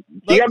the team.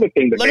 The other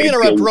thing that let me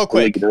interrupt real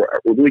quick.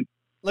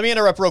 Let me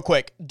interrupt real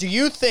quick. Do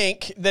you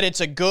think that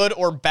it's a good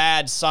or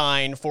bad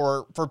sign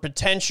for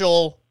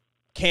potential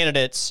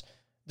candidates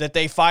that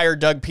they fire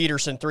Doug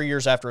Peterson 3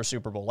 years after a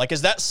Super Bowl? Like,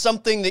 is that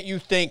something that you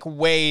think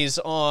weighs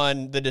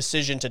on the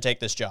decision to take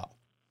this job?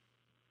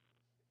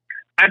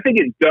 I think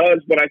it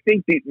does, but I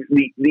think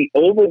the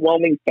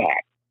overwhelming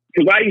fact,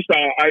 because I used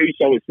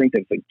to always think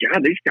that, like,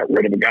 God, they just got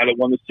rid of a guy that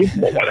won the Super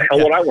Bowl. Why the hell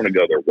would I want to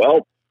go there?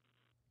 Well,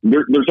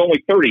 there's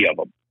only 30 of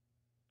them.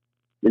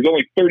 There's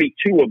only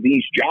 32 of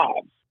these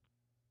jobs.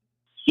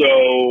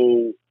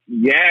 So,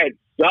 yeah, it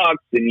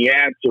sucks, and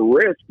yeah, it's a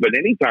risk, but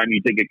anytime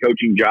you take a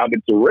coaching job,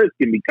 it's a risk,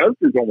 and because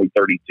there's only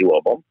 32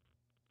 of them,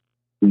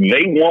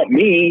 they want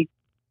me,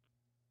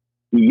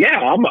 yeah,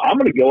 I'm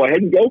going to go ahead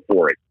and go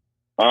for it.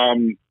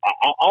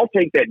 I'll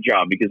take that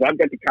job because I've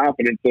got the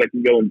confidence that I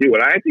can go and do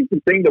it. I think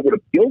the thing that would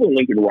appeal to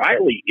Lincoln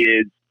Riley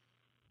is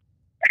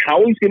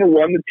how he's going to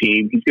run the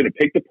team. He's going to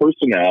pick the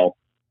personnel.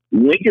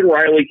 Lincoln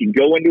Riley can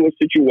go into a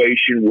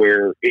situation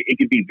where it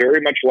could be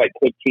very much like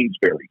Cliff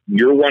Kingsbury.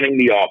 You're running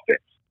the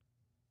offense.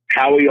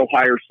 Howie will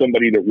hire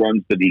somebody that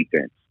runs the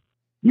defense.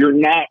 You're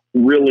not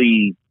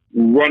really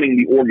running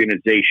the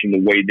organization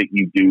the way that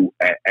you do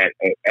at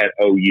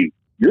OU.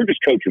 You're just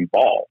coaching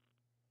ball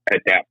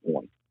at that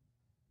point.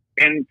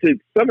 And to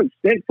some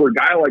extent, for a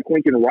guy like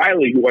Lincoln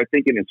Riley, who I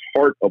think in his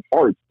heart of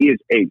hearts is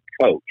a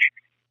coach,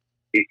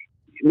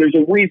 there's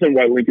a reason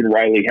why Lincoln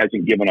Riley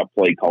hasn't given up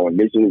play calling.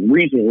 There's a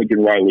reason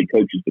Lincoln Riley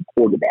coaches the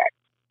quarterback.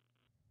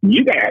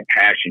 You got to have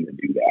passion to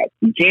do that.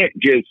 You can't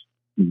just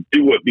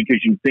do it because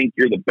you think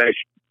you're the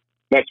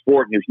best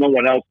for it and there's no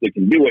one else that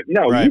can do it.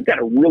 No, right. You've got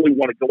to really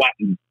want to go out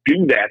and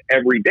do that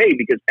every day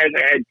because as a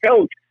head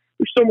coach,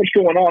 there's so much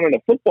going on in a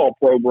football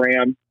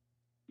program.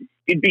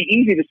 It'd be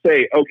easy to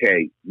say,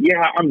 okay,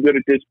 yeah, I'm good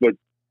at this, but,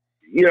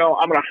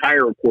 I'm going to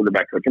hire a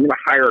quarterback coach. I'm going to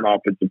hire an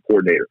offensive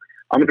coordinator.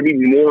 I'm going to be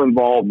more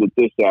involved with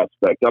this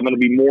aspect. I'm going to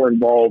be more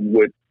involved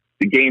with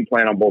the game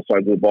plan on both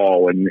sides of the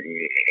ball and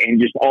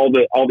just all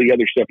the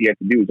other stuff you have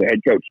to do as a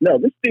head coach. No,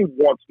 this dude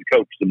wants to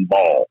coach some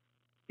ball.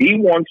 He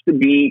wants to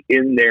be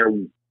in there,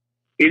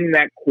 in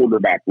that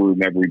quarterback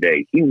room every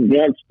day. He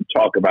wants to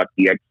talk about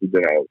the X's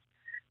and O's.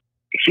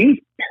 He's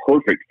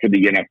perfect for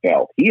the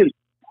NFL. He is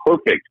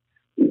perfect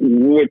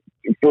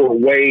for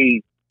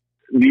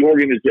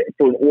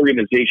an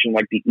organization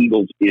like the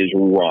Eagles is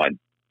run.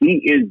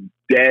 He is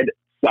dead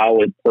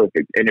solid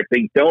perfect. And if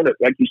they don't,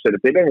 like you said,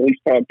 if they don't at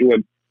least talk to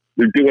him,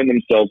 they're doing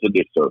themselves a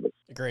disservice.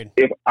 Agreed.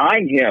 If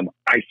I'm him,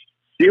 I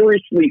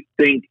seriously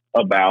think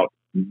about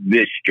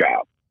this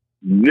job.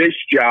 This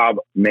job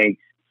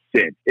makes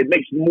sense. It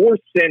makes more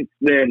sense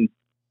than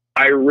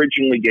I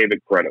originally gave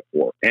it credit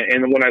for.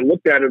 And when I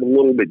looked at it a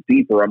little bit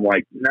deeper, I'm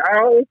like,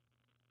 no,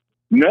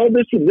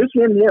 this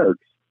one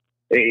works.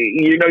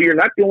 You're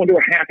not going to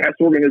a half-ass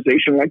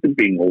organization like the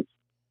Bengals.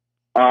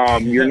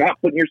 You're not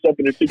putting yourself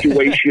in a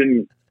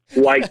situation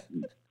like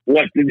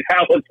the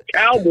Dallas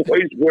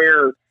Cowboys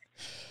where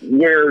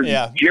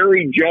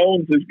Jerry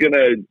Jones is going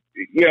to,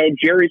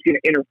 Jerry's going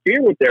to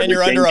interfere with everything. And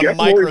you're under a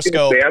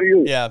microscope.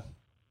 Yeah.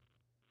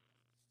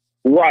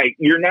 Right.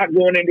 You're not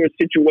going into a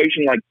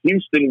situation like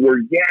Houston where,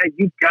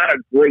 you've got a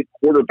great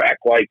quarterback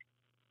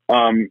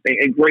and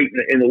great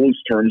in the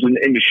loose terms and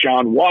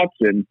Deshaun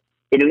Watson,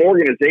 but an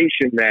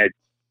organization that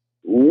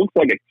looks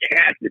like a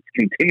cat that's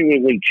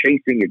continually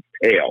chasing its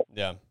tail.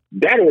 Yeah.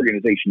 That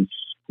organization's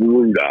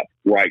screwed up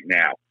right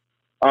now.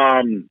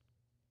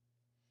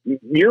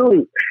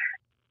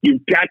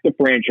 You've got the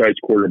franchise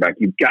quarterback,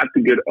 you've got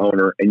the good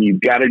owner, and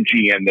you've got a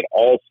GM that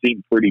all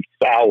seem pretty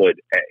solid.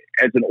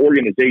 As an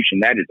organization,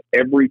 that is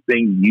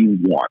everything you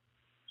want.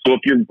 So if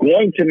you're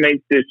going to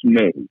make this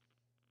move,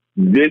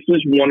 this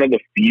is one of the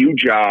few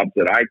jobs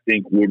that I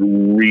think would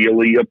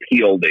really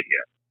appeal to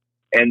him.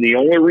 And the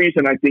only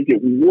reason I think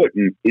it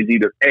wouldn't is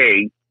either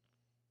A,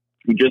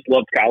 he just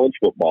loves college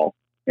football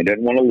and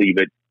doesn't want to leave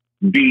it.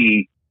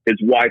 B, his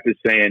wife is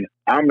saying,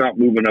 I'm not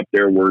moving up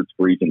there where it's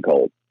freezing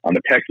cold. I'm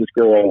a Texas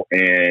girl,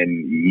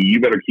 and you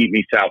better keep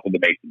me south of the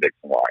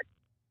Mason-Dixon line.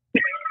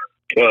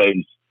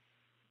 Because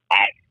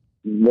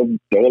will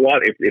throw a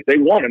lot. If they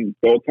want him,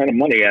 throw a ton of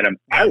money at him.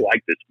 I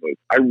like this move.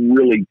 I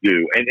really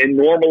do. And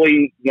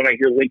normally when I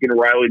hear Lincoln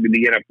Riley to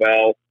the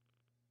NFL,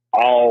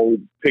 I'll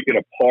pick it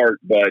apart.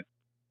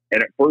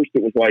 And at first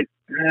it was like,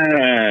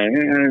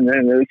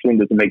 this one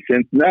doesn't make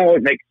sense. No,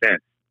 it makes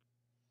sense.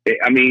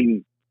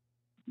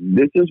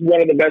 This is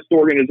one of the best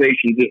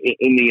organizations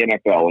in the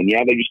NFL. And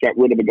they just got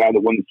rid of a guy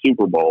that won the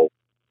Super Bowl.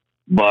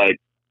 But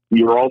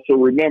you're also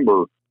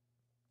remember,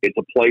 it's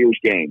a player's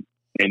game.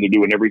 And they're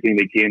doing everything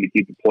they can to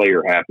keep the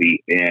player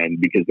happy. And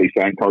because they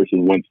signed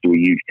Carson Wentz to a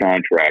huge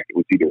contract, it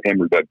was either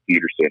him or Doug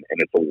Peterson. And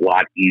it's a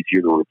lot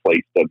easier to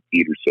replace Doug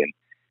Peterson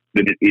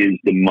than it is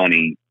the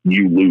money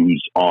you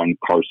lose on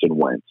Carson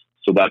Wentz.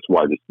 So that's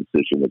why this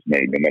decision was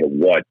made, no matter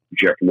what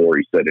Jeff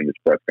Lurie said in his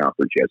press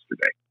conference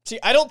yesterday. See,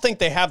 I don't think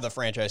they have the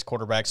franchise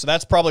quarterback, so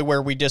that's probably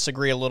where we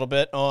disagree a little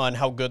bit on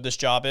how good this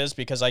job is,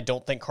 because I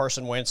don't think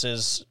Carson Wentz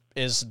is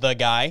the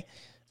guy.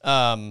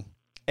 And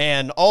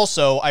And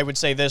also, I would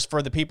say this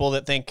for the people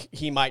that think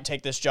he might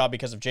take this job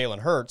because of Jalen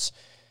Hurts.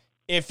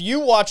 If you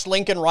watch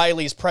Lincoln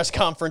Riley's press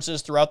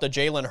conferences throughout the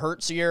Jalen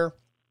Hurts year,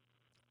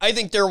 I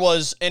think there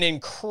was an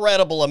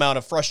incredible amount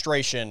of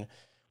frustration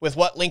with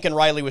what Lincoln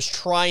Riley was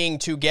trying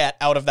to get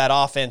out of that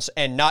offense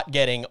and not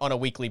getting on a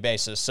weekly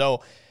basis.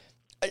 So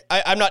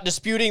I'm not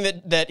disputing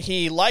that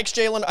he likes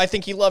Jalen. I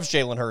think he loves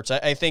Jalen Hurts.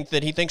 I think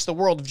that he thinks the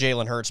world of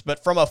Jalen Hurts.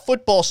 But from a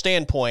football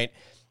standpoint,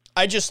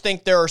 I just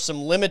think there are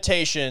some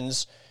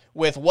limitations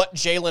with what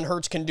Jalen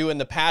Hurts can do in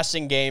the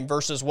passing game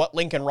versus what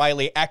Lincoln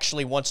Riley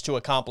actually wants to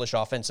accomplish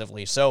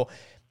offensively. So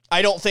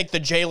I don't think the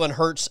Jalen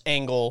Hurts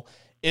angle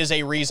is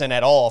a reason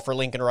at all for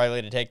Lincoln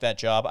Riley to take that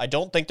job. I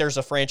don't think there's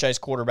a franchise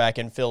quarterback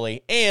in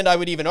Philly. And I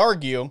would even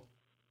argue,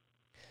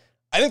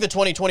 I think the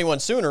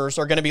 2021 Sooners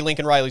are going to be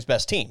Lincoln Riley's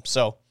best team.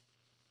 So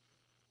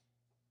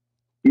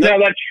no,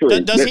 that's true.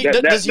 Does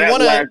he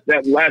want to?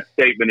 That last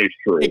statement is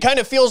true. It kind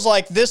of feels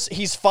like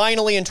he's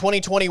finally in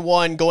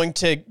 2021 going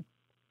to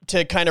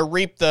kind of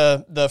reap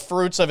the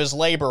fruits of his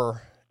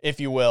labor, if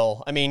you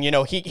will. I mean,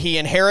 he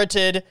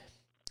inherited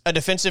a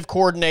defensive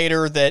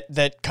coordinator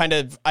that kind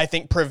of, I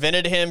think,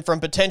 prevented him from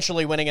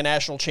potentially winning a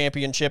national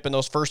championship in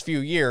those first few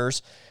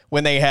years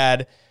when they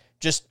had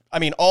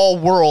all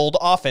world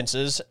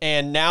offenses.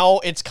 And now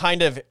it's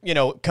kind of,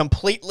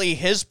 completely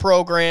his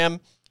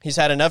program. He's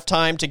had enough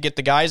time to get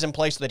the guys in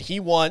place that he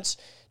wants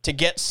to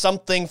get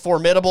something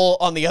formidable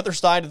on the other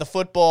side of the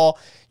football.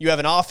 You have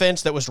an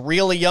offense that was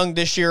really young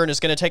this year and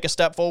is going to take a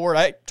step forward.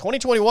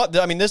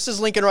 2021, this is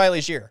Lincoln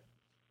Riley's year.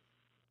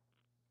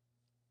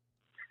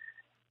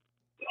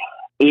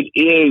 It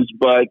is,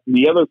 but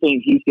the other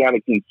thing he's got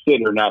to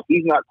consider now,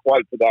 he's not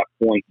quite to that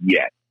point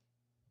yet.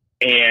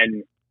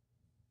 And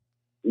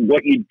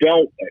what you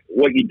don't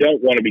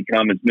want to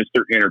become is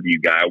Mr. Interview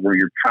Guy, where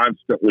you're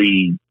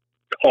constantly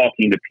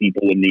talking to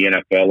people in the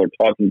NFL or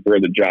talking for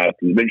other jobs,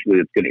 because eventually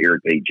it's going to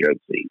irritate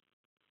Josie.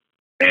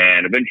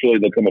 And eventually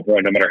there'll come a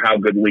point, no matter how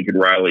good Lincoln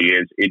Riley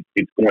is,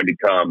 it's going to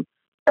come,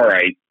 all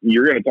right,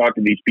 you're going to talk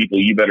to these people,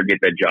 you better get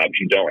that job.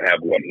 You don't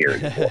have one here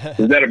anymore.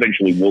 Because that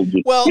eventually will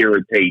just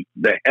irritate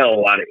the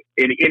hell out of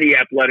any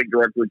athletic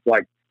director. It's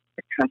like,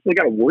 I constantly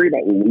got to worry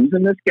about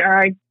losing this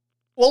guy.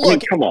 Well,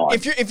 look, come on.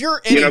 If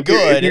you're any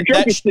good,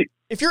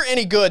 if you're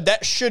any good,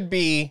 that should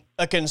be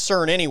a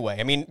concern anyway.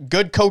 I mean,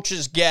 good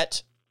coaches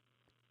get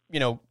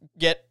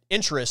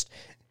interest.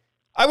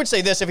 I would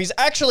say this, if he's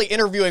actually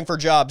interviewing for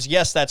jobs,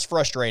 yes, that's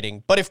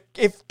frustrating. But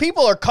if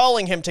people are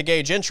calling him to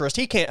gauge interest,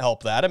 he can't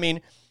help that. I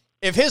mean,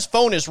 if his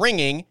phone is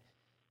ringing,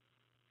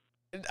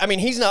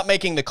 he's not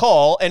making the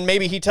call, and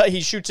maybe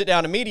he shoots it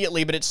down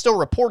immediately, but it's still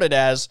reported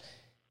as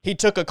he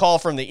took a call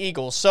from the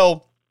Eagles.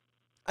 So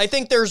I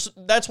think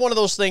that's one of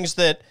those things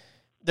that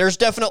there's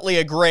definitely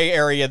a gray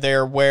area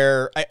there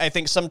where I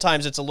think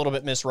sometimes it's a little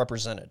bit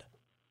misrepresented.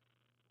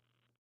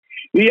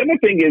 The other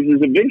thing is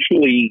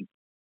eventually,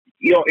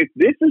 if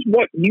this is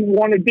what you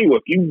want to do,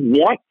 if you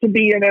want to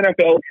be an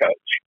NFL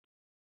coach,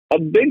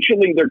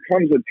 eventually there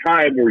comes a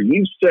time where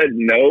you said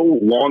no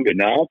long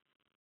enough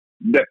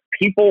that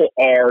people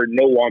are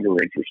no longer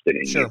interested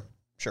in you.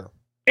 Sure.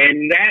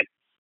 And that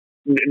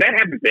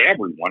happens to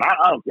everyone.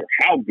 I don't care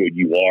how good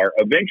you are.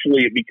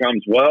 Eventually it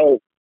becomes, well,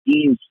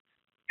 he's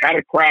had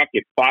a crack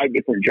at 5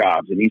 different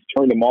jobs and he's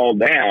turned them all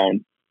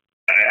down.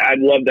 I'd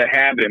love to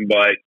have him,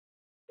 but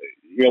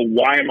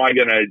why am I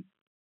gonna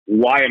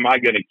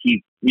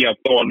keep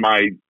throwing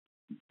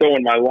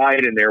my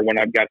line in there when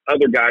I've got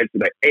other guys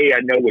that I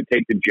know would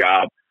take the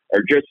job,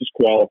 are just as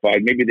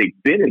qualified. Maybe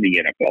they've been in the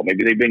NFL,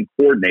 maybe they've been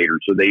coordinators,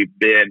 or they've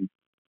been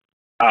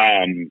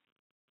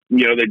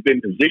they've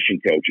been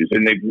position coaches,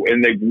 and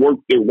they've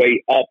worked their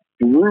way up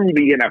through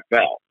the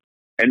NFL,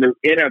 and they're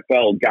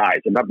NFL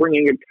guys. I'm not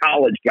bringing a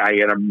college guy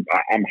in.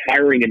 I'm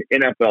hiring an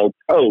NFL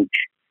coach.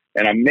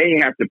 And I may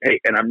have to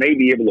pay, and I may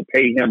be able to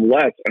pay him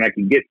less, and I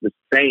can get the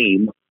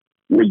same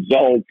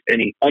results.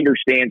 And he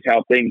understands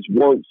how things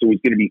work, so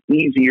it's going to be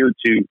easier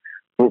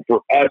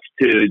for us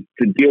to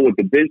deal with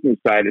the business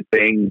side of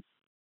things.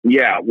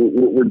 Yeah,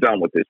 we're done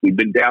with this. We've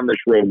been down this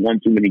road one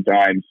too many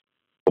times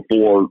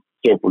before,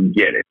 so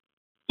forget it.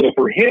 So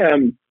for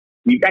him,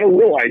 you got to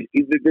realize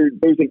that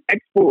there's an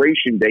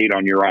expiration date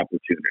on your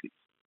opportunities,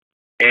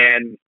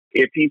 and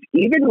if he's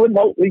even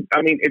remotely,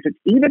 if it's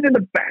even in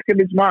the back of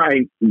his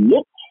mind,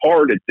 look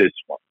hard at this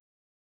one.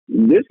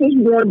 This is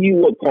one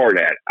you look hard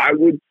at. I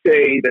would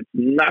say that's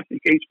not the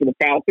case for the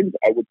Falcons.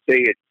 I would say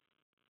it,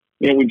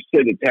 we've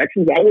said the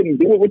Texans. I wouldn't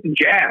do it with the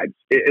Jags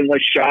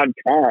unless Shad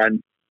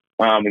Khan,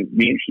 it'd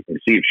be interesting to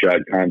see if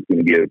Shad Khan's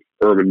going to give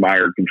Urban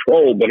Meyer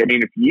control. But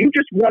if you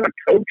just want to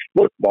coach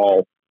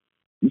football,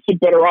 it's a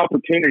better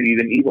opportunity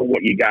than even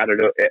what you got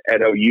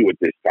at OU at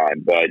this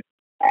time. But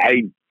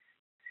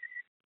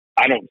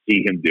I don't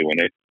see him doing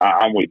it.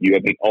 I'm with you. I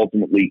think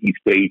ultimately he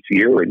stays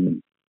here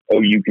and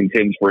OU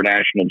contends for a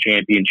national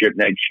championship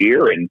next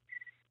year. And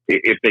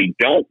if they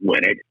don't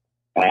win it,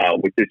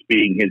 with this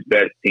being his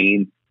best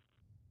team,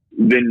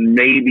 then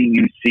maybe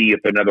you see if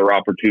another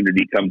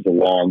opportunity comes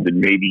along, then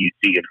maybe you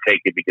see him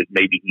take it because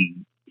maybe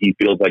he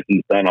feels like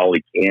he's done all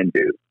he can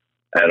do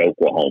at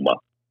Oklahoma.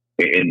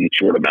 in the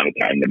short amount of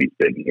time that he's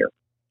been here.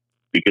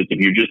 Because if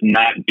you're just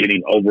not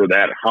getting over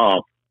that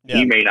hump,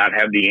 he may not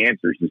have the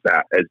answers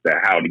as to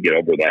how to get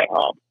over that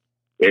hump.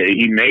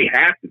 He may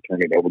have to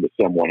turn it over to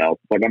someone else.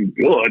 Like, I'm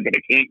good, but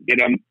I can't get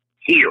him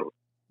here.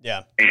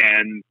 Yeah.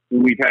 And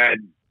we've had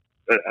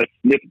a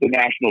sniff at the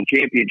national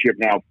championship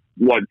now.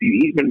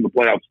 He's been in the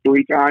playoffs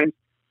 3 times.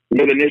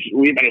 We've had a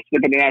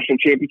sniff at the national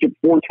championship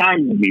 4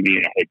 times with me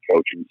being a head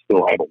coach and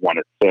still haven't won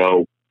it.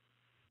 So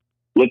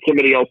let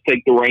somebody else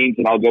take the reins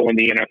and I'll go in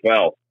the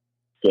NFL.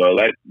 So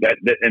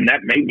that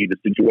may be the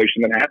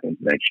situation that happens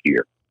next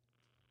year.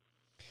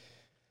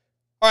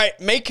 All right,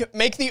 make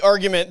the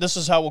argument. This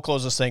is how we'll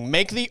close this thing.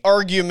 Make the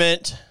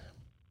argument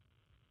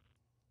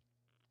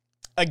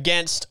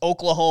against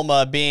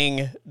Oklahoma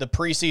being the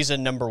preseason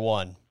number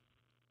 1.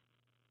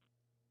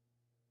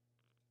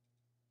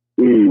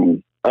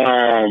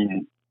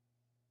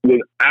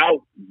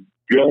 Without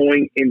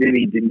going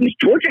into does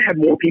Georgia have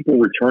more people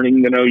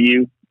returning than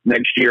OU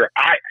next year?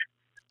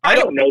 I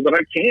don't know that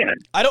I can.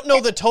 I don't know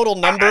the total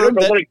number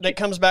that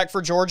comes back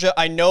for Georgia.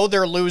 I know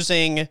they're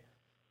losing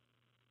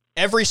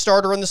every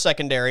starter in the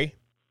secondary.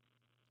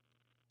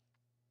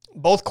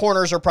 Both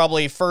corners are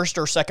probably first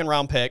or second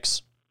round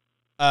picks.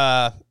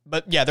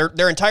 But yeah,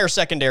 their entire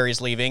secondary is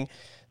leaving.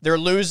 They're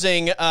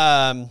losing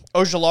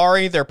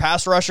Ojulari, their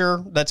pass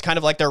rusher. That's kind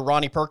of like their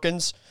Ronnie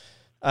Perkins.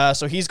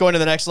 So he's going to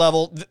the next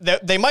level.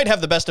 They might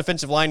have the best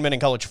defensive lineman in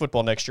college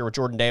football next year with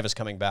Jordan Davis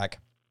coming back.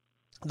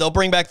 They'll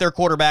bring back their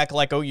quarterback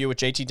like OU with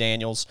JT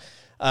Daniels.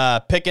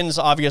 Pickens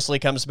obviously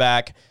comes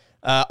back.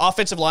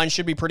 Offensive line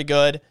should be pretty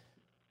good.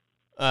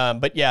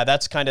 But yeah,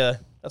 that's kind of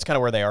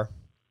where they are.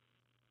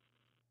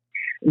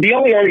 The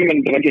only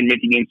argument that I can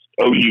make against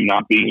OU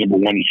not being number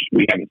 1 is just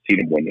we haven't seen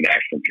them win the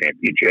national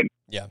championship.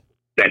 Yeah,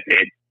 that's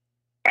it.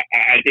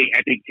 I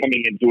think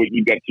coming into it,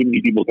 you've got too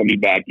many people coming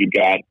back. You've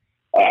got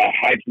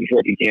Heisman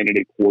Trophy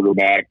candidate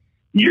quarterback.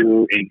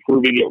 You're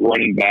improving at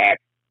running back.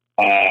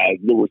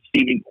 The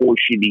receiving core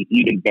should be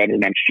even better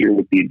next year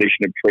with the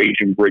addition of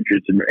Trajan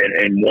Bridges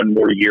and one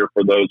more year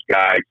for those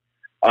guys.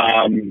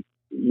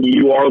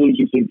 You are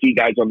losing some key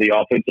guys on the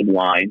offensive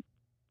line,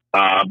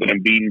 but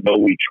in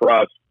Beatonville we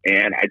trust.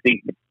 And I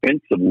think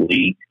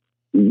defensively,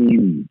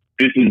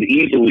 this is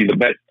easily the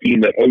best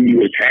team that OU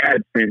has had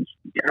since,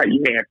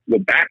 you may have to go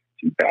back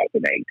to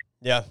 2008.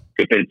 Yeah.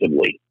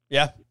 Defensively.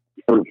 Yeah.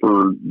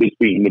 For this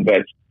being the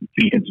best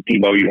defensive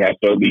team OU has.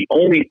 So the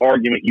only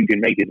argument you can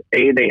make is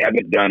A, they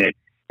haven't done it,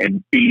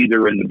 and B,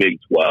 they're in the Big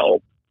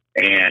 12.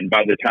 And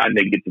by the time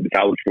they get to the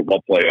college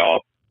football playoff,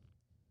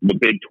 the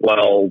Big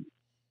 12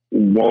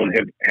 won't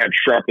have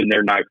sharpened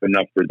their knife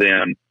enough for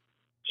them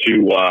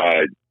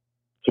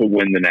to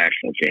win the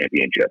national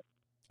championship.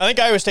 I think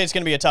Iowa State's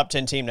going to be a top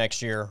 10 team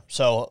next year,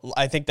 so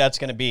I think that's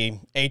going to be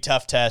a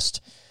tough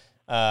test.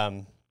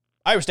 Iowa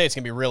State's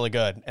going to be really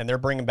good, and they're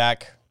bringing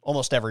back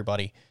almost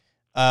everybody.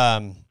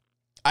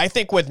 I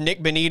think with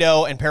Nick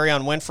Benito and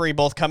Perion Winfrey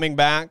both coming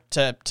back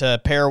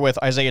to pair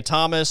with Isaiah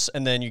Thomas,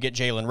 and then you get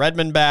Jalen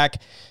Redmond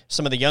back,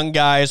 some of the young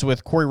guys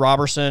with Corey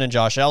Robertson and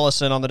Josh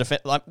Ellison on the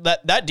defense,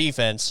 that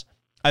defense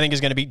I think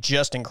is going to be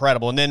just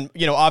incredible. And then,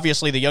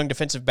 obviously the young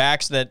defensive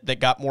backs that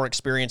got more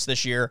experience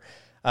this year.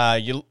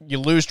 You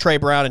lose Trey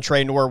Brown and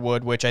Trey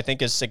Norwood, which I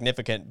think is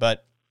significant,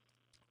 but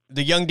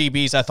the young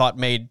DBs I thought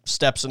made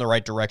steps in the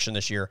right direction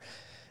this year.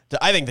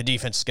 I think the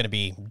defense is going to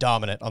be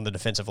dominant on the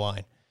defensive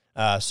line.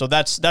 So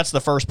that's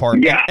the first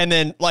part. Yeah. And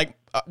then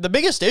the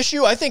biggest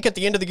issue I think at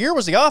the end of the year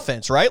was the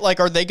offense, right?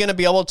 Like, are they going to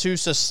be able to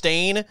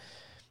sustain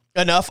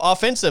enough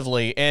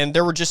offensively? And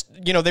there were just,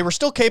 they were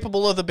still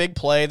capable of the big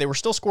play. They were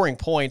still scoring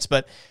points,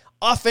 but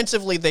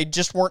offensively they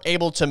just weren't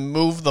able to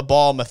move the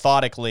ball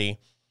methodically.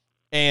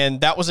 And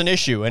that was an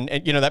issue. And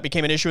that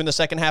became an issue in the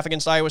second half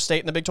against Iowa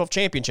State in the Big 12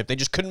 championship. They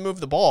just couldn't move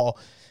the ball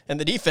and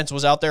the defense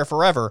was out there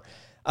forever.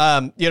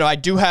 I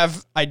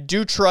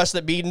do trust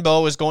that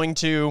Beatonbow is going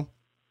to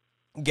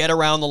get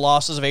around the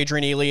losses of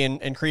Adrian Ely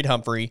and Creed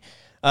Humphrey.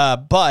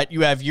 But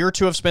you have year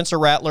 2 of Spencer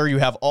Rattler. You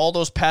have all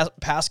those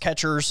pass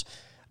catchers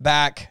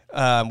back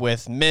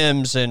with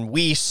Mims and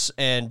Weiss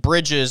and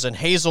Bridges and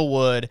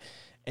Hazelwood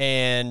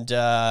and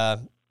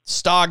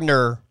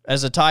Stogner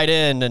as a tight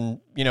end and,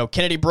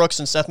 Kennedy Brooks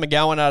and Seth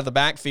McGowan out of the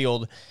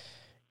backfield.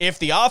 If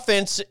the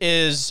offense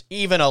is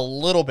even a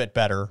little bit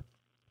better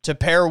to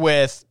pair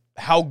with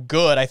how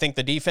good I think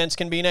the defense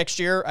can be next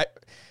year,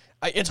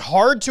 it's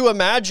hard to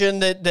imagine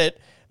that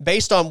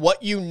based on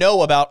what you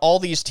know about all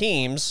these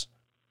teams,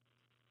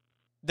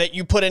 that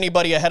you put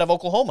anybody ahead of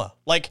Oklahoma.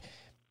 Like,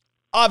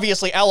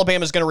 obviously,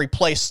 Alabama's going to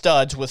replace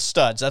studs with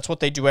studs. That's what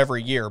they do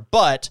every year.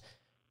 But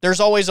there's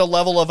always a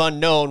level of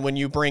unknown when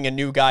you bring a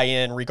new guy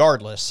in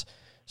regardless.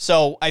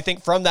 So I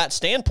think from that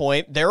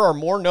standpoint, there are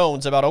more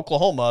knowns about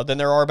Oklahoma than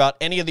there are about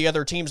any of the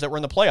other teams that were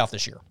in the playoff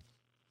this year.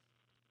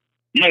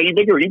 Yeah, you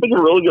make a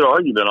really good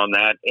argument on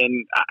that.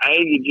 And I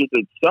think just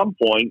at some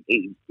point,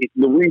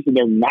 the reason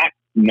they're not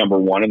number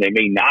 1, and they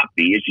may not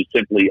be, is just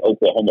simply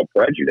Oklahoma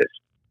prejudice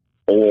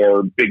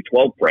or Big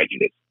 12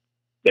 prejudice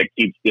that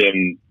keeps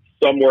them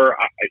somewhere.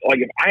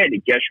 If I had to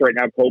guess right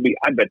now, Colby,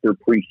 I bet they're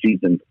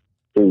preseason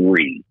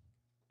 3.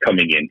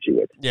 coming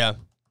into it. Yeah.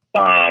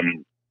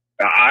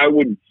 I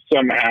would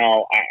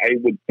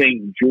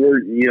think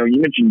Georgia,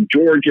 you mentioned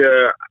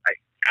Georgia,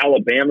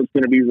 Alabama's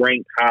going to be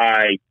ranked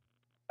high.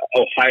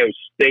 Ohio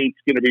State's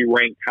going to be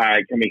ranked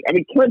high.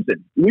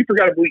 Clemson.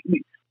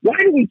 Why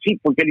do we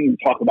keep forgetting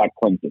to talk about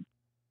Clemson?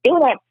 They're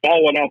not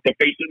falling off the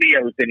face of the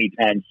earth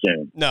anytime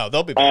soon. No,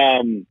 they'll be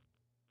back.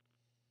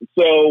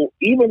 So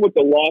even with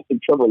the loss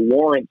of Trevor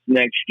Lawrence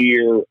next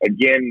year,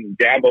 again,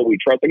 Dabo, we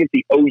trust. I think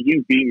it's the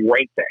OU being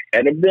ranked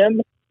ahead of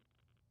them,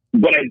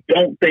 but I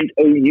don't think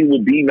OU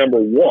will be number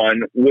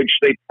one, which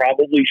they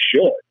probably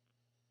should.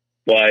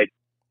 But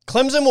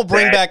Clemson will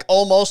bring back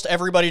almost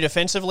everybody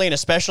defensively, and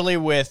especially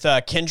with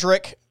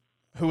Kendrick,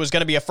 who was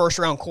going to be a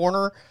first-round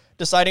corner,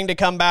 deciding to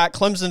come back.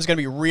 Clemson's going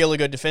to be really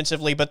good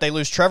defensively, but they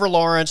lose Trevor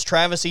Lawrence,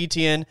 Travis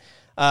Etienne,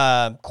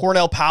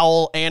 Cornell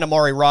Powell, and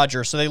Amari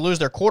Rogers. So they lose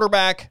their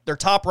quarterback, their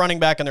top running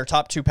back, and their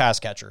top two pass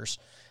catchers.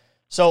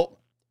 So,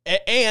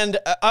 and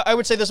I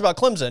would say this about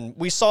Clemson.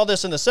 We saw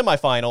this in the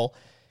semifinal.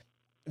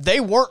 They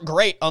weren't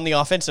great on the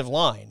offensive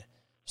line.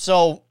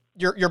 So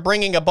you're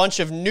bringing a bunch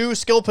of new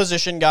skill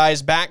position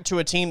guys back to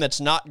a team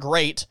that's not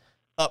great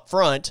up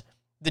front.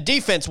 The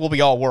defense will be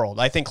all world.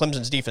 I think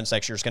Clemson's defense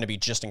next year is going to be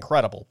just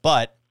incredible.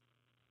 But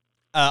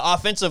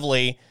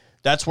offensively,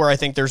 that's where I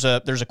think there's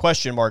a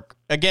question mark.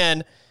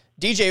 Again,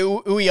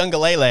 DJ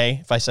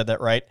Uiagalelei, if I said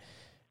that right,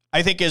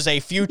 I think is a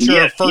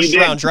future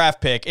first-round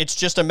draft pick. It's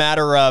just a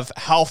matter of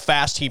how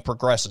fast he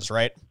progresses,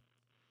 right?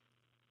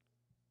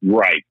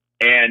 Right.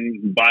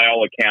 And by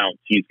all accounts,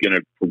 he's going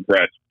to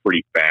progress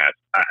pretty fast.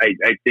 I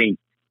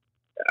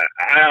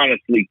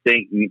honestly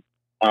think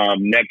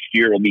next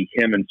year it'll be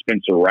him and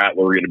Spencer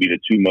Rattler are going to be the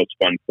two most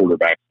fun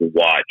quarterbacks to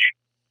watch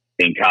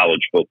in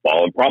college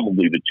football, and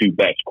probably the two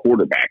best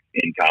quarterbacks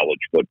in college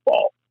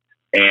football.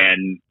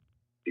 And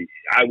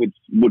I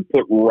would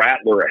put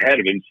Rattler ahead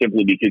of him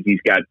simply because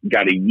he's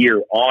got a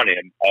year on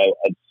him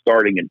of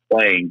starting and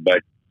playing.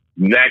 But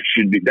that's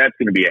going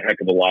to be a heck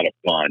of a lot of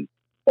fun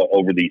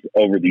over these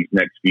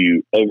next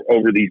few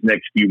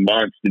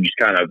months to just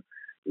kind of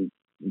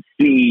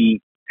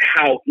see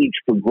how each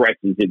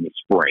progresses in the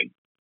spring.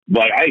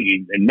 But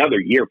another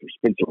year for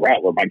Spencer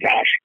Rattler. My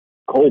gosh,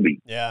 Colby,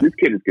 this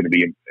kid is going to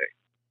be.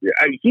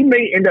 He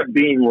may end up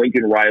being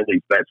Lincoln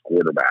Riley's best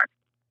quarterback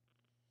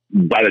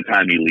by the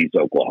time he leaves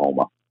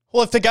Oklahoma.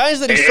 Well, if the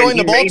guys that he's throwing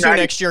the ball to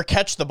next year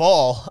catch the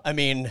ball, I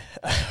mean,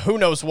 who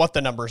knows what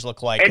the numbers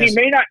look like? And he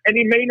may not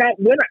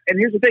win. And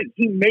here's the thing: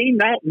 he may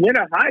not win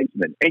a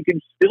Heisman, and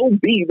can still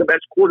be the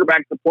best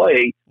quarterback to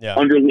play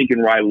under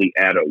Lincoln Riley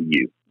at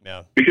OU.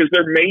 Yeah. Because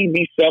there may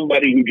be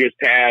somebody who just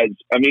has.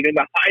 I mean, and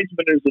the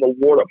Heisman is an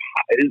award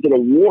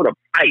of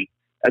height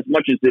as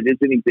much as it is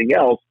anything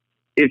else.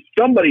 If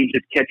somebody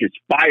just catches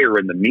fire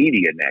in the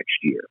media next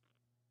year,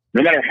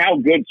 no matter how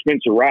good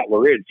Spencer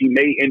Rattler is, he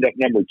may end up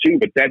number two,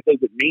 but that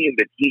doesn't mean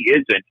that he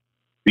isn't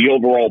the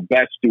overall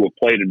best to have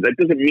played. That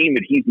doesn't mean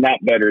that he's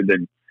not better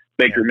than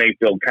Baker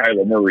Mayfield,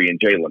 Kyler Murray, and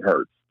Jalen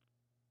Hurts.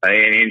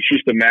 And it's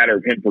just a matter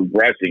of him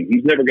progressing.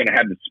 He's never going to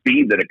have the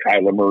speed that a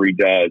Kyler Murray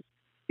does,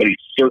 but he's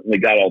certainly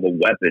got all the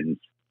weapons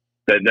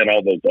that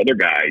all those other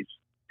guys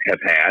have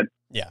had.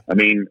 Yeah. I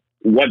mean,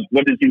 what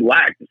does he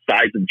lack? The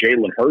size of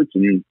Jalen Hurts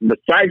and the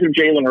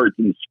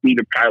speed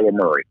of Kyler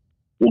Murray.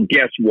 Well,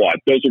 guess what?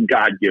 Those are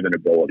God-given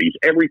abilities.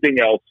 Everything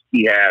else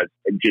he has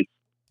just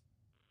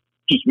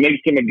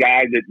makes him a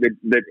guy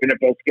that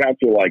NFL scouts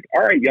are like,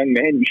 all right, young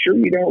man, you sure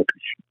you want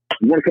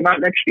to come out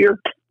next year?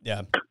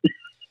 Yeah.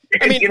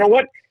 I mean, you know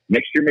what?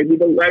 Next year may be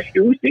the last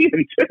year we see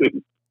him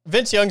too.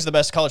 Vince Young's the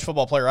best college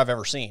football player I've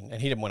ever seen,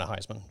 and he didn't win a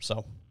Heisman.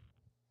 So,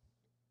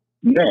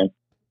 no,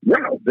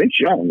 wow, Vince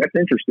Young. That's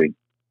interesting.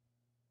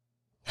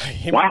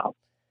 Wow,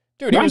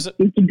 dude, it's a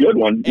good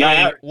one.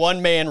 A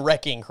one-man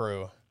wrecking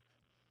crew.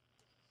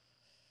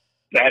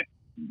 That's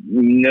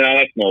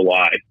no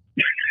lie.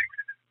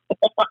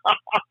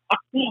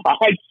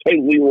 I'd say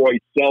Leroy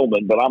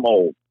Selman, but I'm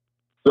old.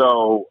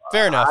 So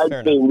fair enough. I'd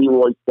say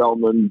Leroy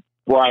Selman,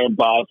 Brian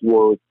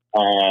Bosworth,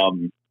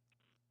 Tony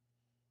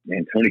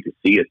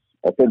Casillas.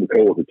 Our former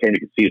coworker Tony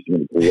Casillas is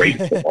one of the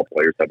greatest football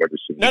players I've ever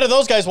seen. None of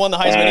those guys won the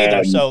Heisman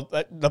either, so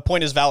the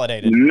point is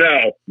validated.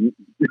 No.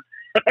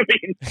 I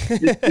mean,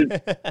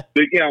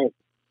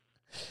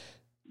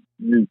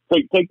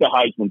 take the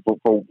Heisman for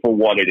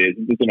what it is.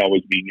 It doesn't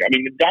always mean. I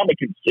mean,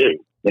 Ndamukong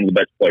Suh, one of the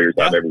best players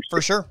I've ever seen.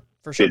 For sure.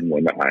 Didn't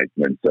win the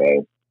Heisman,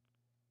 so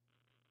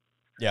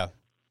yeah.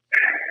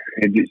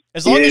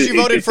 As long as you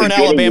voted for an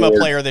Alabama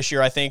player this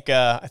year, I think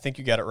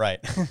you got it right.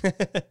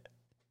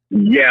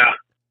 Yeah,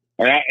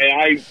 and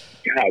I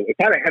if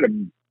I'd had a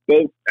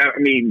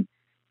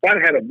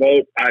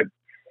vote, I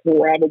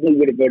probably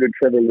would have voted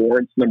Trevor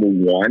Lawrence number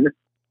one.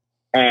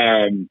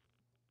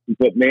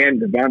 But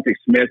man, Devontae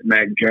Smith,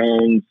 Mac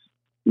Jones,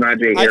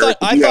 Najee Harris,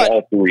 you got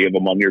all three of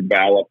them on your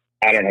ballot.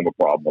 I don't have a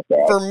problem with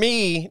that. For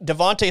me,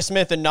 Devontae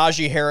Smith and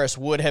Najee Harris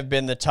would have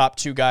been the top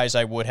two guys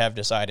I would have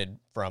decided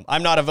from.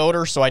 I'm not a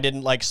voter, so I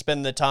didn't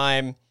spend the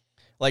time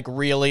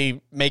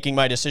really making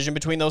my decision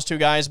between those two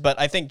guys. But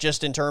I think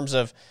just in terms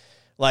of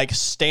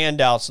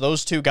standouts,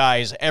 those two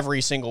guys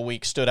every single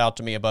week stood out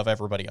to me above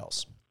everybody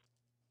else.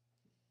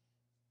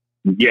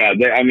 Yeah,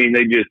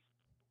 they just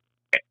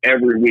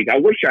every week. I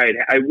wish I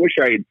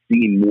had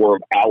seen more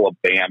of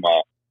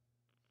Alabama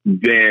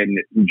than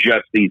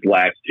just these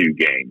last two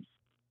games.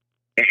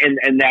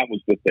 And that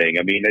was the thing.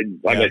 I mean,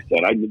 like I said,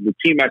 the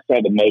team I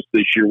saw the most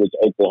this year was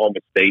Oklahoma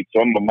State,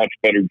 so I'm a much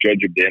better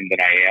judge of them than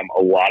I am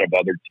a lot of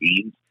other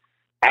teams.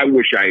 I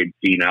wish I had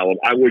seen Alabama.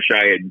 I wish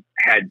I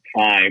had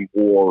time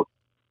or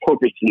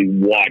purposely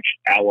watched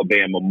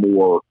Alabama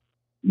more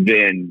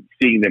than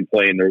seeing them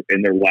play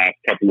in their last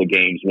couple of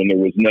games when there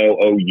was no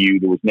OU,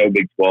 there was no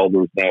Big 12,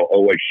 there was no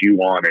OSU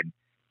on, and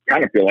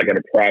kind of feel like I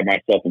deprived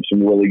myself of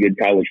some really good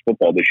college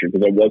football this year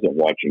because I wasn't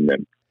watching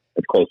them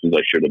as close as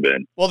I should have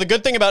been. Well, the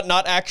good thing about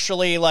not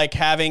actually like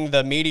having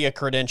the media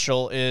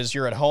credential is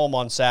you're at home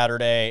on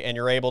Saturday and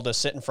you're able to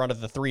sit in front of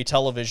the 3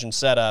 television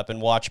setup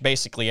and watch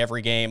basically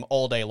every game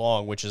all day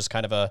long, which is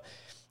kind of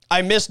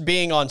I missed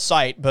being on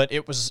site, but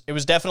it was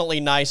definitely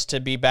nice to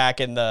be back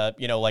in the,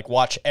 like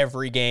watch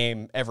every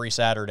game every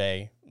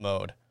Saturday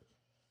mode.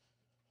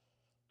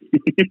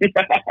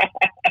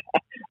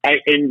 I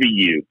envy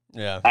you.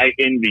 Yeah. I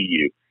envy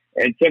you.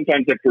 And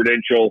sometimes the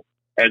credential,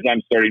 as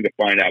I'm starting to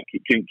find out,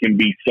 can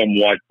be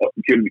somewhat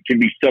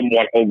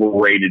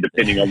overrated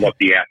depending on what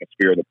the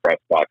atmosphere of the press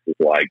box is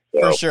like.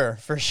 So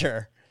For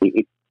sure.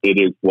 It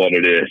is what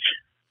it is.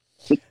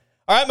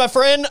 All right, my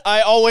friend,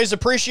 I always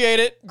appreciate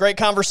it. Great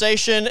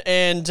conversation,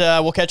 and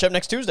we'll catch up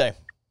next Tuesday.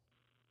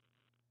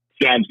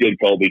 Sounds good,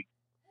 Colby.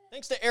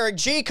 Thanks to Erik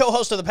Gee,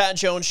 co-host of the Pat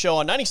Jones Show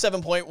on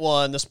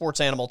 97.1, the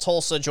Sports Animal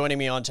Tulsa, joining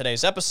me on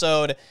today's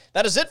episode.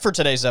 That is it for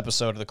today's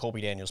episode of the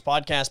Colby Daniels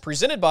Podcast,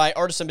 presented by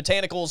Artisan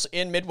Botanicals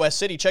in Midwest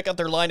City. Check out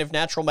their line of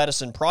natural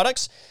medicine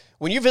products.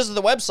 When you visit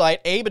the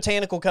website,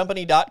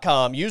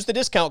 abotanicalcompany.com, use the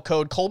discount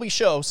code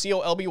ColbyShow,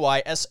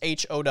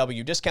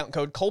 COLBYSHOW, discount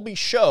code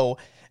ColbyShow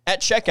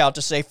at checkout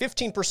to save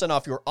 15%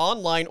 off your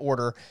online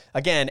order.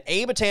 Again,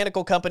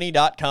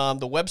 abotanicalcompany.com.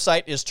 The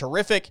website is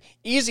terrific,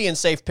 easy and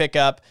safe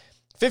pickup.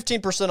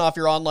 15% off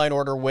your online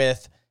order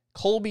with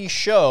Colby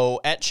Show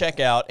at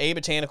checkout,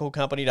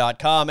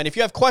 abotanicalcompany.com. And if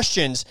you have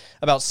questions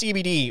about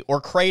CBD or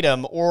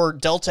Kratom or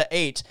Delta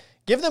 8,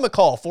 give them a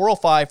call,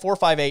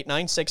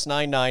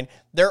 405-458-9699.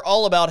 They're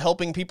all about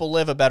helping people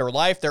live a better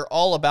life. They're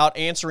all about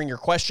answering your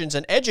questions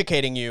and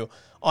educating you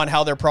on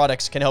how their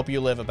products can help you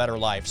live a better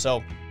life.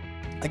 So,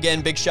 again,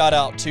 big shout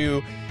out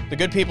to the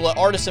good people at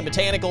Artisan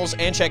Botanicals,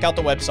 and check out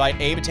the website,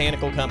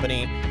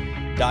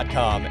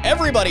 abotanicalcompany.com.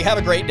 Everybody have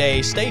a great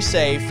day, stay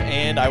safe,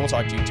 and I will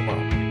talk to you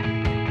tomorrow.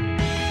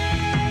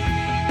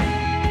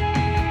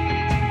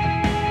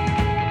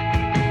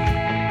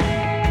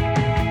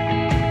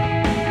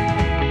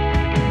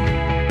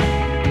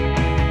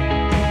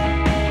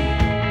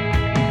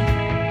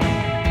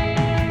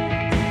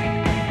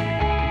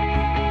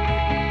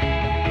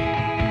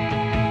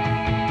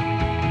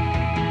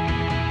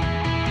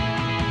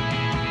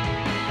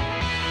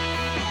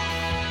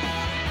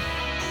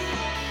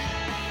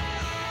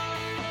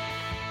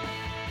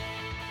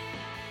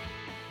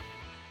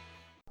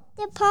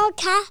 The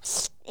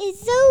podcast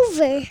is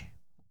over.